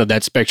opposite end of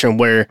that spectrum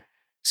where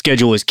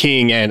schedule is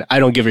king and I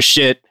don't give a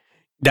shit.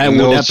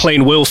 That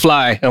plane will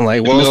fly. I'm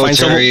like, well,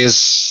 military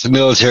is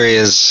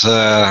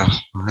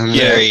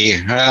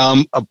very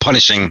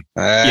punishing.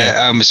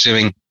 I'm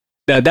assuming.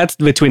 That's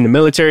between the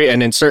military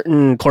and then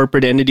certain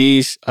corporate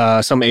entities,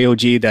 some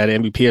AOG that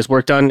MVP has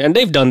worked on, and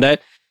they've done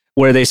that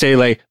where they say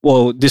like,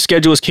 well, the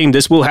schedule is king,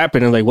 this will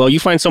happen. And like, well, you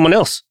find someone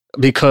else,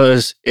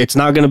 because it's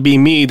not going to be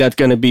me that's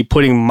going to be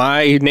putting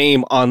my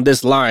name on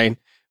this line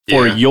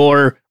for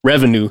your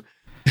revenue.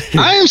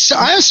 I am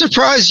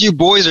surprised you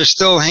boys are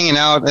still hanging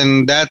out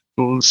in that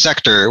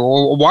sector.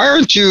 Why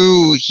aren't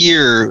you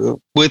here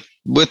with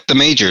the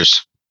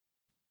majors?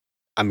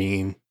 I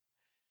mean,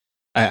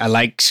 I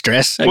like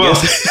stress, I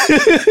guess. Why?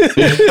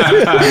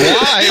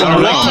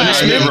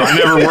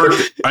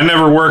 I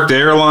never worked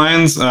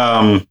airlines.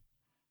 I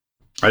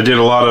did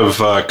a lot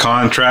of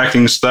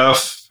contracting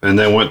stuff, and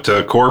then went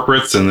to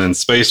corporates, and then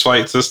space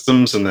flight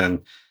systems, and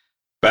then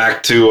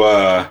back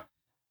to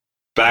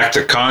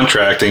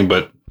contracting.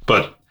 But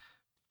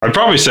I'd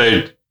probably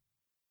say,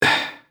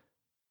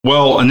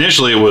 well,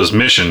 initially it was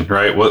mission,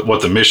 right?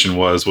 What the mission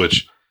was,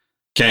 which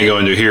can't go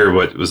into here,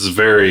 but it was a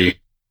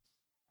very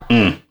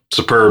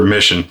superb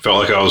mission. Felt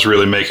like I was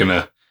really making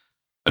a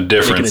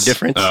difference.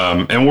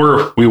 And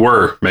we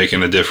were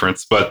making a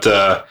difference, but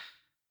I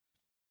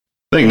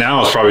think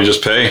now it's probably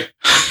just pay.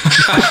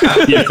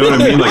 You know what I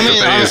mean? Like, the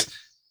pay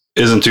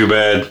isn't too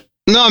bad.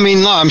 No,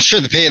 I'm sure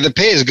the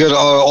pay is good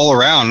all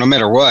around, no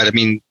matter what. I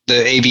mean,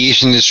 the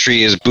aviation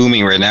industry is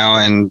booming right now,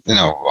 and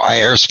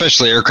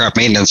especially aircraft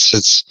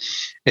maintenance.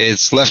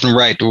 It's left and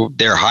right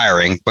they're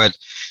hiring, but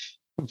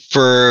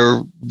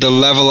for the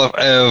level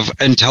of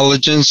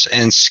intelligence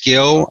and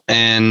skill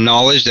and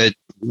knowledge that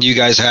you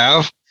guys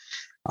have,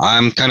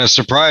 I'm kind of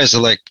surprised that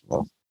like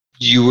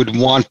you would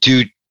want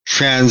to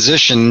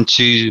transition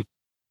to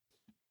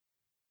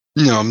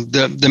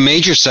the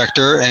major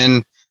sector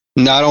and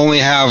not only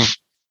have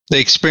the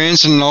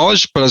experience and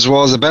knowledge, but as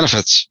well as the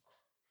benefits.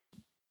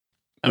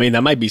 I mean,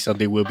 that might be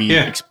something we'll be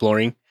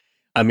exploring.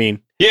 I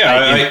mean,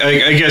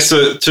 I guess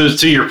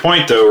to your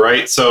point though,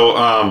 right?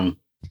 So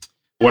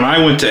when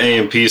I went to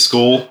A&P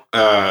school,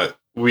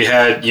 we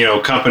had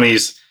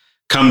companies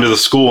come to the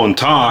school and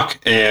talk,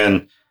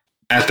 and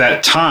at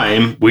that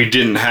time we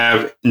didn't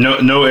have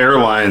no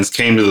airlines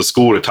came to the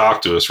school to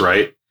talk to us,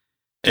 right?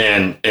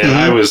 And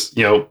I was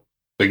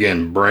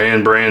again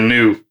brand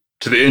new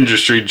to the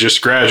industry,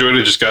 just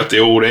graduated, just got the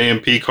old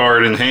A&P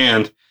card in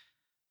hand.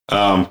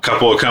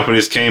 Couple of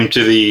companies came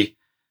to the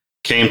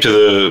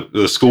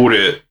school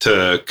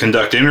to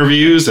conduct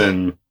interviews,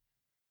 and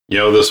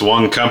this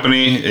one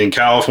company in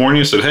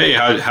California said, "Hey,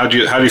 how do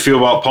you feel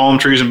about palm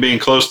trees and being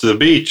close to the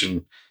beach?"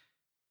 And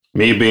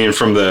me being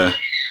from the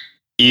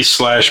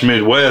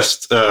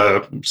East/Midwest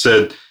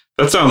said,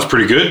 "That sounds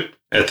pretty good."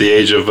 At the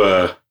age of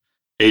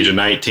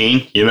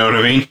 19, you know what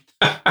I mean?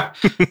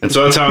 And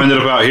so that's how I ended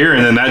up out here.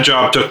 And then that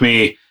job took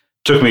me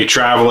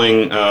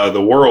traveling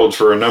the world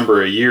for a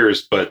number of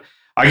years. But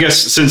I guess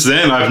since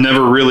then, I've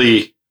never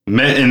really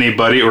met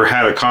anybody or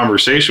had a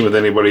conversation with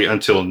anybody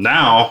until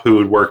now who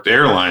had worked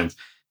airlines.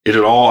 It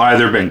had all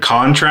either been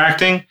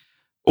contracting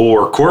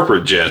or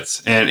corporate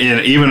jets. And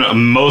even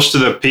most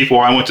of the people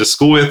I went to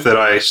school with that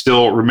I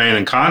still remain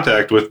in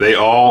contact with, they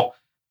all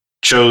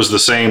chose the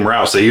same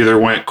routes. They either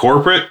went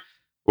corporate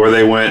or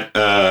they went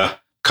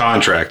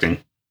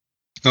contracting.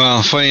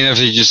 Well, funny enough,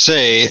 you just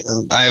say,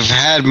 I've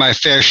had my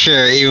fair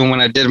share, even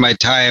when I did my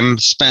time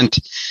spent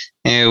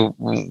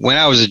when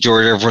I was at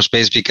Georgia Air Force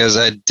Base, because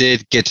I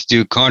did get to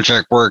do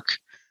contract work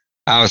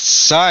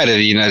outside of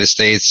the United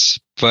States.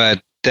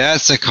 But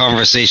that's a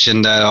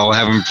conversation that I'll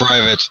have in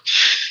private.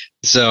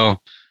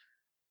 So,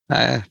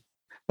 how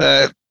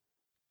can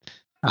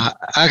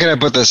I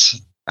put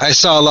this? I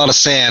saw a lot of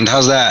sand.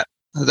 How's that?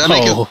 Does that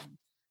make it?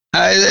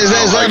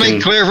 Is that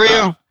make clear for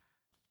you?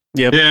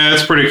 Yep. Yeah,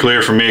 it's pretty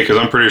clear for me because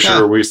I'm pretty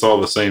sure we saw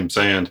the same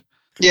sand.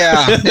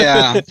 Yeah. And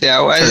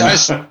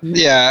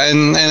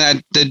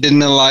I didn't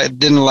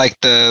like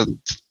the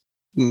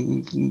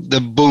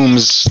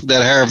booms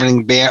that are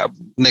happening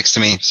next to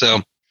me.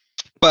 So,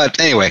 but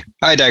anyway,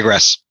 I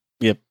digress.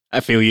 Yep,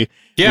 I feel you.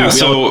 Yeah.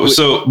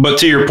 But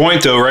to your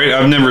point though, right?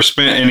 I've never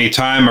spent any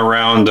time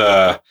around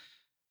the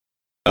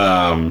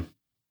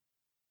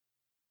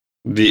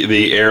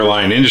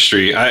airline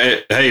industry.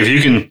 Hey, if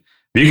you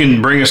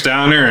can bring us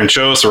down there and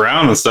show us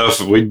around and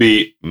stuff, we'd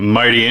be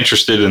mighty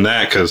interested in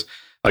that. Because,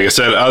 like I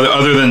said,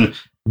 other than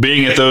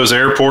being at those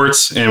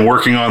airports and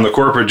working on the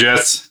corporate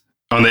jets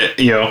on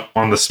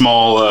the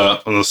small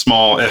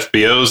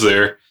FBOs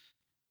there,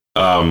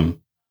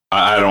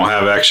 I don't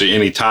have actually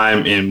any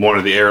time in one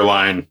of the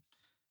airline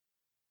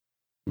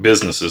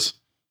businesses.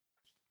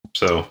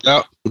 So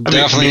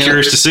definitely be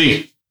curious to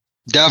see.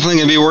 Definitely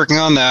gonna be working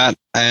on that,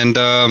 and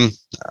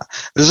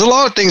there's a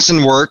lot of things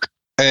in work,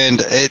 and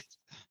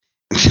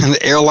the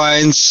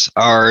airlines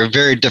are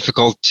very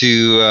difficult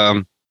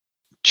to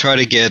try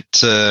to get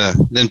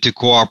them to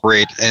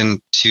cooperate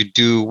and to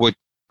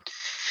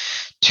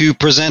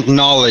present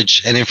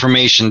knowledge and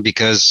information,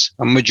 because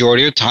a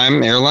majority of the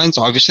time airlines,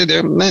 obviously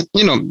they're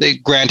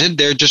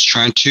just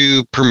trying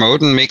to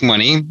promote and make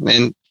money,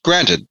 and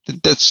granted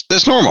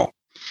that's normal.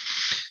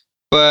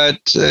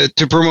 But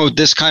to promote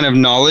this kind of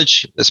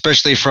knowledge,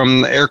 especially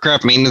from the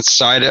aircraft maintenance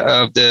side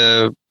of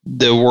the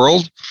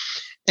world,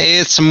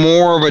 it's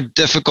more of a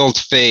difficult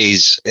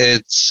phase.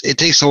 It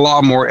takes a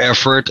lot more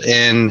effort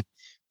and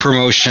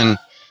promotion,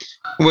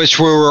 which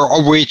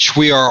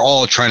we are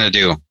all trying to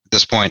do at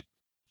this point.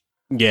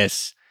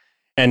 Yes,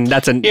 and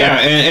that's and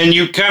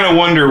you kind of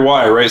wonder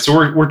why, right? So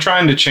we're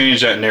trying to change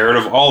that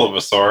narrative. All of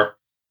us are,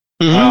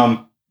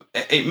 and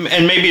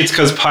maybe it's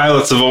because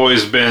pilots have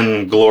always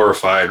been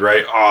glorified,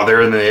 right? Oh,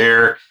 they're in the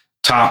air,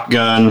 Top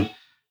Gun.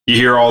 You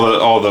hear all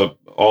the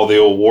old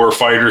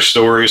warfighter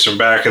stories from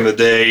back in the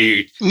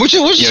day, which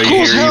is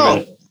cool as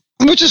hell.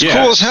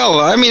 Cool as hell.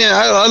 I mean,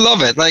 I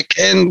love it. Like,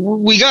 and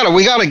we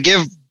gotta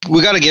give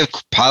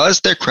pilots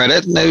their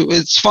credit.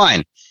 It's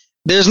fine.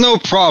 There's no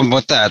problem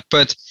with that.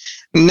 But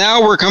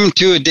now we're coming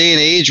to a day and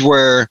age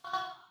where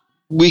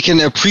we can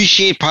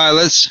appreciate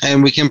pilots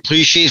and we can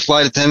appreciate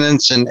flight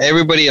attendants and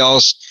everybody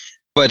else.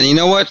 But you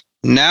know what?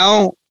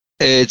 Now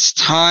it's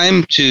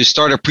time to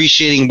start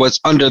appreciating what's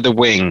under the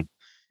wing.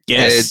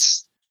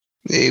 Yes.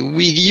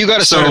 You got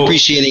to start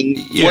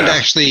appreciating what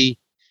actually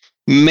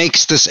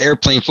makes this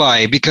airplane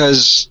fly,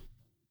 because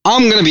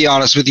I'm going to be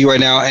honest with you right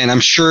now, and I'm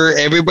sure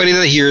everybody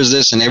that hears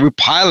this and every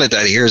pilot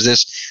that hears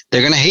this,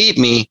 they're going to hate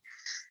me.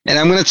 And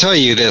I'm going to tell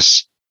you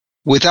this: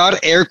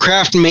 without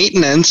aircraft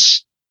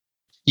maintenance,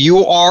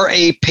 you are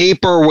a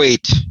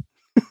paperweight.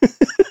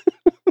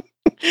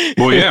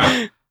 Well,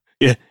 yeah.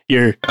 Yeah,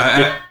 you're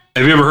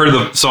Have you ever heard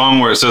the song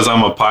where it says,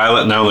 "I'm a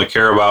pilot and I only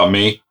care about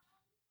me"?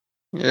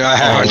 Yeah, I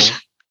haven't.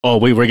 Oh,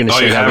 we were going to Oh,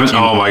 say you that. haven't?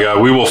 Oh my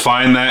God. We will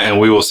find that and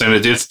we will send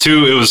it. I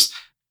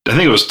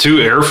think it was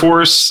 2 Air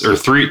Force or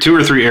 2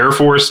 or 3 Air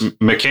Force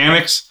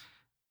mechanics.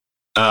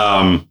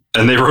 And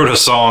they wrote a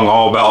song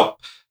all about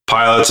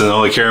pilots and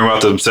only caring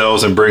about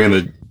themselves and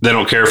they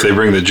don't care if they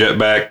bring the jet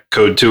back,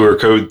 code 2 or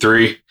code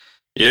 3.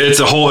 It's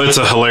a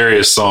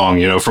hilarious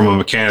song, from a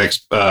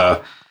mechanic's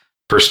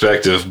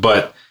perspective.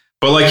 But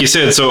like you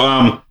said,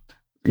 so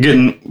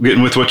getting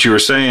with what you were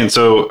saying.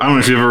 So I don't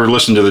know if you've ever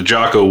listened to the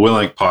Jocko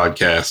Willink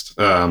podcast.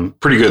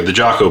 Pretty good, the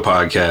Jocko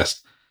podcast.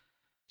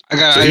 I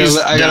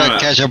gotta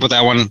catch up with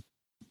that one.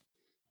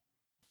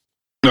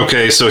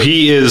 Okay, so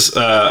he is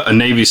a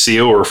Navy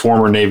SEAL or a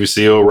former Navy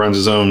SEAL, runs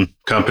his own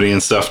company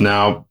and stuff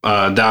now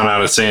down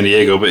out of San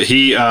Diego. But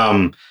he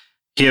had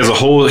a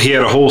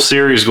whole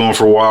series going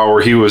for a while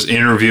where he was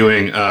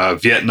interviewing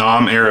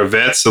Vietnam era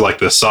vets, so like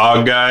the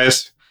SOG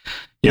guys.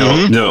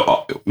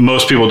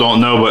 Most people don't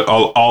know, but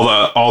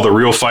all the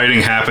real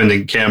fighting happened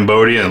in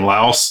Cambodia and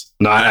Laos,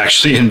 not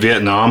actually in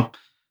Vietnam.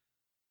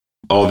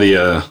 All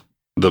the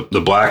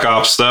Black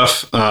Ops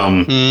stuff.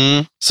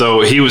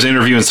 So he was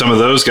interviewing some of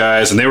those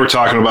guys, and they were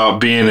talking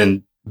about being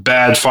in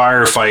bad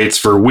firefights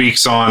for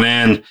weeks on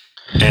end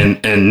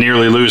and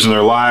nearly losing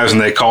their lives.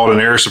 And they called an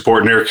air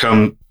support, and there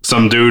come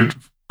some dude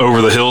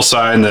over the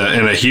hillside in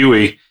a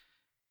Huey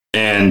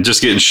and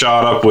just getting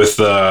shot up with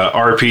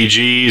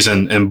RPGs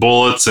and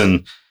bullets,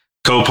 and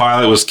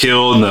co-pilot was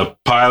killed, and the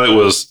pilot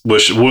was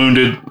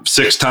wounded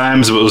 6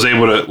 times, but was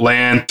able to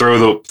land, throw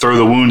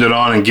the wounded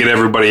on, and get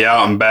everybody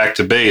out and back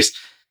to base.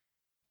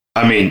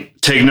 I mean,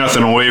 take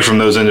nothing away from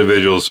those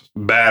individuals.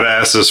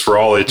 Badasses for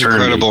all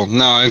eternity.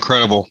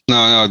 Incredible.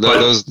 No.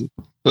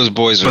 Those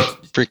boys are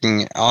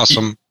freaking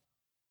awesome.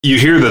 You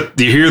hear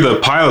the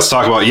pilots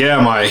talk about,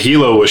 my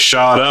helo was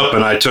shot up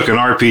and I took an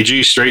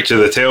RPG straight to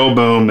the tail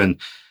boom and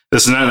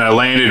this and that, and I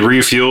landed,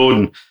 refueled,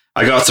 and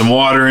I got some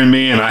water in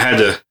me and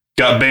I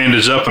got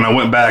bandaged up and I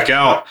went back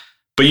out.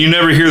 But you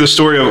never hear the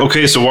story of,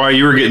 okay, so while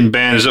you were getting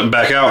bandaged up and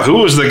back out, who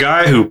was the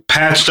guy who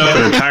patched up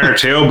an entire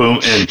tail boom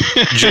and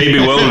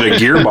JB welded a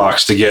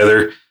gearbox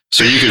together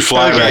so you could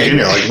fly back in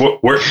there? Like,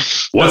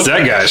 what's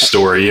that guy's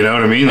story? You know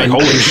what I mean? Like,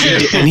 holy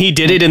shit. And he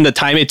did it in the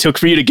time it took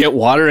for you to get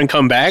water and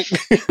come back?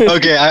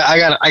 Okay, I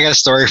got a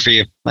story for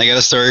you. You're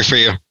going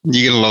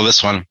to love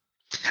this one.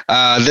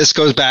 This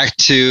goes back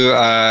to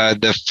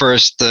the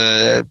first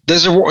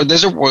Desert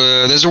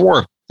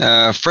War.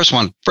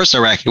 First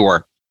Iraqi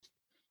War.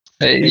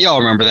 Y'all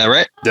remember that,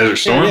 right? Desert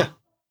Storm?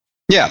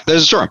 Yeah,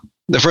 Desert Storm.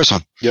 The first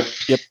one. Yep.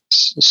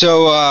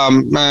 So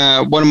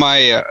one of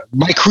my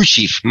crew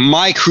chief,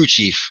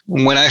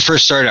 when I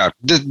first started out,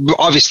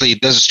 obviously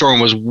Desert Storm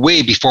was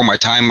way before my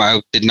time.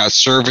 I did not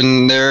serve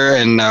in there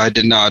and I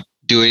did not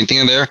do anything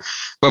in there,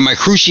 but my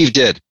crew chief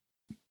did.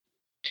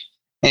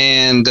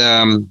 And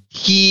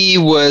he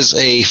was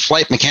a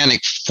flight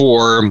mechanic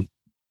for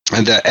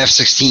the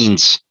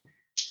F-16s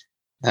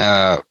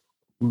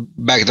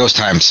back at those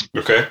times.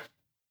 Okay.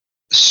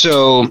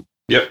 So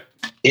yep.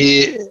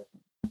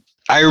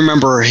 I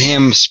remember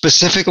him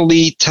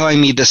specifically telling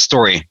me this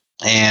story,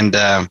 and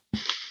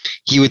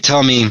he would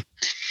tell me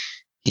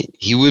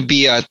he would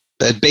be at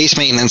base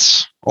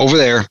maintenance over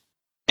there,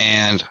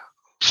 and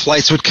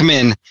flights would come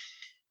in,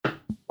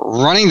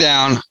 running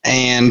down,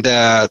 and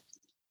the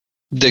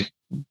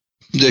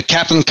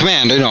captain in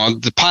command,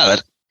 the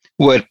pilot,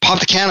 would pop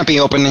the canopy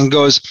open and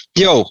goes,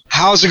 "Yo,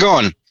 how's it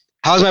going?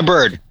 How's my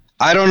bird?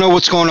 I don't know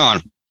what's going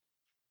on."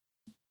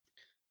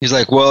 He's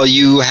like, "Well,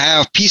 you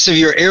have a piece of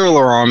your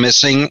aileron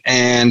missing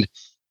and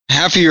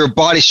half of your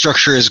body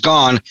structure is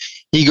gone."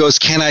 He goes,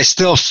 "Can I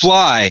still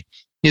fly?"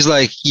 He's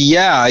like,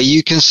 "Yeah,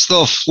 you can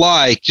still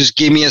fly. Just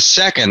give me a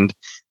second.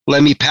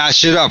 Let me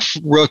patch it up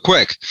real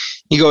quick."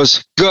 He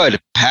goes, "Good.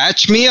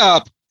 Patch me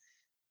up.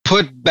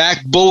 Put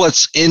back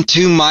bullets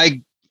into my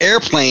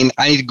airplane.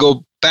 I need to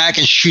go back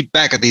and shoot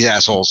back at these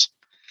assholes."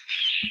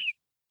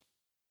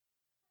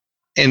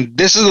 And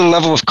this is the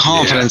level of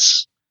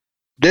confidence. Yeah.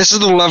 This is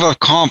the level of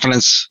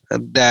confidence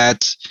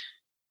that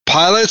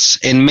pilots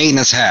and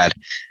maintenance had,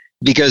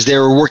 because they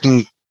were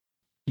working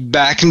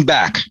back and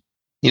back.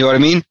 You know what I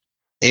mean?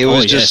 It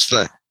was just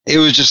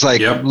like,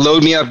 yep.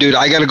 Load me up, dude.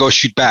 I got to go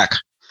shoot back.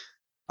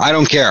 I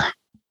don't care.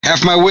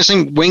 Half my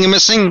wing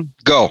missing.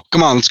 Go.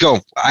 Come on, let's go.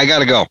 I got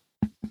to go.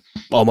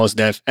 Almost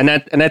deaf. And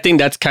I think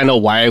that's kind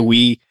of why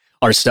we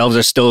ourselves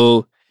are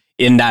still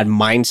in that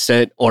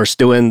mindset, or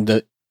still in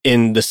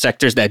the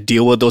sectors that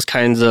deal with those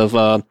kinds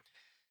of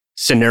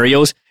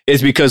scenarios,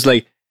 is because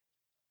like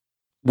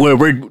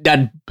we're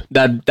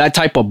that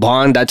type of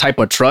bond, that type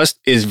of trust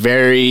is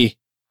very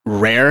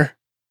rare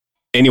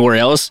anywhere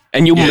else,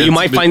 and you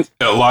might find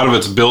a lot of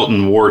it's built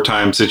in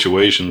wartime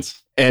situations.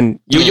 And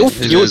you'll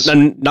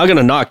not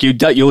gonna knock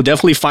you'll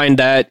definitely find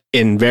that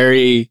in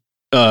very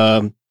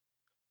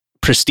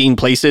pristine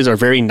places or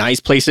very nice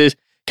places,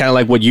 kind of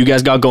like what you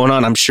guys got going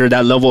on. I'm sure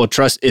that level of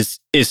trust is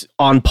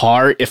on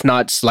par, if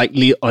not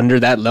slightly under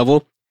that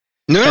level.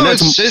 No,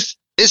 it's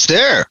It's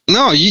there.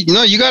 No, you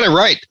got it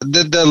right.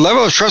 The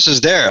level of trust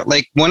is there.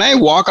 Like when I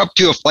walk up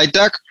to a flight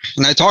deck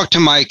and I talk to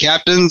my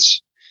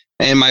captains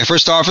and my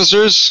first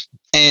officers,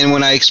 and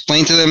when I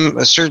explain to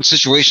them certain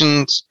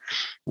situations,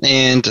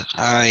 and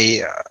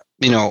I,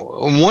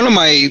 one of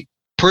my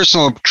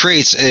personal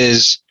traits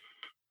is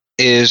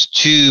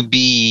to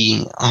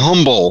be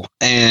humble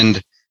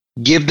and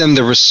give them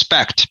the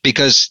respect,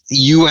 because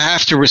you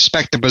have to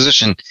respect the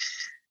position.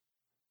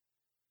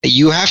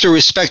 You have to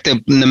respect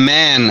the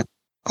man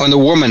or the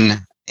woman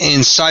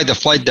inside the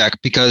flight deck,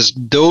 because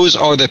those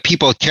are the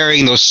people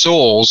carrying those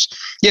souls.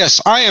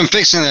 Yes, I am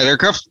fixing that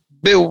aircraft.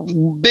 Big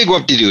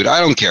whoop-de-dude. I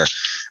don't care.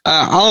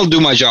 I'll do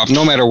my job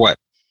no matter what.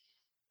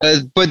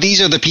 But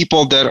these are the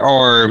people that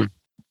are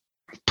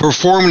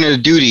performing their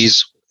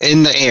duties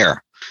in the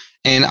air,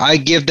 and I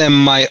give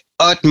them my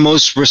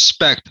utmost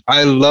respect.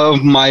 I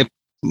love my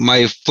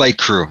flight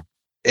crew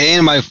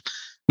and my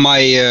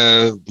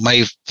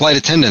flight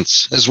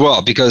attendants as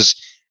well, because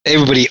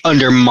everybody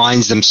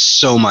undermines them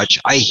so much.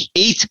 I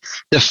hate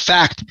the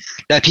fact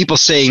that people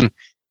saying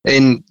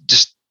and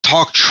just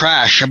talk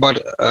trash about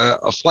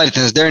a flight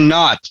attendant. They're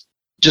not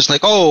just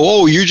like,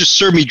 oh, you just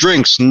serve me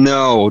drinks.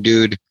 No,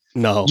 dude.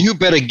 No. You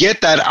better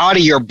get that out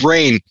of your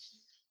brain.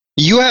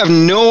 You have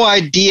no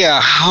idea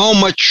how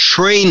much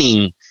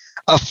training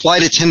a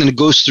flight attendant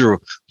goes through.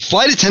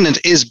 Flight attendant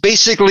is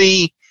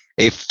basically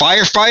a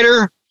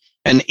firefighter,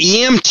 an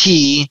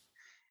EMT,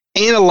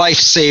 and a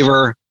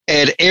lifesaver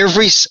and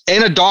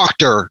a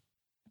doctor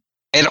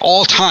at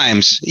all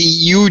times.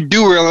 You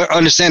do really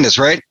understand this,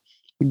 right?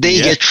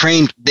 They get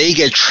trained. They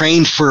get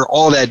trained for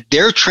all that.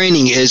 Their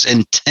training is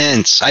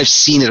intense. I've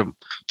seen it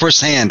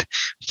firsthand.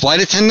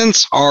 Flight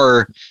attendants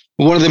are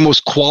one of the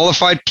most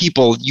qualified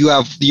people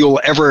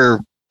you'll ever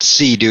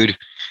see, dude.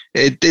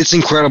 It's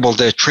incredible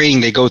the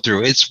training they go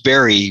through. It's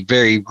very,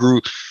 very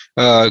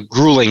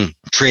grueling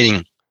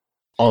training.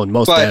 Oh,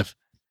 most def.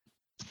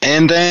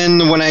 And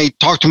then when I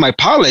talk to my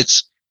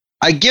pilots,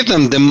 I give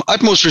them the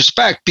utmost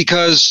respect,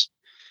 because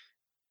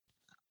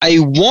I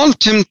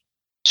want them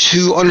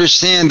to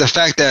understand the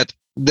fact that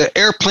the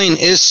airplane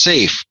is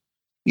safe.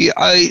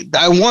 I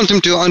want them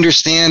to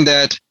understand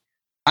that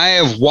I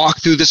have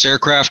walked through this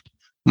aircraft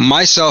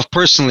myself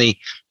personally,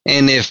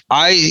 and if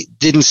I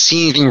didn't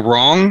see anything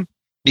wrong,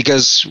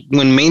 because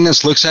when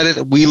maintenance looks at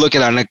it, we look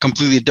at it on a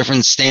completely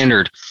different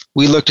standard.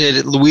 We look at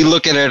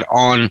it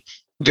on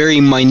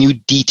very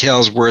minute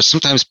details where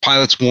sometimes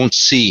pilots won't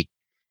see.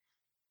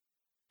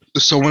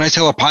 So when I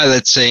tell a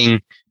pilot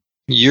saying,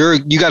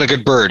 you got a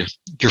good bird,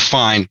 you're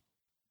fine,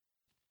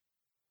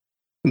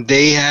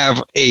 they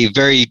have a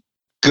very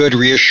good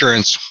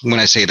reassurance when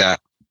I say that.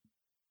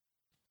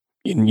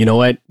 You know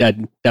what?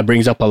 That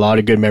brings up a lot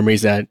of good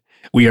memories that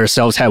we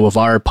ourselves have with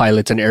our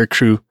pilots and air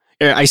crew.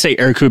 I say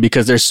air crew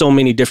because there's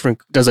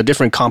a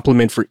different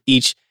complement for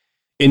each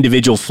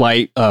individual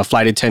flight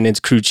attendants,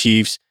 crew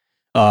chiefs,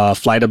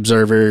 flight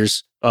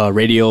observers,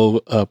 radio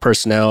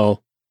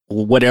personnel,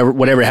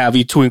 whatever have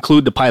you, to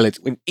include the pilots.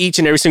 When each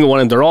and every single one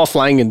of them, they're all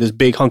flying in this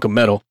big hunk of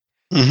metal.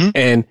 Mm-hmm.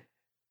 And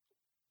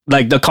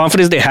like the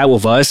confidence they have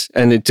with us,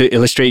 and to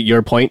illustrate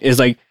your point, is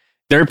like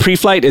their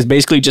pre-flight is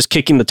basically just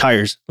kicking the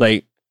tires.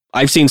 Like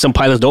I've seen some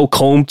pilots, they'll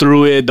comb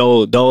through it,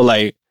 they'll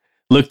like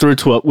look through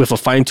it with a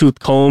fine-tooth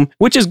comb,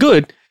 which is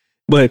good.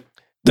 But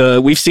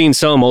we've seen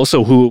some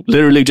also who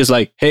literally just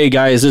like, hey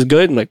guys, is this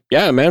good? I'm like,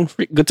 yeah, man,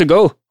 good to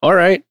go. All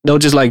right. They'll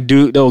just like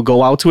they'll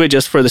go out to it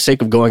just for the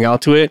sake of going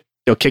out to it.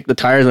 They'll kick the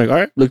tires and like, all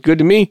right, look good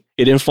to me.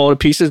 It didn't fall to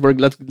pieces.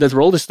 Let's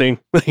roll this thing.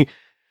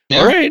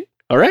 Yeah.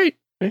 All right.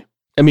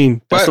 I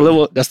mean, that's the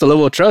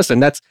level of trust,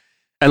 and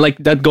like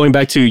that. Going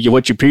back to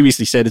what you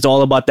previously said, it's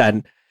all about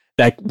that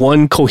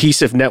one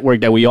cohesive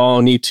network that we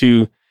all need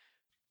to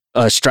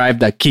strive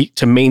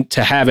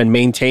to have and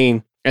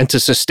maintain and to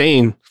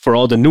sustain for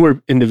all the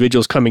newer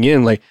individuals coming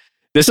in. Like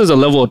this is a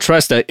level of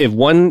trust that if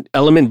one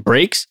element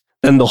breaks,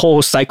 then the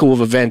whole cycle of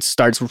events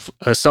starts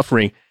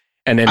suffering,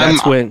 and then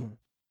that's when.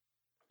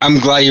 I'm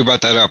glad you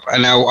brought that up.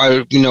 And now,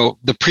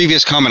 the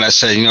previous comment I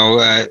said,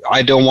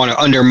 I don't want to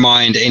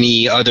undermine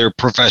any other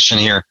profession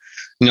here.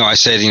 I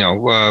said,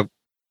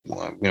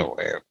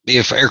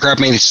 if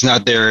aircraft maintenance is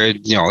not there,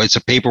 it's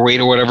a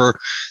paperweight or whatever.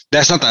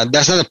 That's not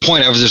the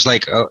point. I was just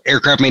like,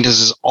 aircraft maintenance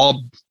is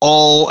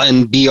all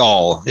and be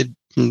all.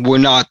 We're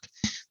not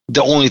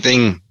the only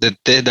thing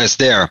that's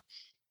there.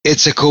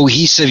 It's a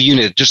cohesive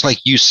unit, just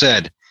like you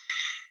said.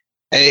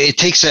 It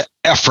takes an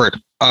effort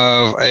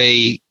of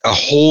a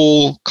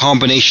whole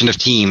combination of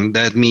team.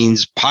 That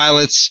means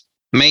pilots,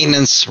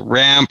 maintenance,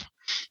 ramp,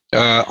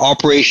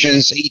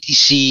 operations,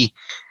 ATC,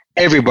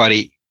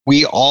 everybody.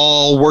 We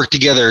all work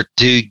together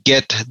to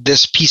get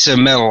this piece of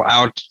metal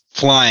out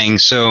flying.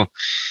 So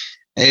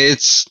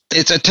it's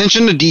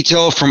attention to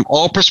detail from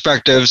all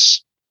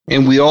perspectives,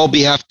 and we all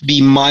have to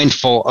be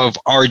mindful of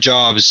our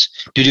jobs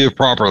to do it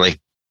properly.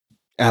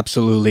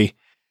 Absolutely.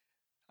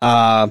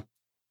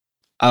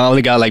 I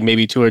only got like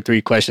maybe 2 or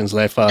 3 questions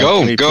left.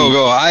 Go.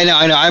 I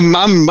know.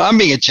 I'm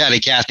being a chatty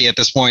Cathy at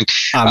this point.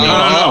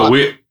 No.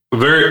 We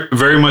very,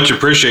 very much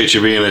appreciate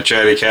you being a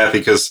chatty Cathy,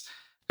 because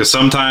Because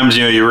sometimes,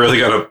 you really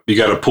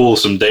gotta pull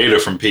some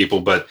data from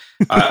people. But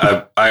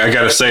I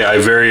gotta say, I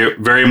very,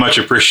 very much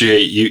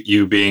appreciate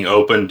you being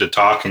open to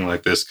talking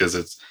like this, because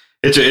it's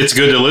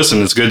good to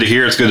listen. It's good to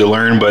hear. It's good to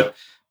learn. But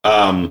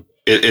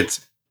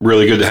it's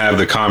really good to have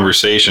the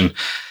conversation.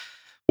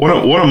 One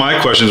of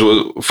my questions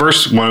was,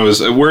 first one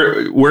was,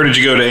 where did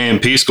you go to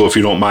A&P school, if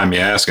you don't mind me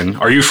asking?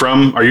 Are you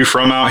from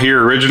out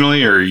here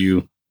originally, or are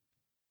you?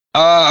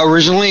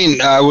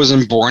 Originally, I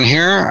wasn't born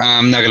here.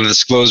 I'm not going to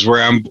disclose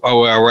where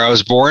I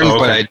was born,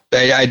 but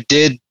I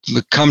did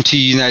come to the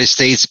United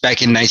States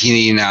back in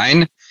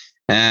 1989.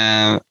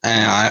 And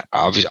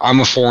I'm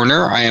a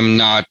foreigner. I am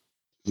not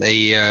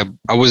I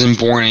wasn't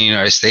born in the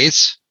United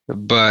States,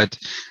 but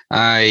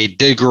I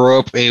did grow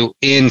up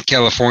in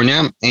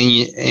California,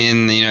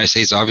 in the United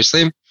States,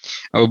 obviously.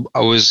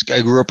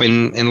 I grew up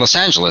in Los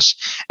Angeles,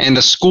 and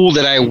the school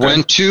that I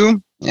went to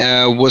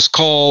was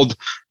called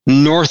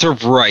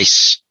Northrop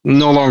Rice.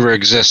 No longer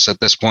exists at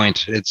this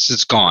point.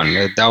 It's gone.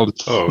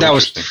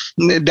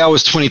 That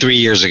was 23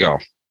 years ago.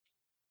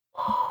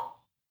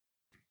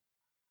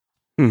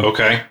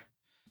 Okay.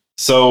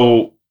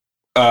 So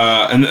so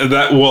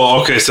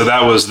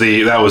that was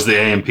the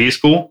A&P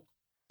school?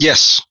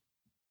 Yes.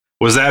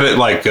 Was that at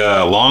like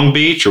Long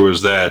Beach, or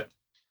was that?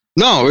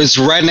 No, it was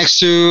right next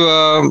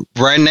to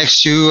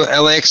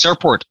LAX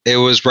Airport. It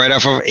was right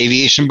off of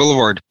Aviation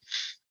Boulevard.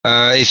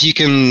 If you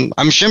can,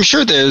 I'm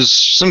sure there's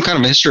some kind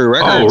of history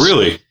records. Oh,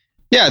 really?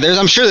 Yeah,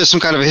 I'm sure there's some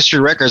kind of history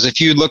records.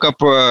 If you look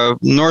up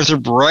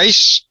Northrop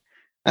Rice,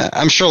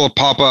 I'm sure it'll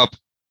pop up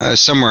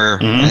somewhere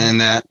in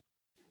that.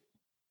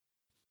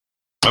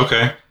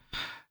 Okay.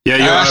 Yeah,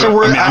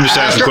 I'm just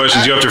asking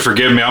questions. You have to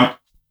forgive me.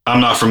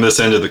 I'm not from this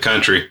end of the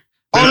country.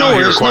 Been out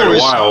here quite a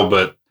while,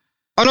 but.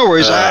 Oh, no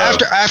worries.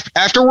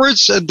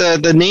 Afterwards,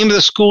 the name of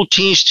the school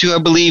changed to, I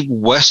believe,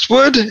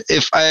 Westwood.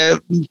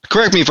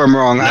 Correct me if I'm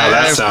wrong. No,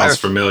 that sounds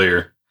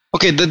familiar.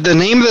 Okay, the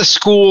name of the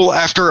school,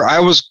 after I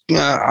was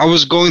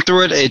going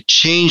through it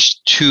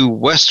changed to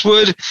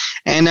Westwood,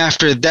 and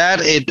after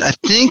that, I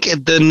think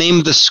the name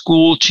of the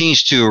school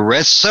changed to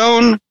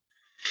Redstone,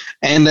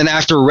 and then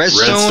after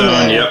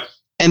Redstone, yep.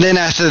 And then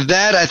after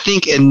that, I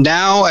think, and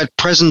now at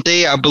present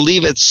day, I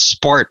believe it's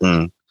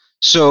Spartan.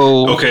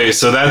 So okay,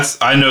 so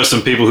I know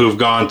some people who've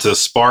gone to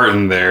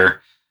Spartan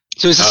there.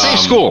 So it's the same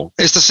school.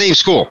 It's the same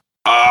school.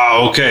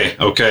 Oh, okay.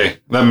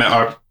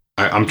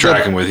 I'm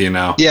tracking with you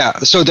now. Yeah.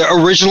 So the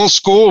original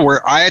school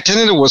where I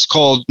attended was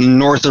called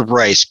Northrop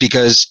Rice,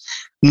 because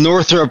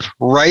Northrop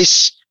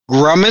Rice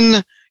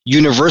Grumman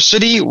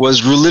University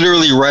was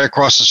literally right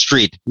across the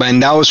street,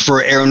 and that was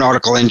for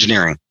aeronautical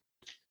engineering.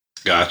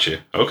 Gotcha.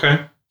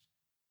 Okay.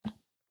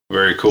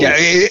 Very cool. Yeah,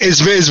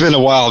 it's been a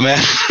while,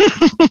 man.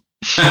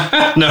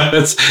 No,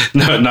 that's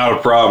not a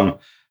problem.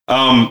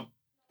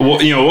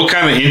 What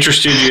kind of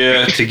interested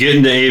you to get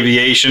into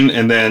aviation,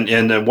 and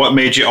then what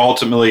made you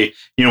ultimately,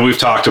 we've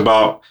talked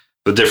about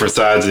the different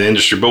sides of the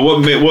industry, but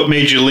what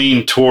made you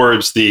lean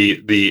towards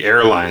the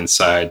airline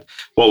side?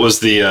 What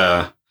was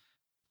the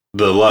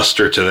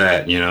luster to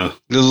that?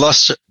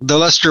 The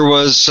luster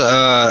was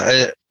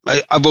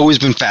I've always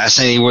been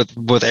fascinated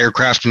with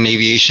aircraft and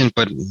aviation,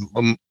 but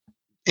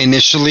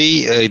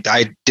initially,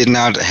 I did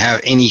not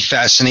have any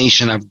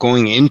fascination of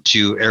going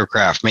into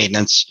aircraft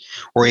maintenance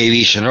or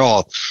aviation at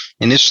all.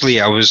 Initially,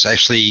 I was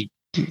actually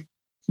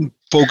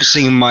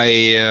focusing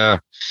my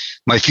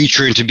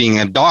future into being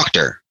a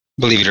doctor,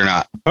 believe it or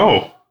not.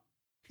 Oh.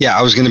 Yeah,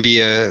 I was going to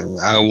be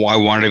I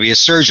wanted to be a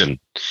surgeon.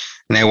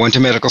 And I went to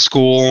medical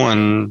school,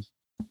 and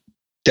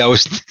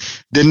that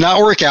did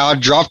not work out,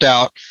 dropped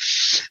out.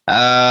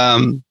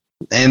 And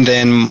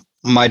then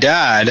my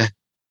dad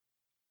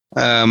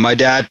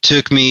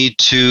took me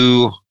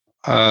to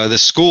the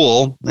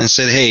school and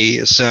said,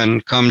 "Hey,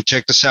 son, come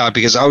check this out,"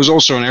 because I was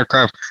also an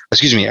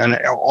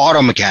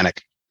auto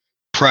mechanic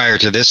prior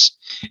to this,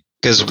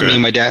 because me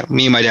and my dad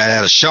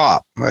had a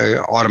shop, an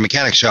auto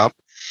mechanic shop,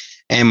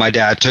 and my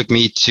dad took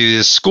me to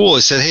the school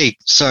and said, "Hey,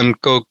 son,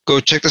 go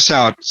check this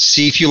out,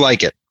 see if you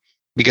like it,"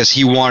 because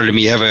he wanted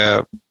me to have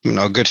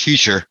a good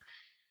future.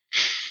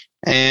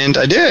 And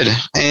I did,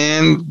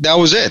 and that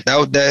was it.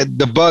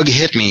 The bug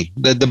hit me.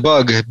 The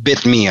bug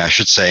bit me, I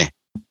should say,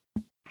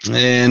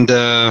 and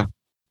I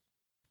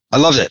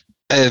loved it.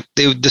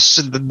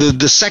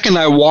 The second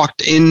I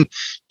walked into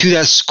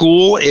that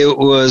school, it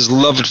was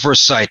love at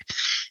first sight.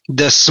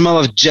 The smell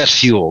of jet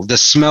fuel, the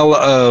smell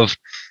of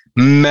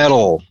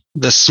metal,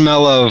 the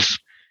smell of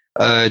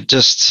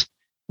just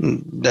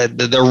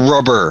the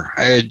rubber,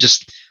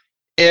 just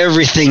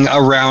everything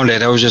around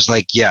it. I was just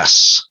like,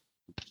 yes.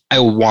 I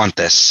want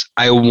this.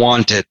 I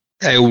want it.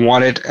 I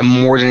want it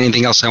more than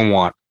anything else I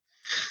want.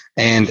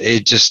 And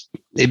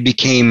it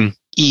became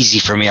easy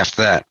for me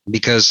after that,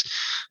 because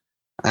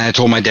I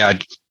told my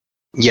dad,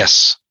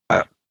 yes,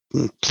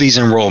 please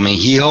enroll me.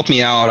 He helped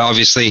me out,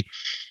 obviously,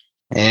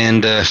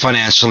 and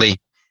financially.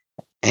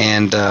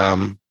 And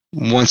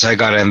once I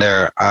got in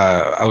there,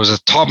 I was at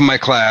the top of my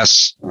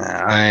class.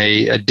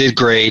 I did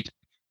great.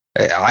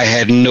 I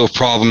had no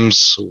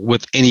problems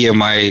with any of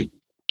my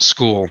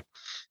school.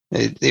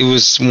 It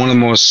was one of the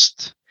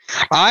most,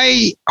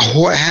 I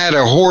had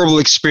a horrible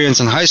experience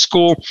in high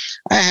school.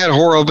 I had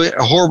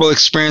horrible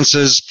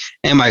experiences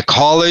in my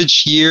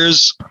college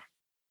years.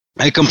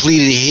 I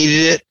completely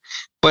hated it.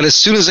 But as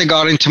soon as I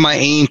got into my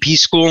A&P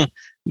school,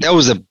 that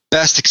was the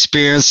best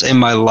experience in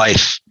my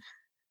life.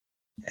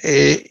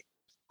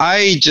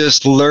 I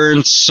just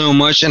learned so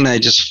much, and I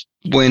just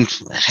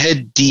went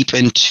head deep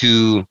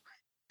into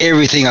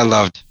everything I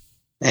loved.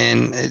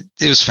 And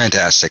it was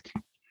fantastic.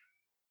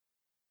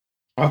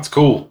 That's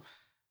cool.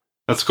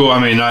 That's cool. I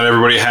mean, not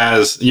everybody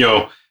has,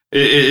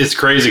 it's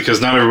crazy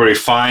because not everybody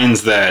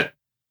finds that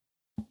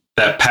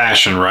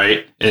passion,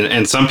 right?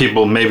 And some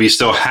people maybe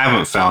still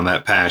haven't found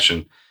that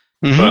passion.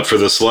 Mm-hmm. But for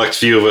the select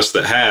few of us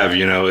that have,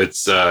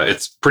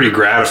 it's pretty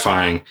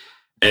gratifying.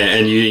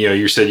 And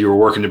you said you were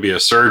working to be a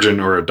surgeon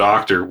or a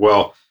doctor.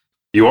 Well,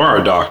 you are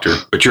a doctor,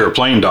 but you're a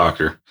plain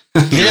doctor.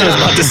 Yeah, I was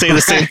about to say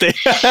the same thing.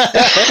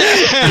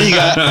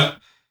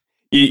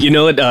 You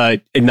know what?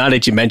 Now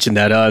that you mentioned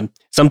that,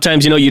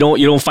 sometimes you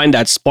don't find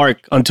that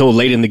spark until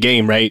late in the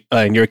game, right?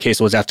 In your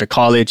case, it was after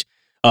college.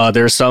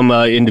 There are some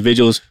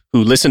individuals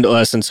who listen to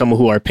us and some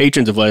who are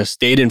patrons of us.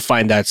 They didn't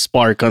find that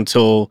spark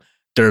until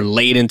they're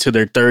late into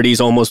their 30s,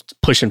 almost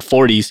pushing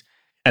 40s,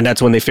 and that's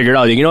when they figured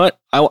out, you know what?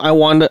 I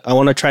want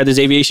to try this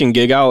aviation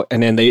gig out,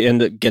 and then they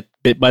end up get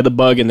bit by the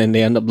bug, and then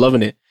they end up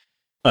loving it.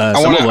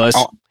 Some of us,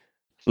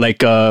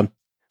 like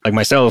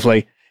myself,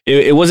 like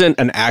it wasn't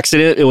an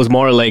accident. It was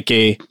more like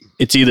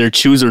it's either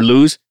choose or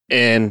lose,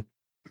 and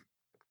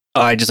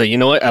I just said, you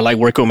know what? I like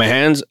working with my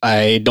hands.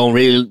 I don't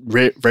really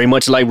very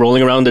much like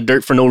rolling around the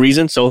dirt for no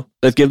reason. So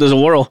let's give this a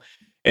whirl.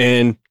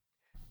 And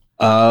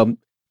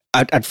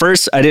at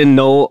first, I didn't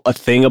know a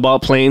thing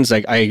about planes.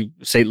 Like I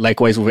say,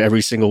 likewise with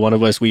every single one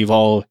of us, we've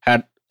all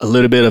had a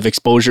little bit of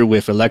exposure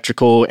with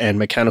electrical and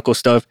mechanical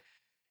stuff.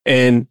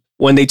 And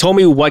when they told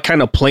me what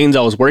kind of planes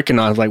I was working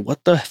on, I was like,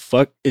 what the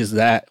fuck is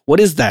that? What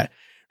is that?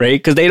 Right?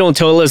 Because they don't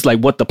tell us like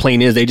what the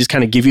plane is. They just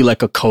kind of give you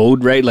like a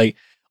code, right? Like,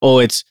 oh,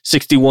 it's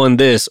 61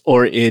 this,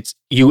 or it's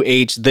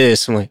UH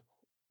this. I'm like,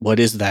 what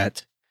is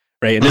that?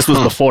 Right? And this was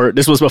before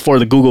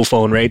the Google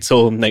phone, right?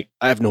 So I'm like,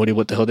 I have no idea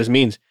what the hell this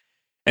means.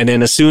 And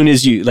then as soon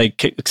as you,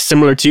 like,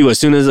 similar to you, as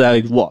soon as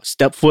I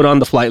stepped foot on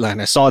the flight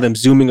line, I saw them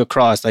zooming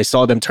across. I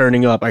saw them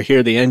turning up. I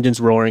hear the engines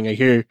roaring. I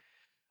hear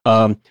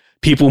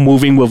people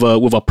moving with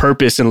a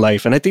purpose in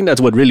life. And I think that's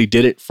what really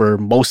did it for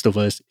most of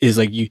us is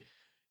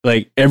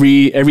like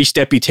every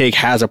step you take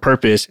has a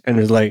purpose. And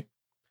it's like,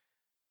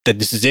 that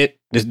this is it.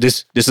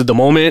 This is the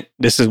moment.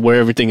 This is where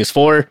everything is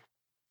for.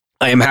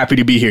 I am happy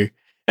to be here.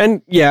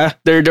 And yeah,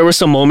 there were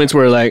some moments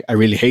where like, I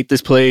really hate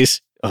this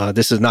place.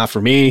 This is not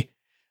for me.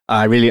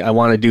 I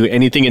want to do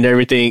anything and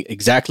everything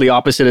exactly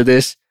opposite of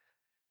this.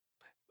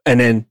 And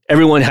then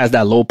everyone has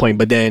that low point.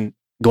 But then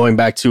going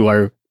back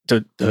to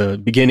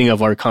the beginning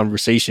of our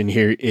conversation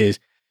here is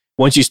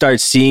once you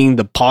start seeing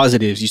the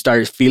positives, you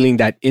start feeling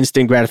that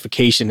instant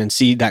gratification and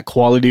see that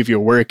quality of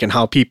your work and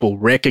how people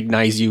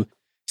recognize you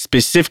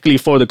specifically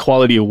for the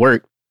quality of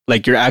work,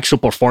 like your actual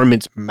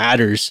performance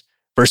matters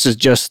versus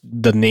just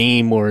the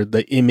name or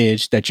the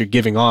image that you're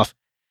giving off.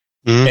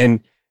 Mm-hmm.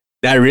 And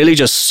that really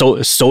just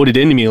sewed it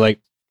into me, like,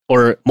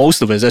 or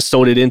most of us, that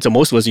sewed it into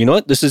most of us. You know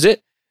what? This is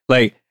it.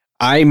 Like,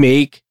 I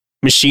make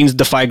machines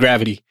defy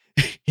gravity.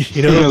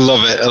 You know? I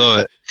love it.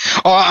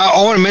 Oh,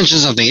 I want to mention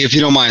something, if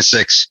you don't mind,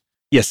 Six.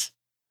 Yes.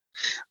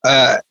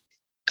 And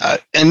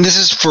this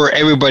is for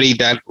everybody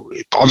that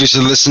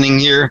obviously listening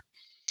here.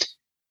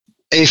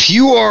 If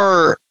you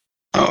are,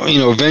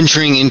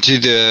 venturing into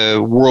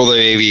the world of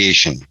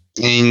aviation,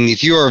 and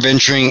if you are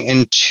venturing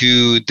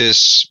into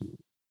this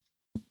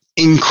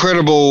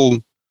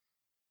incredible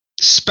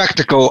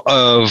spectacle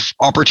of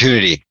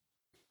opportunity,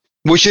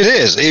 which it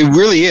is, it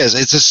really is.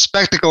 It's a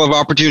spectacle of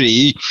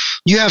opportunity.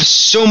 You have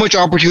so much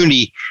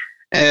opportunity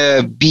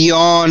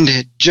beyond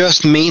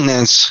just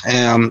maintenance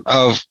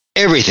of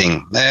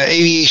everything.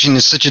 Aviation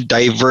is such a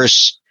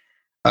diverse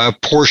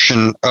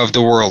portion of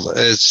the world.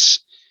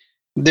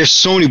 There's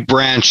so many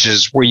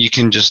branches where you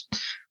can just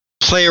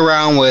play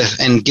around with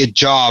and get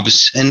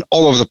jobs and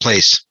all over the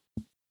place.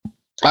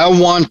 I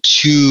want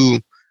to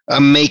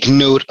make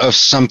note of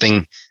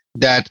something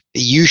that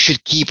you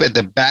should keep at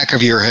the back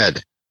of your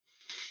head.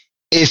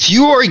 If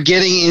you are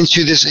getting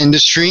into this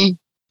industry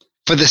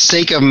for the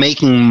sake of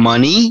making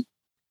money,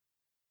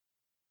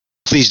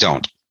 please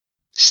don't.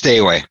 Stay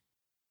away.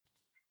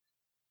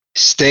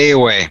 Stay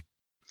away.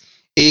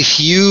 If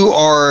you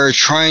are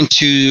trying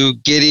to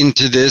get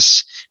into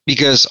this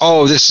because,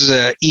 this is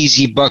an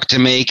easy buck to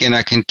make and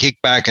I can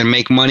kick back and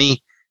make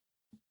money,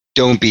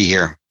 don't be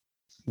here.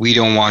 We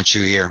don't want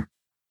you here.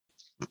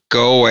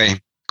 Go away.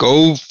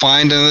 Go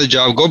find another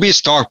job. Go be a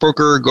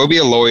stockbroker. Go be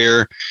a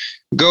lawyer.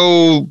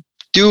 Go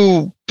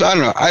do, I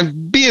don't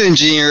know, be an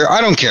engineer.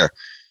 I don't care.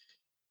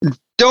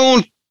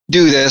 Don't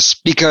do this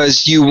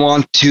because you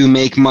want to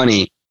make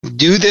money.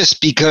 Do this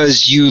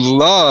because you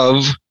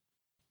love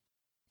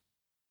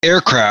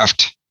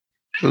aircraft,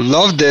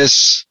 love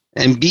this,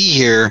 and be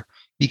here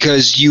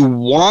because you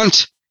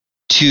want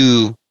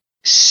to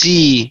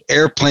see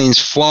airplanes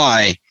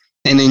fly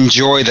and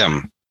enjoy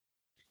them.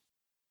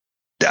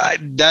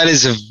 that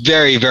is a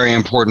very, very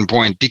important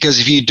point, because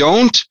if you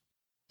don't,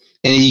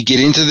 and you get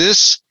into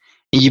this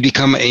and you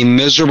become a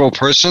miserable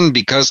person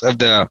because of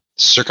the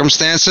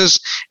circumstances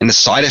and the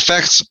side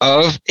effects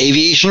of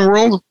aviation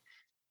world,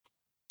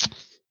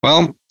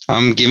 well,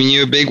 I'm giving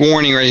you a big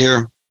warning right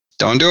here.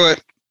 Don't do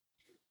it.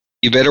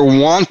 You better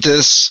want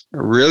this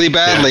really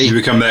badly. You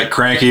become that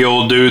cranky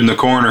old dude in the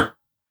corner.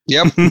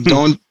 Yep.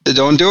 don't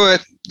do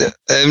it.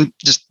 And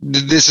just,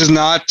 this is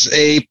not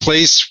a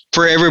place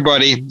for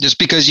everybody. Just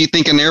because you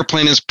think an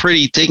airplane is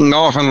pretty taking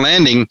off and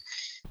landing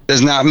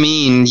does not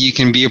mean you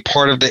can be a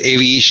part of the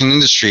aviation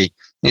industry.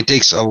 It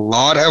takes a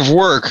lot of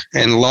work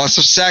and lots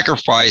of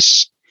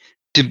sacrifice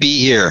to be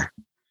here.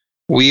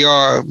 We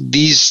are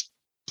these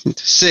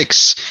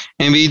 6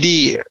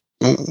 MVD.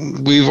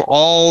 We've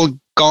all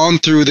gone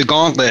through the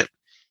gauntlet.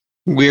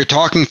 We're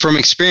talking from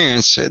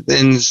experience, and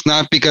it's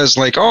not because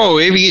like, oh,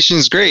 aviation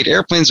is great.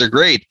 Airplanes are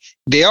great.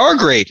 They are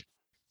great,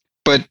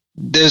 but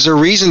there's a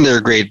reason they're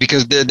great,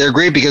 because they're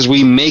great because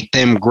we make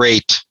them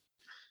great.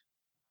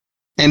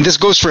 And this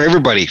goes for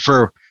everybody,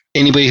 for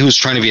anybody who's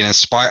trying to be an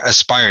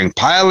aspiring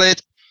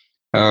pilot.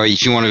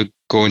 If you want to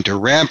go into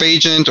ramp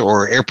agent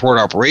or airport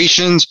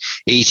operations,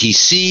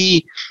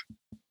 ATC,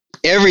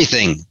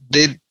 everything.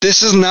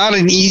 This is not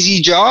an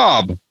easy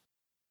job.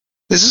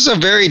 This is a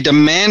very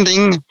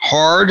demanding,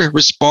 hard,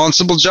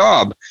 responsible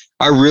job.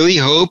 I really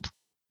hope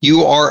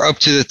you are up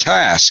to the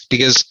task,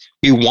 because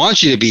we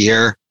want you to be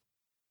here,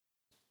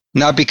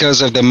 not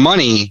because of the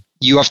money.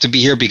 You have to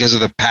be here because of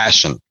the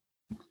passion.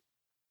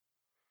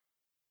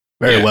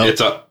 Very well.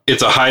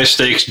 It's a high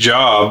stakes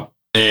job,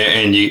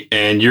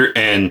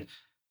 and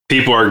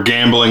people are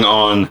gambling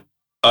on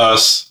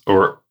us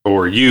or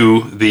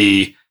you,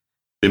 the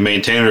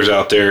maintainers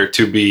out there,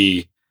 to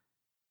be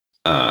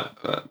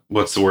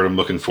what's the word I'm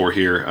looking for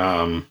here?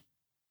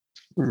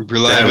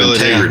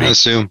 Reliability, I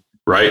assume.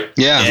 Right?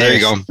 Yeah, there you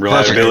go.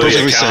 Reliability,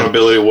 Perfect.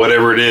 accountability,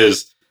 whatever it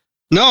is.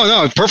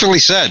 No, perfectly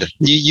said.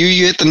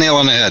 You hit the nail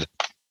on the head.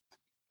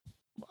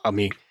 I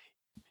mean,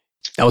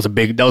 that was a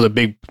big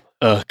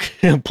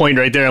point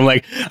right there. I'm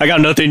like, I got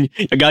nothing.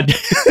 I got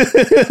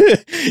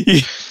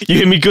you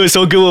hit me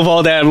so good with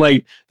all that. I'm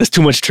like, that's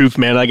too much truth,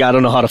 man. Like, I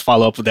don't know how to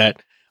follow up with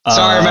that.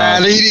 Sorry,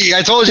 man.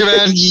 I told you,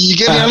 man. You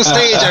get me on the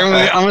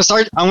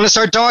stage. I'm gonna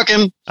start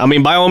talking. I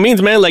mean, by all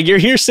means, man. Like, you're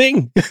here,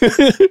 sing.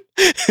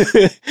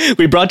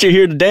 We brought you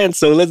here to dance,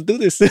 so let's do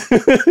this.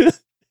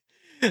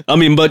 I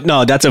mean, but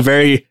no, that's a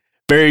very,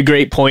 very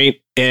great point,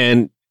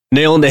 and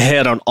nail on the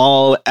head on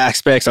all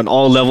aspects, on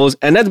all levels,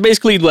 and that's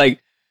basically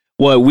like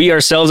what we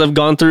ourselves have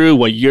gone through,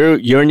 what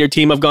you and your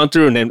team have gone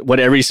through, and then what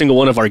every single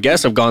one of our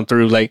guests have gone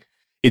through. Like,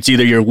 it's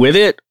either you're with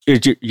it,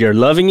 you're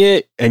loving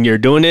it, and you're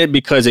doing it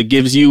because it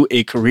gives you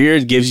a career,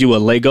 it gives you a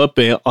leg up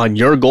on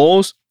your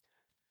goals,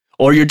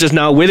 or you're just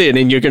not with it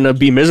and you're going to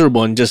be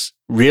miserable and just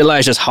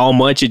realize just how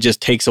much it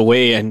just takes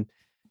away, and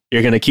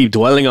you're going to keep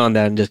dwelling on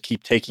that and just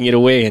keep taking it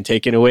away. And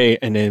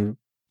then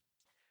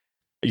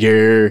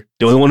you're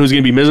the only one who's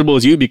going to be miserable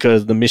is you,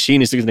 because the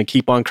machine is going to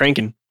keep on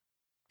cranking.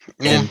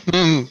 Yeah,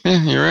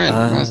 you're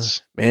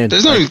right. Man,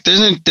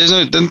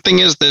 The thing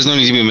is, there's no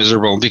need to be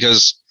miserable,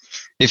 because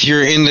if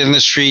you're in the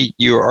industry,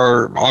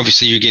 you're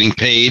getting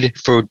paid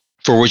for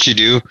what you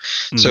do.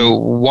 Mm-hmm. So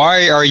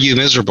why are you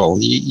miserable?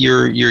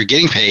 You're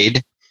getting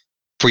paid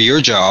for your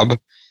job.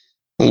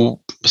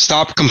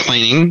 Stop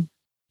complaining.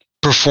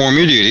 Perform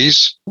your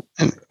duties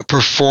and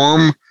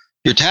perform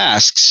your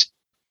tasks.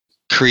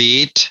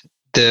 Create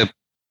the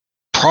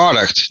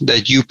product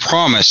that you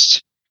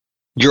promised.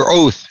 Your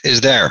oath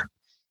is there.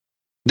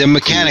 The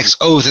mechanic's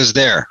oath is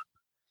there.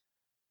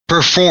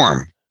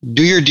 Perform.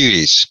 Do your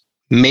duties.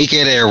 Make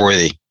it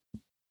airworthy.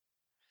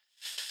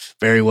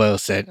 Very well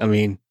said. I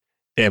mean,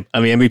 yeah. I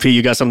mean, MVP,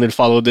 you got something to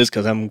follow this,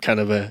 because I'm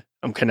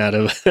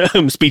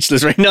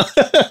speechless right now.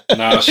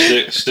 No,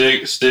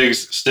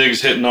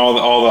 Stig's hitting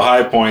all the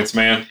high points,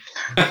 man.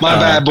 My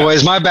bad,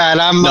 boys. My bad.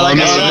 No need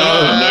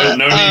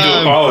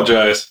to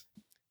apologize.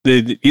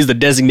 He's the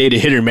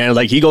designated hitter, man.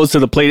 Like, he goes to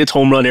the plate, it's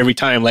home run every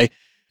time. Like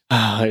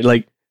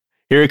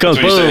here it comes,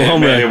 boom,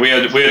 home run. We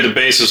had the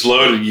bases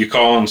loaded. You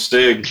call him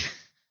Stig.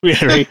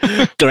 Yeah, right.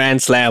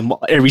 Grand slam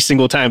every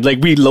single time. Like,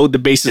 we load the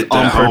bases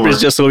on purpose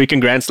just so we can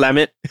grand slam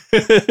it.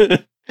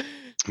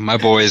 My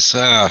boys,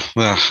 I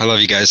love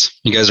you guys.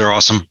 You guys are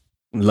awesome.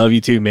 Love you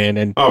too, man.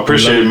 And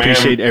appreciate it, man.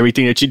 Appreciate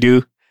everything that you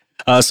do.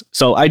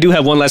 So I do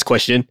have one last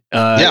question.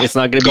 It's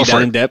not going to be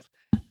that in depth.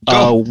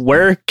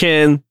 Where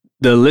can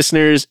the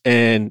listeners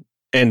and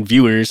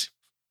viewers,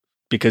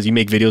 because you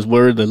make videos,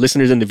 where the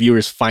listeners and the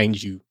viewers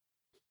find you?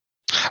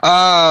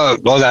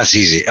 Well, that's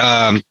easy.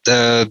 That's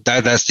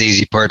the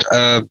easy part.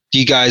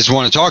 You guys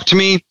want to talk to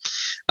me?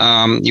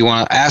 You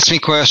want to ask me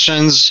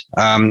questions?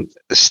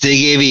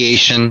 Stig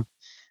Aviation,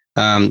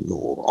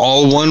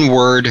 all one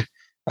word.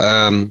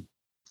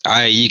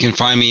 You can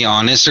find me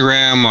on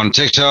Instagram, on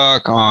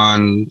TikTok,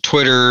 on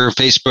Twitter,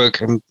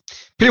 Facebook,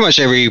 pretty much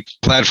every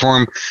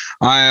platform.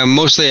 I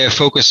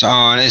focus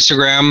on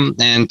Instagram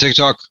and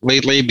TikTok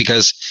lately,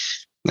 because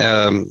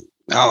on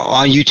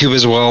YouTube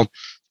as well.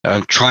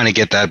 trying to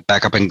get that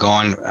back up and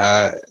going.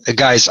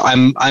 Guys,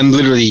 I'm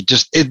literally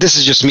this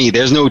is just me.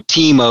 There's no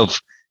team of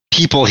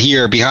people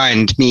here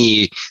behind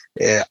me.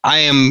 I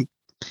am,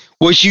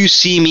 what you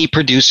see me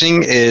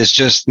producing is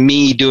just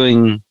me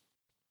doing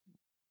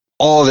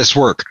all this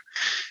work.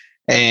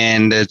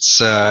 And it's,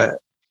 and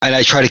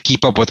I try to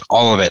keep up with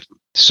all of it.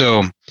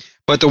 So,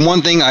 but the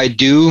one thing I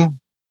do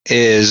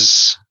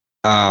is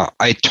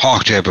I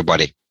talk to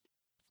everybody.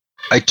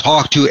 I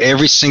talk to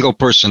every single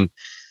person.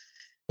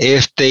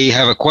 If they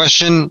have a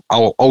question, I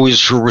will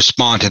always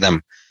respond to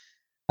them.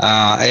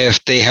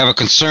 If they have a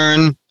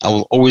concern, I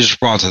will always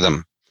respond to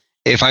them.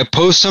 If I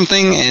post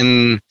something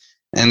and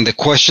the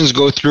questions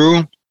go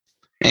through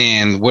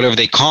and whatever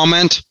they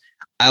comment,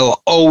 I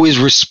will always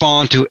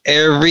respond to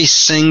every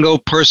single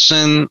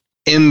person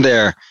in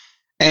there.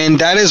 And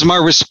that is my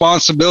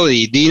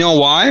responsibility. Do you know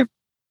why?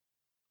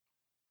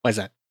 Why is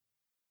that?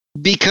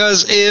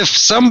 Because if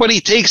somebody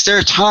takes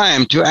their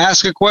time to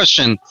ask a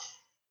question,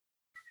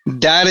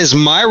 that is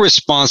my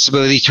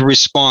responsibility to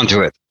respond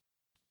to it.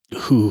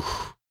 Ooh,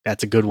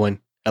 that's a good one.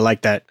 I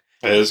like that.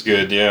 That is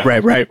good, yeah.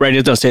 Right.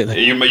 It does say that.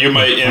 You might,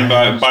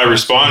 and by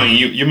responding,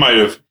 you might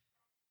have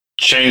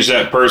changed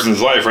that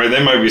person's life, right?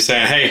 They might be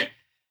saying, hey,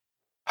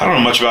 I don't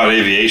know much about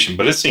aviation,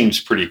 but it seems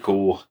pretty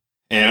cool.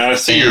 And I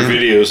see your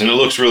videos, and it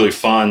looks really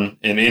fun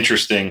and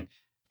interesting.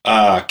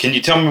 Can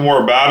you tell me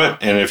more about it?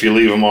 And if you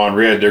leave them on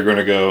red, they're going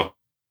to go,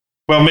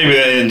 well, maybe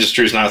that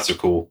industry is not so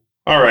cool.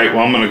 All right,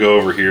 well, I'm going to go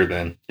over here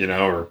then,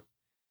 or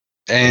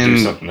do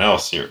something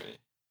else here.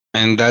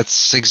 And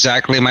that's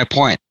exactly my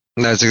point.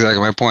 That's exactly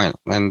my point.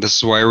 And this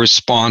is why I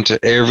respond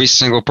to every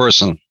single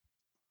person.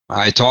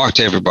 I talk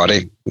to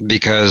everybody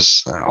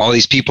because all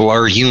these people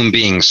are human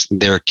beings.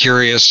 They're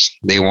curious.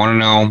 They want to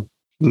know.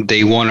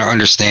 They want to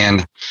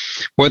understand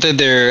whether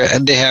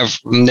they have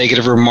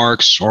negative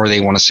remarks or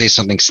they want to say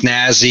something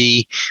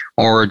snazzy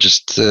or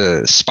just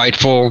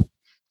spiteful.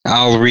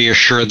 I'll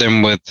reassure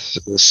them with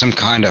some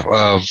kind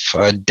of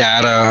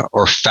data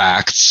or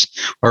facts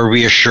or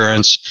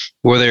reassurance,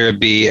 whether it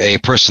be a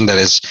person that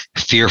is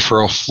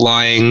fearful of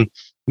flying,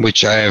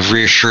 which I have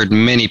reassured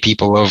many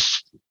people of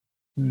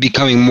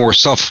becoming more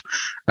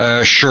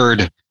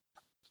self-assured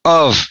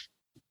of,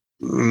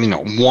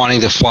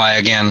 wanting to fly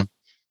again,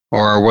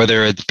 or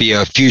whether it be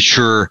a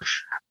future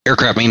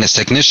aircraft maintenance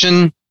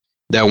technician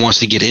that wants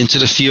to get into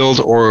the field,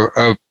 or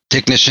a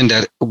technician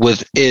that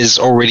is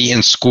already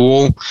in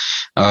school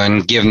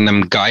and giving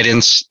them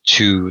guidance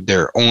to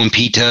their own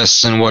P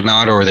tests and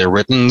whatnot, or their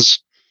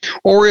writtens,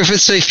 or if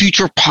it's a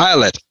future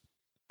pilot.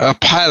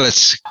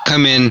 Pilots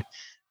come in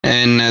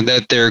and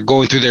that they're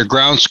going through their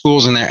ground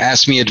schools and they're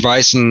asking me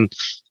advice, and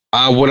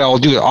what I'll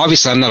do,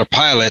 obviously I'm not a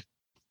pilot,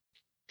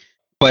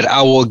 but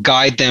I will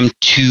guide them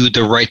to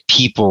the right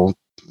people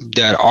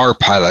that are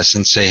pilots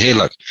and say, hey,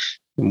 look,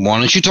 why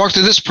don't you talk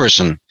to this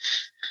person?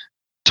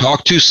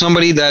 Talk to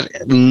somebody that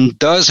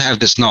does have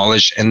this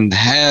knowledge and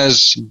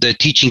has the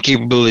teaching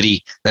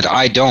capability that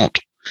I don't.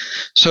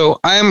 So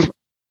I'm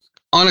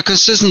on a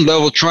consistent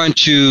level trying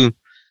to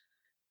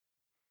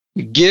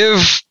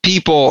give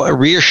people a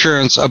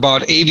reassurance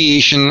about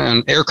aviation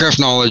and aircraft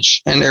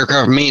knowledge and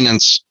aircraft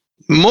maintenance,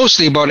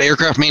 mostly about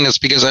aircraft maintenance,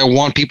 because I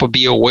want people to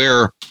be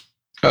aware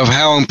of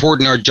how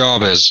important our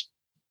job is,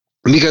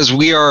 because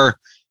we are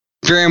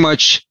very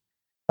much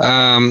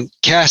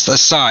cast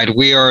aside.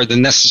 We are the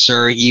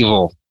necessary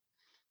evil.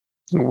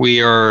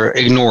 We are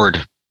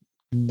ignored.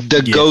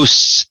 The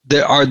ghosts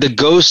that are the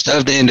ghost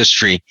of the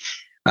industry.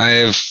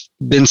 I've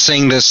been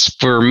saying this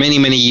for many,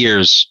 many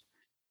years.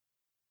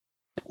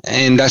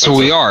 And that's what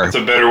we are. That's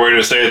a better way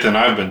to say it than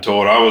I've been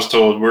told. I was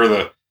told we're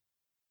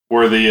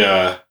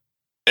the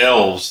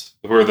elves.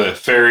 We're the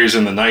fairies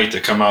in the night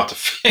that come out to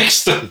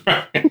fix them.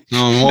 I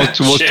was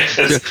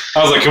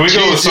like, can we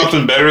go with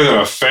something better than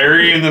a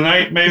fairy in the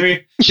night,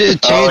 maybe?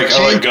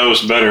 I like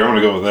ghosts better. I'm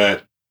going to go with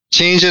that.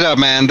 Change it up,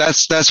 man.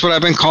 That's what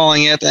I've been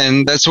calling it,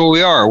 and that's what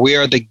we are. We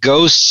are the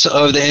ghosts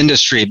of the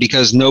industry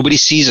because nobody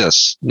sees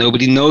us.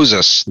 Nobody knows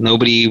us.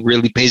 Nobody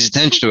really pays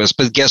attention to us.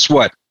 But guess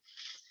what?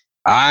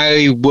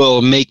 I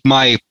will make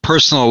my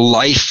personal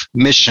life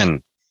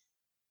mission.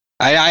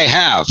 I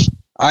have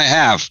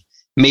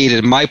made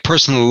it my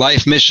personal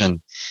life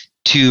mission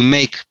to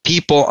make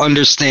people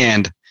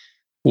understand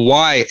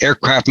why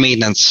aircraft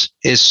maintenance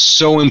is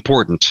so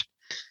important,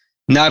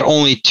 not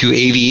only to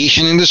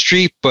aviation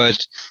industry,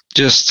 but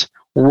just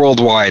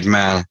worldwide,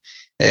 man.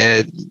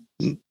 I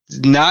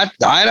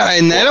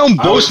don't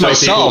boast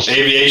myself.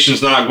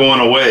 Aviation's not going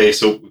away,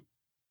 so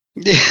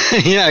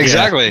yeah,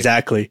 exactly.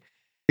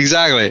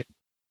 Exactly.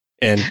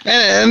 And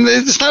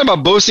it's not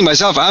about boasting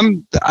myself.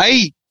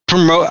 I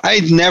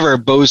never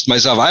boast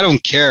myself. I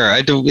don't care.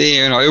 I do.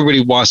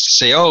 Everybody wants to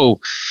say, "Oh,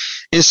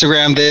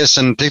 Instagram this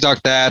and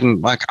TikTok that,"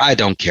 and like, I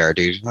don't care,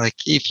 dude. Like,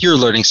 if you're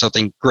learning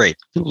something, great,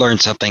 learn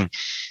something.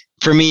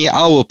 For me,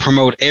 I will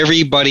promote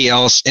everybody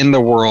else in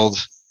the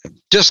world.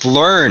 Just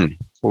learn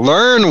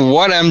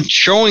what I'm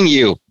showing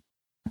you.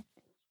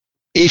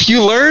 If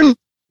you learn,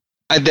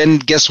 then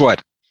guess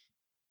what?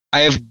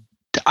 I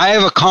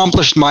have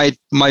accomplished my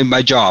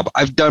job.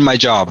 I've done my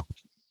job.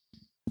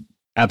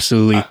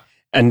 Absolutely.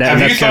 And have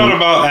you thought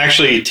about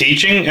actually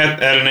teaching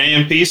at an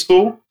AMP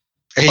school?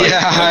 I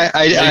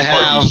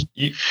have.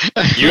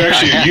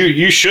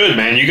 You should,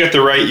 man. You get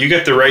the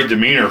right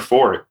demeanor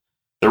for it,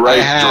 the right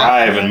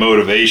drive and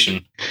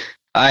motivation.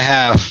 I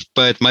have,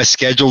 but my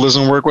schedule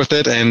doesn't work with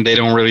it, and they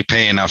don't really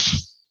pay enough.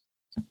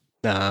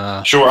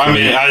 Sure. I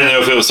mean, I didn't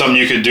know if it was something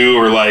you could do,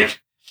 or like,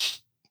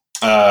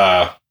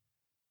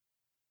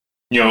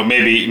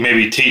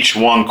 maybe teach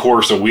one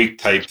course a week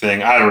type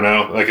thing. I don't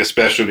know, like a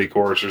specialty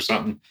course or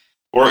something.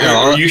 Or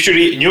you should.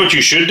 You know what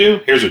you should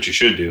do? Here's what you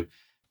should do.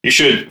 You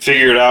should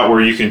figure it out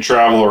where you can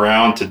travel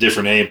around to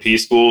different AMP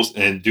schools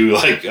and do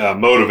like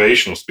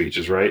motivational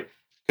speeches, right?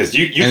 Because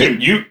you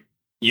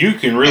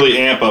can really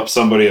amp up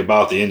somebody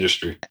about the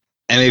industry.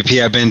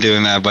 MEP, I've been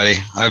doing that, buddy.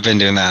 I've been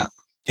doing that.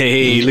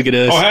 Hey, look at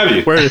us. Oh, have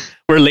you?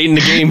 We're late in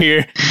the game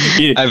here.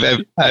 I've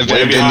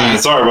been behind.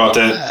 Sorry about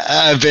that.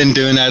 I've been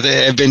doing that.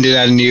 I've been doing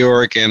that in New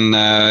York and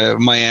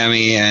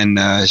Miami and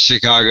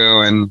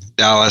Chicago and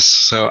Dallas.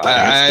 So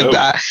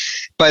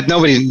but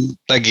nobody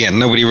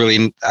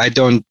really. I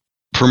don't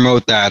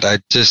promote that. I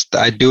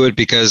do it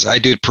because I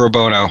do it pro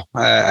bono.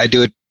 I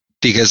do it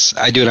because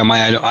I do it on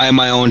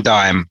my own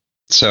dime.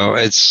 So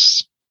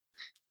it's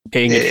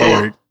paying it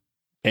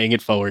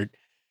forward.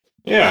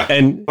 Yeah,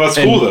 and that's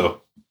cool though.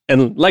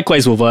 And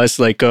likewise with us,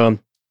 like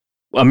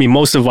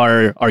most of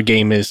our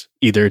game is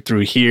either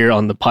through here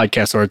on the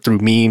podcast or through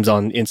memes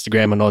on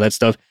Instagram and all that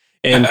stuff.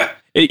 And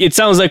it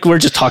sounds like we're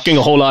just talking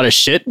a whole lot of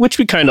shit, which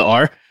we kind of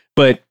are.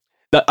 But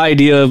the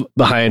idea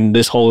behind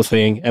this whole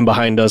thing and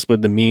behind us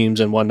with the memes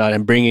and whatnot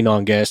and bringing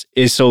on guests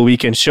is so we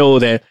can show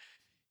that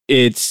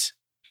it's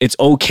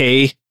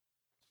okay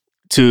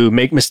to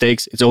make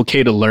mistakes. It's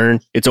okay to learn.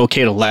 It's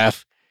okay to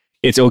laugh.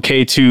 It's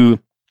okay to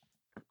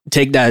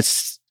take that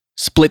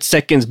split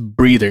seconds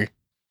breather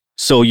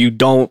so you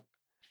don't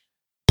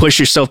push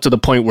yourself to the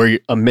point where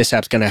a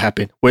mishap's going to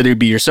happen, whether it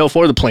be yourself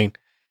or the plane.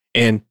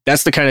 And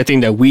that's the kind of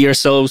thing that we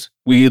the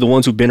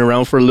ones who've been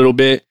around for a little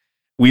bit,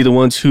 we the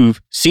ones who've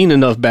seen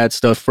enough bad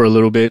stuff for a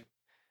little bit,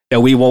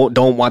 that we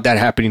don't want that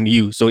happening to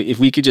you. So if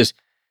we could just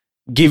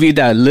give you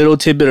that little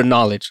tidbit of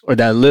knowledge or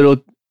that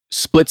little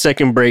split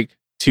second break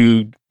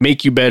to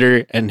make you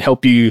better and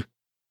help you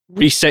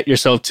reset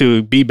yourself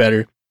to be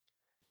better,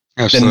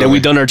 then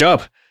we've done our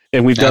job.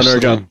 And we've done our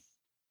job.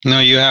 No,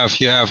 you have.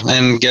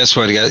 And guess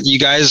what? You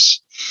guys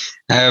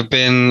have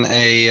been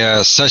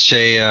such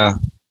a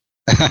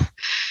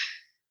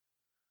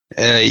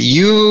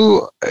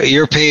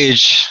your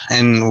page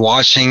and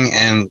watching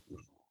and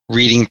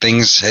reading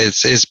things.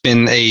 It's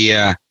been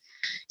a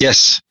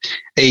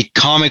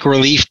comic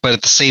relief, but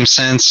at the same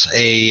sense,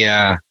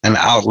 an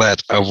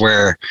outlet of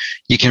where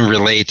you can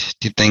relate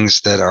to things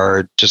that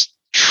are just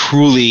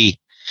truly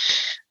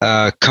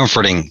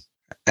comforting.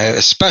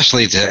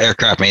 Especially to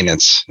aircraft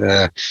maintenance.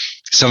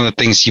 Some of the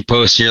things you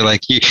post here,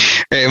 like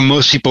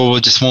most people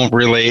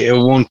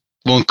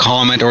won't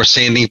comment or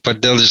say anything,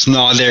 but they'll just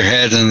nod their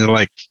head and they're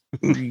like,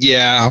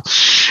 yeah,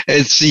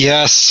 it's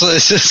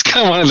just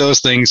kind of one of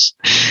those things.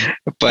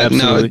 But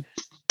Absolutely.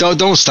 No,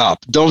 don't stop.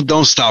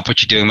 Don't stop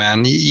what you're doing,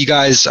 man. You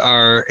guys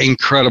are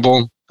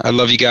incredible. I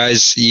love you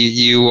guys.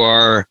 You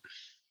are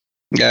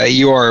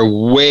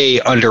way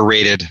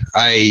underrated.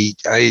 I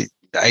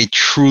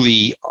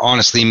truly,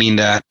 honestly mean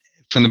that.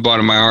 From the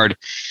bottom of my heart,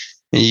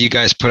 you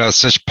guys put out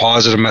such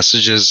positive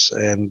messages,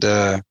 and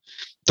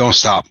don't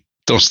stop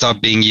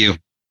being you.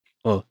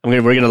 Well,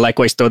 we're gonna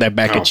likewise throw that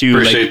back at you.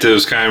 Appreciate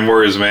those kind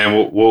words,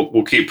 man.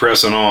 We'll keep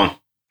pressing on.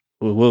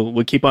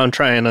 We'll keep on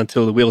trying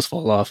until the wheels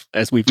fall off,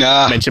 as we've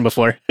mentioned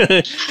before.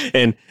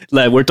 And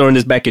like, we're throwing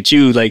this back at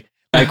you. Like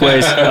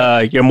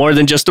likewise, you're more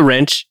than just a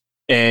wrench,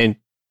 and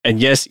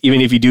yes, even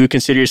if you do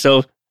consider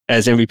yourself,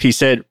 as MVP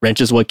said,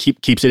 wrench is what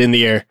keeps it in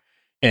the air,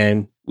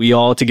 and we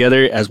all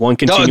together as one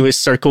continuous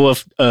circle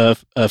of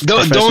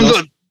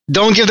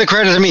don't give the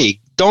credit to me.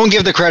 Don't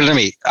give the credit to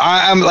me.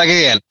 I'm like,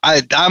 again,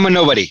 I'm a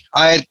nobody.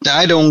 I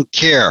don't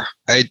care.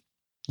 I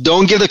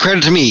don't give the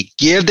credit to me.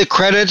 Give the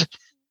credit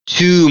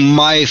to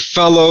my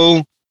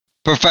fellow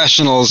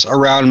professionals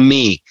around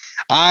me.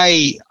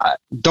 I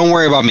don't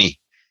worry about me.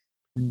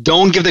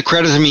 Don't give the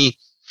credit to me.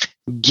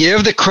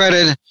 Give the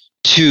credit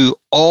to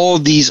all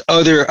these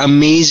other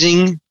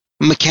amazing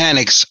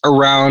mechanics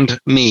around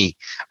me.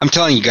 I'm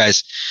telling you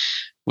guys,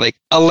 like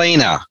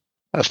Elena,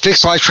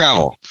 Fixed Flight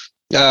Travel,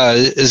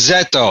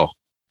 Zeto,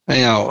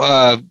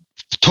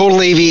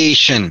 Total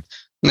Aviation,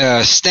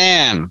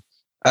 Stan,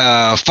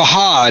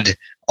 Fahad,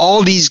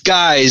 all these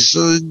guys,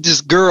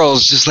 just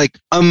girls, just like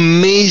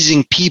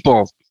amazing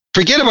people.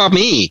 Forget about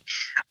me.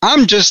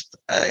 I'm just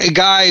a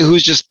guy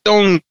who's just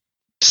throwing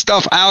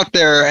stuff out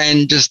there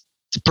and just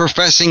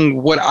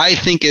professing what I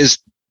think is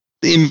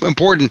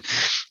important.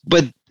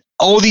 But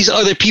all these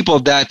other people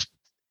that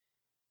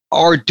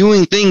are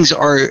doing things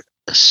are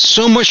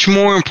so much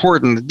more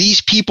important.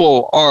 These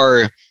people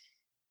are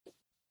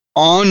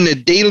on a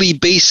daily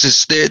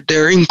basis.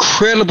 They're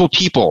incredible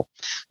people.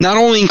 Not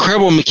only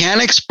incredible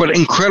mechanics, but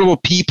incredible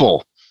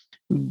people.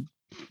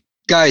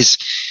 Guys,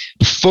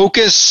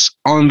 focus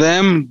on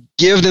them.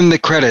 Give them the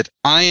credit.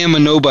 I am a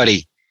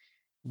nobody.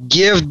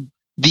 give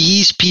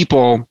these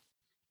people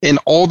and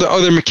all the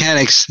other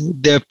mechanics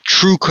the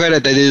true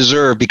credit that they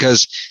deserve,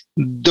 because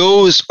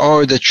those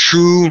are the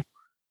true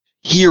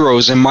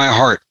heroes in my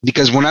heart.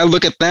 Because when I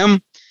look at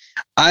them,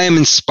 I am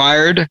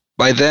inspired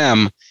by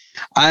them.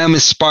 I am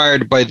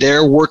inspired by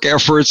their work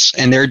efforts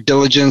and their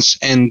diligence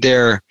and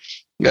their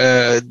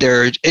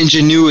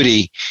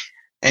ingenuity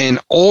and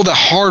all the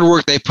hard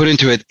work they put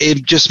into it.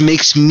 It just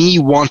makes me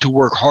want to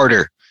work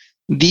harder.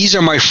 These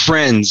are my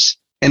friends.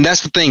 And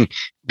that's the thing.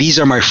 These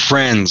are my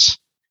friends.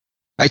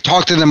 I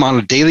talk to them on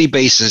a daily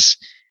basis,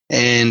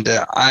 and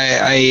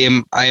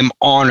I am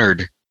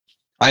honored.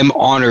 I'm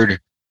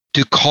honored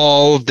to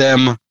call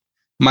them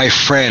my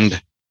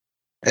friend,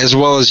 as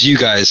well as you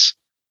guys.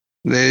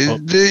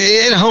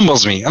 It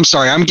humbles me. I'm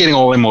sorry. I'm getting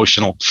all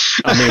emotional.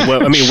 I mean,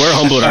 we're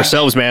humbled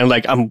ourselves, man.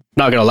 Like, I'm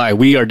not going to lie.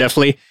 We are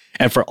definitely,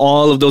 and for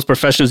all of those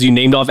professionals you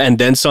named off and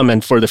then some,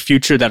 and for the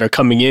future that are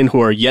coming in who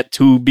are yet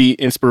to be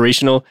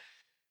inspirational,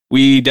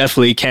 we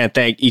definitely can't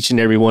thank each and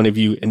every one of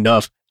you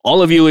enough.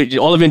 All of you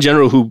in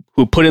general who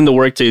put in the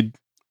work to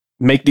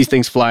make these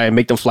things fly and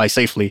make them fly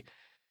safely.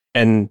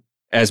 And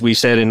as we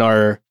said in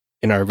our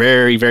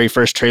very, very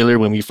first trailer,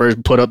 when we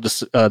first put up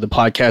the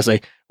podcast,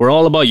 like, we're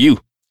all about you.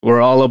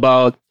 We're all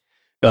about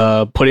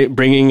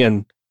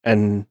bringing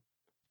and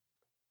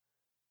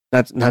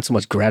not so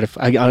much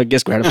gratifying. I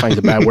guess gratifying is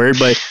a bad word,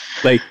 but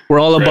like, we're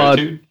all about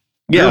we're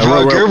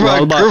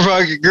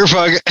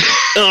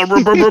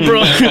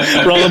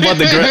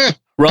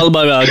all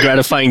about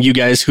gratifying you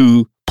guys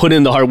who put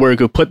in the hard work,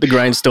 who put the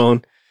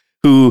grindstone,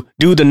 who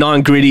do the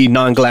non-gritty,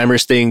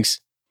 non-glamorous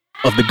things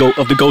of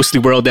the ghostly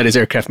world that is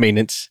aircraft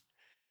maintenance.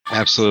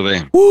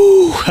 Absolutely.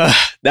 Woo!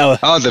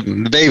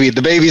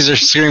 The babies are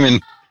screaming.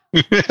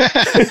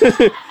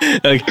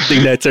 I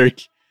think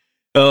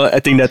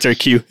that's our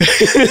cue.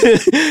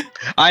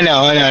 I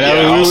know.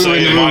 Yeah, I'll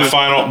say my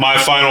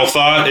final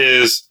thought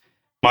is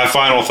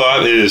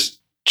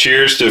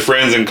cheers to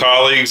friends and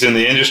colleagues in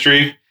the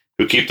industry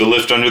who keep the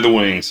lift under the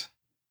wings.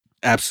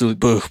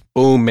 Absolutely.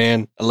 Boom,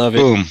 man. I love it.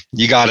 Boom.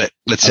 You got it.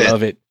 That's it. I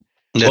love it.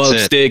 Well,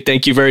 Stig,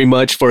 thank you very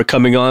much for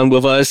coming on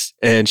with us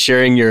and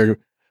sharing your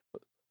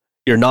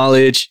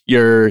knowledge,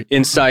 your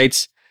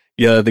insights,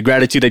 the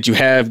gratitude that you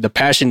have, the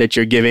passion that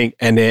you're giving,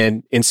 and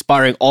then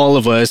inspiring all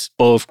of us,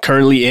 both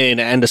currently in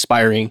and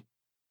aspiring,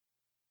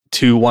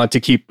 to want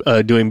to keep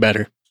doing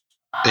better.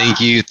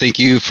 Thank you. Thank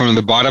you from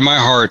the bottom of my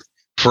heart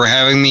for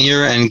having me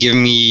here and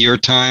giving me your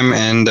time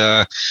and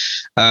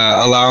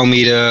allowing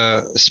me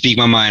to speak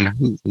my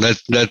mind.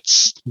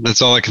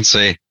 That's all I can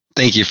say.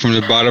 Thank you from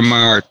the bottom of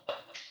my heart.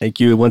 Thank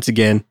you once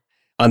again.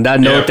 On that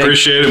note,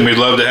 appreciate it. And we'd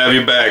love to have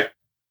you back.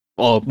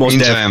 Oh, most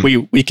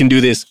definitely. We can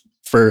do this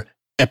for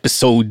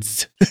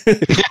episodes.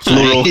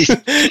 Plural.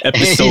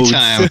 Episodes.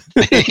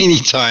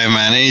 Anytime,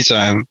 man.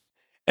 Anytime.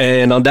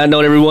 And on that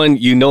note, everyone,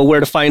 you know where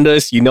to find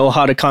us. You know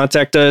how to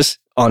contact us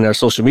on our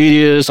social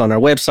medias, on our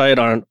website,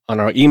 on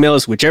our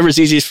emails, whichever is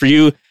easiest for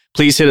you.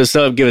 Please hit us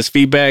up, give us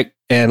feedback.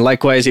 And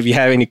likewise, if you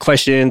have any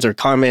questions or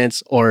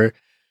comments or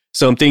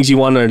some things you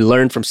want to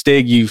learn from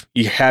Stig, you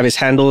have his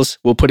handles.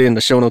 We'll put it in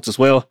the show notes as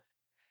well.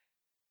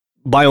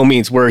 By all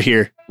means, we're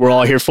here. We're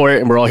all here for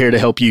it, and we're all here to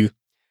help you.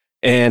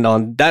 And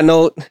on that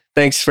note,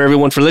 thanks for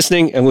everyone for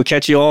listening, and we'll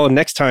catch you all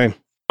next time.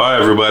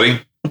 Bye, everybody.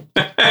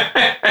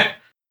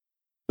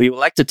 We would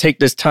like to take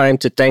this time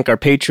to thank our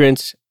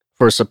patrons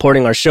for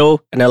supporting our show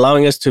and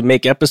allowing us to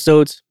make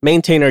episodes,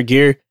 maintain our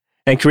gear,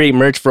 and create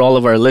merch for all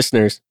of our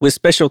listeners, with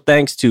special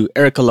thanks to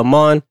Erica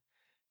Lamont,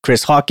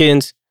 Chris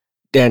Hawkins,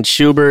 Dan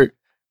Schubert,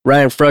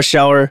 Ryan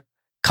Frushauer,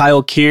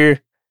 Kyle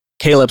Keir,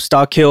 Caleb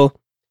Stockhill,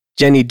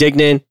 Jenny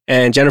Dignan,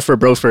 and Jennifer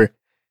Brofer.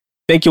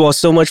 Thank you all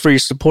so much for your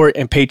support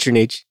and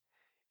patronage.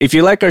 If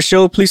you like our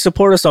show, please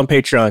support us on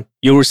Patreon.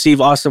 You'll receive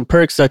awesome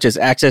perks such as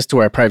access to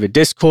our private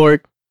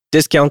Discord,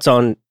 discounts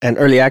on and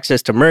early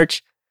access to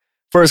merch,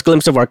 first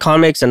glimpse of our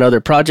comics and other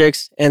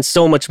projects, and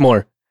so much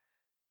more.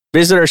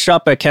 Visit our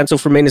shop at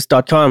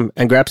cancelformaintenance.com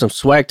and grab some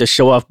swag to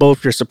show off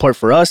both your support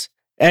for us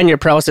and your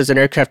prowess as an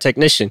aircraft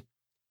technician.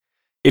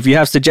 If you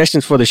have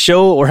suggestions for the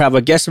show or have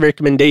a guest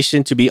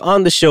recommendation to be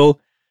on the show,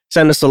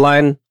 send us a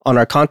line on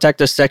our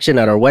contact us section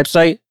at our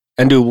website,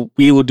 and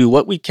we will do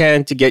what we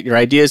can to get your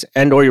ideas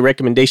and or your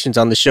recommendations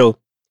on the show.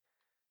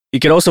 You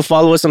can also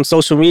follow us on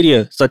social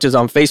media, such as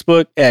on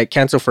Facebook at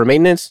Cancel for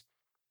Maintenance,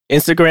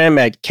 Instagram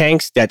at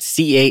Canx, that's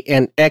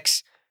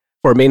CANX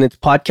for Maintenance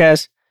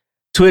Podcast,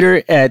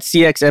 Twitter at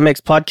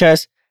CXMX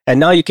Podcast, and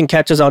now you can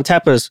catch us on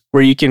Tapas,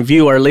 where you can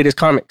view our latest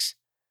comics.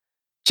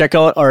 Check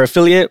out our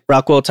affiliate,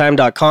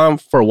 RockwellTime.com,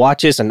 for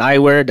watches and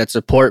eyewear that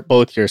support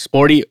both your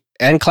sporty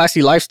and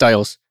classy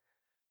lifestyles.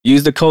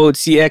 Use the code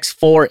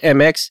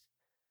CX4MX,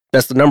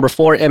 that's the number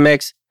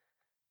 4MX,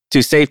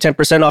 to save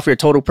 10% off your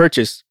total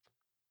purchase.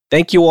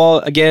 Thank you all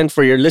again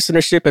for your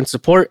listenership and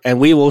support, and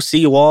we will see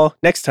you all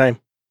next time.